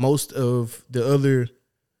 Most of the other,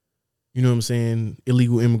 you know what I'm saying,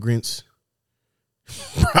 illegal immigrants,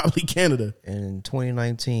 probably Canada. And in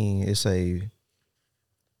 2019, it's a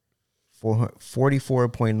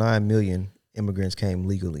 44.9 million immigrants came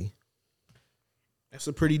legally. That's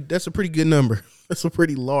a pretty good number. That's a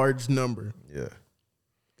pretty large number. Yeah.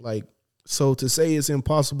 Like, so to say it's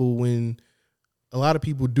impossible when a lot of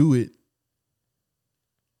people do it,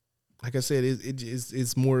 like I said,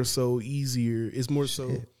 it's more so easier. It's more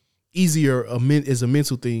so easier as a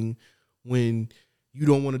mental thing when you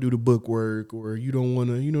don't want to do the book work or you don't want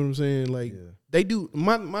to, you know what I'm saying? Like they do.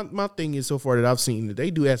 My thing is so far that I've seen that they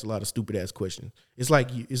do ask a lot of stupid ass questions. It's like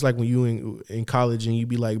when you in college and you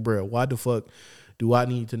be like, bro, why the fuck do I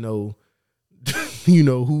need to know, you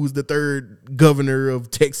know, who's the third governor of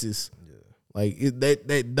Texas? Like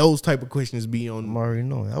that those type of questions be on. I'm already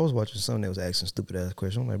knowing. I was watching something that was asking stupid ass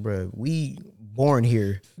questions. I'm like, bro, we born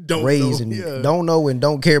here, Don't raised, know, and don't know and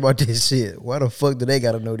don't care about this shit. Why the fuck do they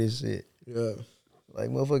gotta know this shit? Yeah. Like,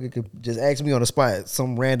 motherfucker could just ask me on the spot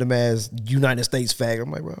some random ass United States fact. I'm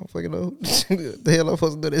like, bro, I don't fucking know. What the hell I'm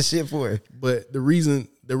supposed to do that shit for? But the reason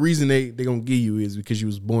they gonna give you is because you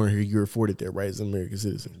was born here. You're afforded that right as an American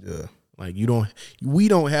citizen. Yeah. Like we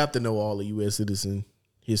don't have to know all the U.S. citizen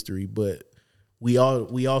history, but we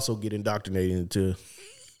also get indoctrinated into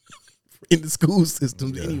in the school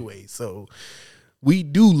systems anyway. So we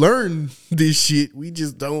do learn this shit. We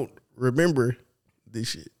just don't remember this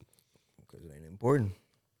shit. Important.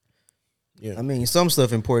 Yeah. I mean, some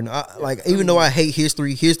stuff important. Even though I hate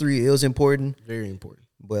history is important. Very important.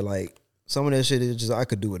 But like some of that shit is just I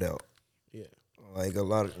could do without. Yeah. Like a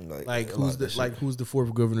lot of who's the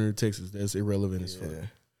fourth governor of Texas? That's irrelevant as fuck.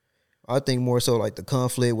 I think more so like the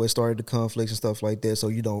conflict, what started the conflicts and stuff like that. So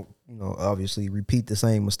you don't, you know, obviously repeat the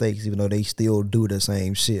same mistakes, even though they still do the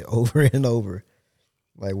same shit over and over.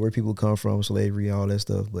 Like where people come from, slavery, all that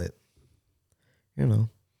stuff. But you know,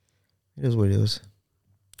 it is what it is.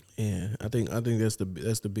 Yeah, I think that's the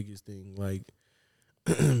biggest thing. Like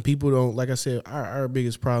people don't, like I said, our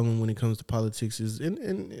biggest problem when it comes to politics is, and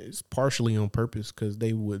it's partially on purpose because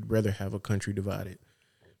they would rather have a country divided.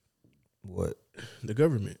 What? The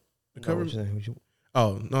government. The government. You,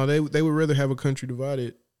 Oh no, they would rather have a country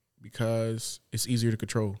divided because it's easier to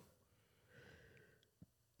control.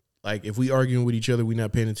 Like if we arguing with each other, we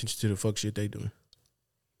not paying attention to the fuck shit they doing.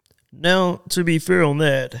 Now, to be fair on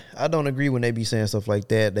that, I don't agree when they be saying stuff like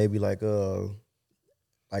that. They be like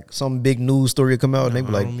some big news story come out and they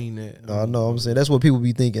be like, I don't mean that. No, I know. I'm saying that's what people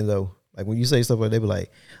be thinking though. Like when you say stuff like, they be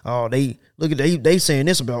like, oh, they saying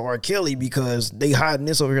this about R. Kelly because they hiding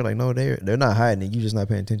this over here. Like, no, they're not hiding it. You just not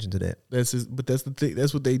paying attention to that. But that's the thing.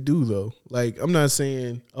 That's what they do though. Like I'm not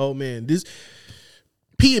saying, oh man, this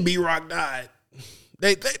P&B Rock died.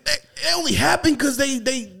 They only happened because they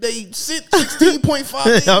sent $16.5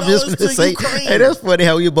 million I'm just gonna to say, Ukraine. hey, that's funny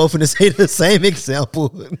how you both gonna say the same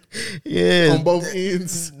example. Yeah, On both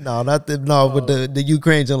ends. No, not the but the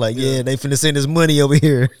Ukrainians are like, yeah, they finna send this money over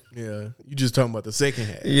here. Yeah, you just talking about the second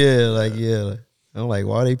half. Yeah. I'm like,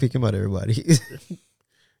 why are they picking out everybody?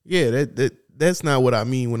 Yeah, that's not what I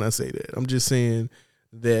mean when I say that. I'm just saying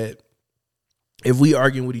that if we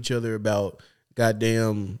arguing with each other about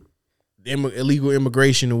goddamn illegal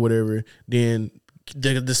immigration or whatever, then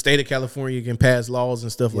the state of California can pass laws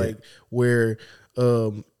and stuff like where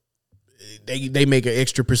they make an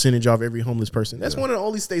extra percentage off every homeless person. That's one of the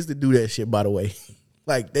only states that do that shit, by the way.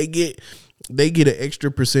 Like they get an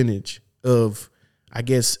extra percentage of, I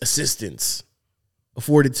guess, assistance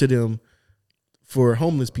afforded to them for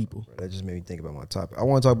homeless people. That just made me think about my topic. I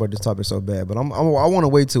want to talk about this topic so bad, but I want to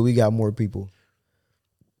wait till we got more people.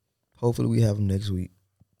 Hopefully we have them next week.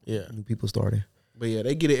 Yeah. New people starting. But yeah,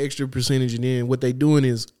 they get an extra percentage, and then what they doing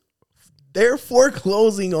is they're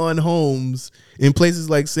foreclosing on homes in places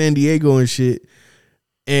like San Diego and shit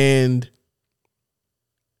and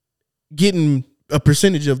getting a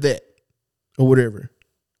percentage of that or whatever.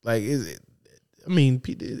 Like,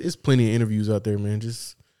 it's plenty of interviews out there, man.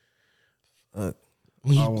 Just I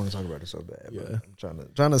don't want to talk about it so bad. Yeah. But I'm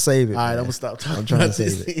trying to save it. all right, man. I'm gonna stop talking. I'm trying about to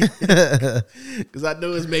save it because I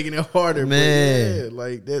know it's making it harder, Man. But yeah,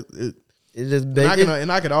 like that. It's just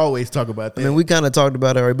And I could always talk about that. I mean, we kind of talked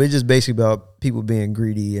about it already, but it's just basically about people being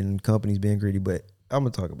greedy and companies being greedy. But I'm gonna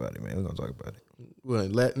talk about it, man. We're gonna talk about it.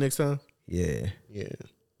 What, next time? Yeah. Yeah.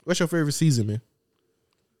 What's your favorite season, man?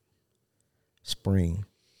 spring.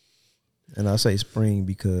 And I say spring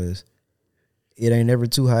because it ain't never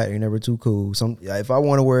too hot, ain't never too cool. If I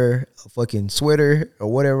want to wear a fucking sweater or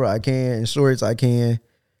whatever, I can, and shorts, I can.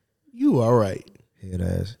 You all right. Head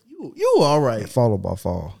ass. You all right. Followed by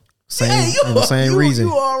fall. Same reason.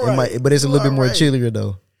 You all right. But it's a little bit more right. chillier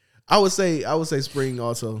though. I would say spring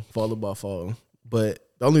also, followed by fall. But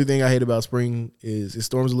the only thing I hate about spring is it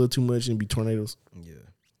storms a little too much and be tornadoes. Yeah.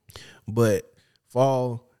 But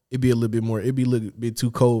fall, it'd be a little bit more. It'd be a little bit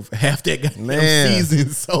too cold for half that goddamn Man. season.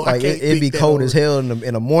 So Like I can't it'd be pick that cold over. as hell in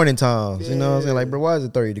the morning times. You know what I'm saying? Yeah. Like, bro, why is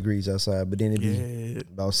it 30 degrees outside? But then it'd be Yeah.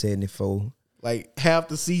 about 74. Like half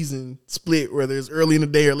the season split, whether it's early in the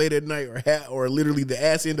day or late at night, or literally the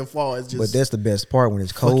ass end of fall. Is just. But that's the best part when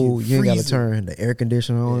it's fucking cold. You ain't got to freezing. turn the air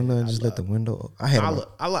conditioner on and nothing. Just let the window.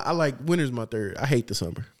 I like winter's my third. I hate the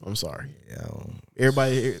summer. I'm sorry.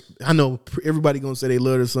 Yeah, I know everybody gonna say they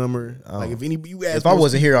love the summer. Like if you ask, if I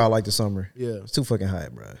wasn't here, I like the summer. Yeah. It's too fucking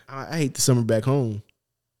hot, bro. I hate the summer back home.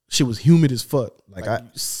 Shit was humid as fuck. Like,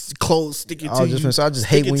 clothes sticking to I you. just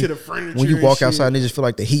hate sticking when to you, the furniture when you and walk shit. outside and they just feel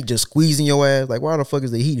like the heat just squeezing your ass. Like, why the fuck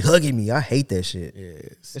is the heat hugging me? I hate that shit.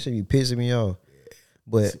 Yes. That shit be pissing me off.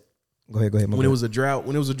 But go ahead. my When bad. it was a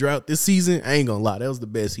drought this season, I ain't gonna lie, that was the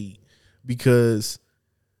best heat because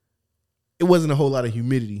it wasn't a whole lot of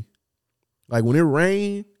humidity. Like when it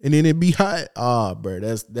rained and then it be hot, bro,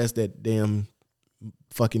 that's that damn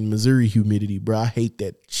fucking Missouri humidity, bro. I hate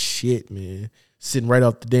that shit, man. Sitting right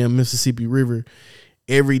off the damn Mississippi River,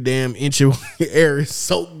 every damn inch of air is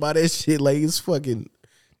soaked by that shit. Like it's fucking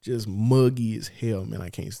just muggy as hell, man. I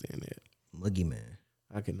can't stand that. Muggy, man.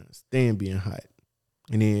 I cannot stand being hot.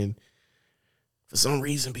 And then for some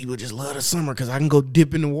reason, people just love the summer because I can go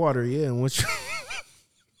dip in the water. Yeah, and once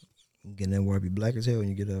You get in that water, be black as hell when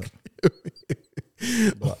you get up.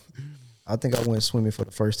 But I think I went swimming for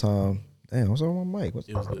the first time. Damn, what's on my mic? What's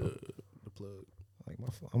it was the plug. like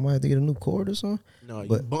I might have to get a new cord or something. No, you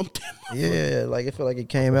But- bumped it. Yeah, like it felt like it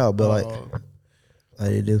came out, but like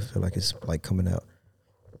it did feel like it's like coming out.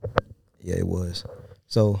 Yeah, it was.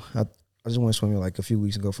 So I just went swimming like a few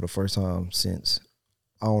weeks ago for the first time since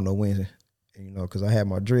I don't know when. And, you know, because I had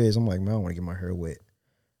my dreads. I'm like, man, I don't want to get my hair wet.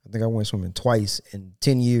 I think I went swimming twice in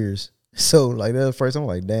 10 years. So like that was the first time I'm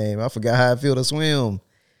like, damn, I forgot how I feel to swim.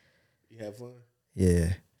 You have fun.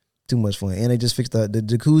 Yeah, too much fun. And they just fixed the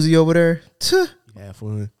jacuzzi over there. Tuh. You have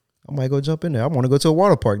fun. I might go jump in there. I want to go to a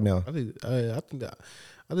water park now. I think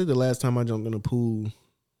the last time I jumped in the pool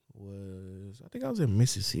was I was in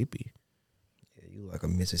Mississippi. Yeah, you like a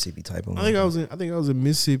Mississippi type of. I think I was in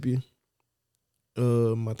Mississippi.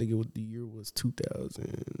 I think the year was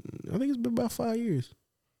 2000. I think it's been about 5 years.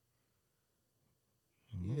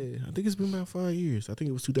 Yeah, I think it's been about 5 years. I think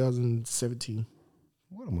it was 2017.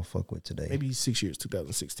 What I'm gonna fuck with today? Maybe 6 years,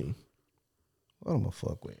 2016. What I'm gonna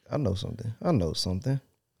fuck with? I know something.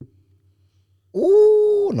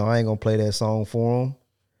 Ooh, no, I ain't gonna play that song for him.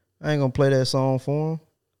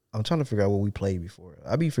 I'm trying to figure out what we played before.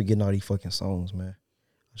 I be forgetting all these fucking songs, man.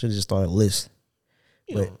 I should have just started a list.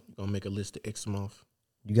 You're gonna make a list to X them off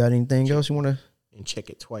You got anything else you wanna and check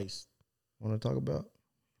it twice. talk about?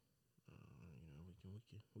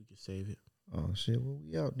 We can save it. Oh shit, well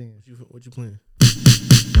we out then. What you playing?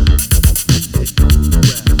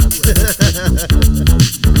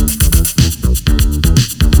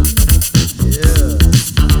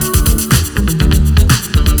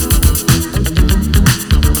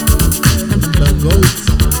 The GOATs,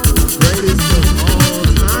 greatest of all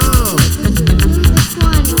time. This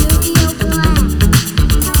one, Yu-Gi-Oh! Black.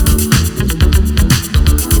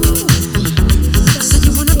 I said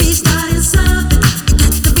you wanna be starting something. You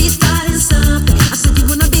got to be starting something. I said you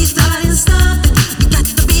wanna be starting something. You got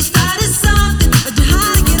to be starting something. But you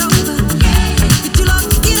how to get over.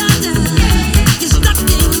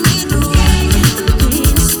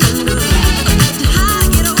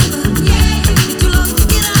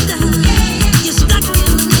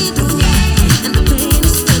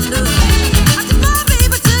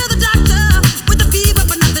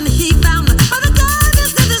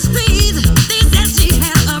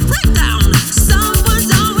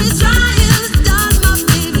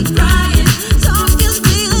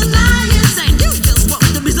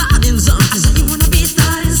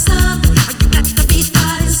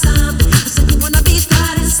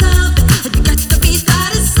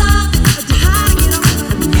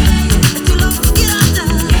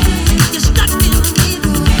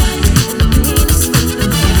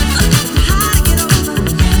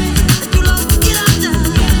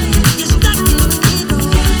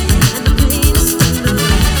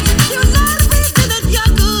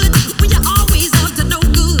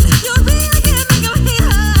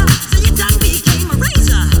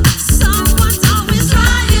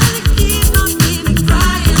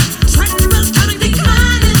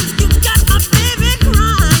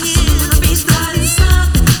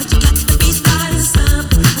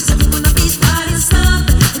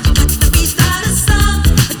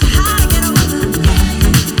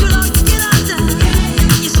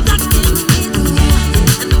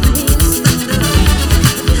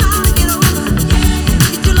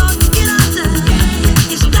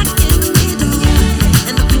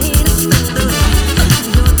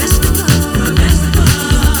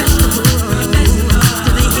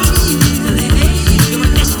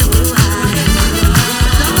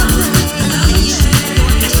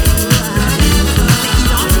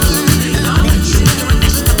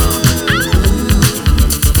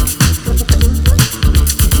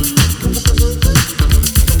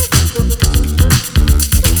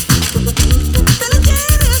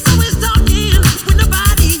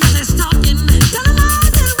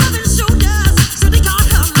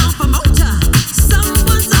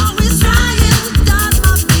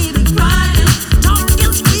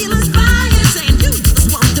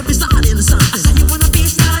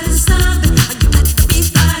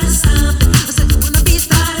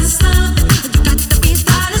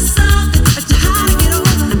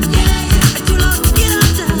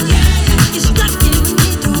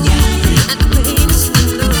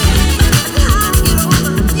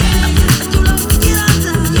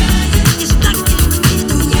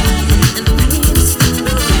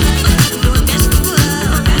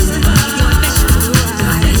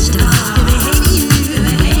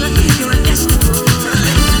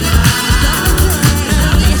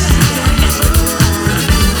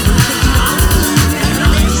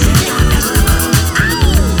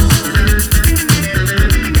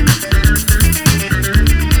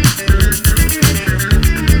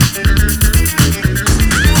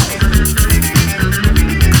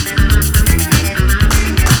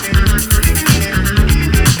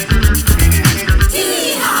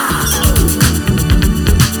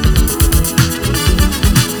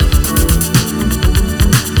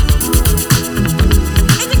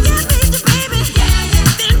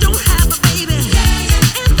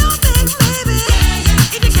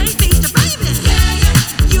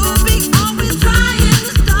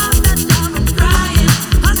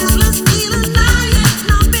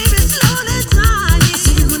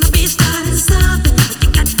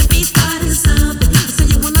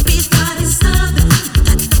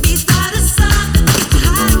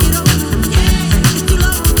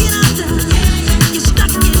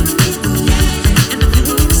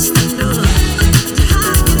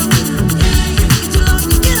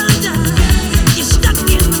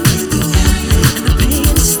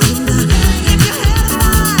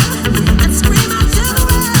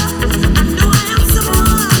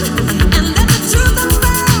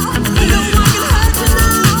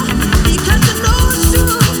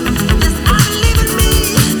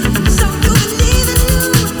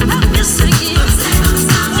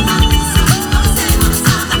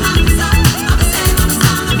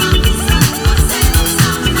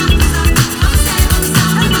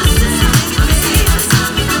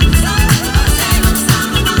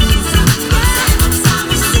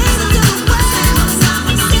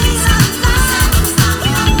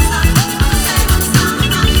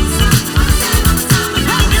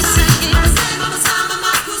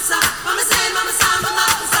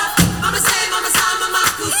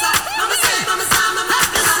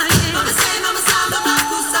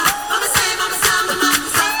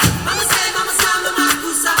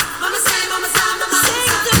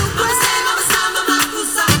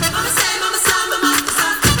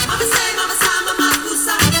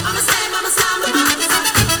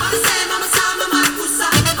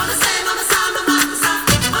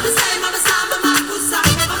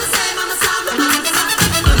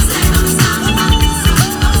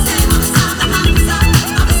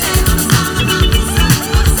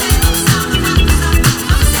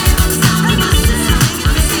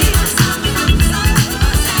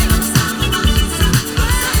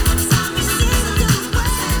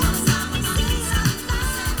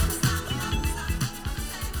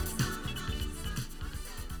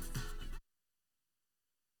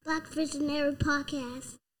 Visionary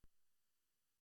Podcast.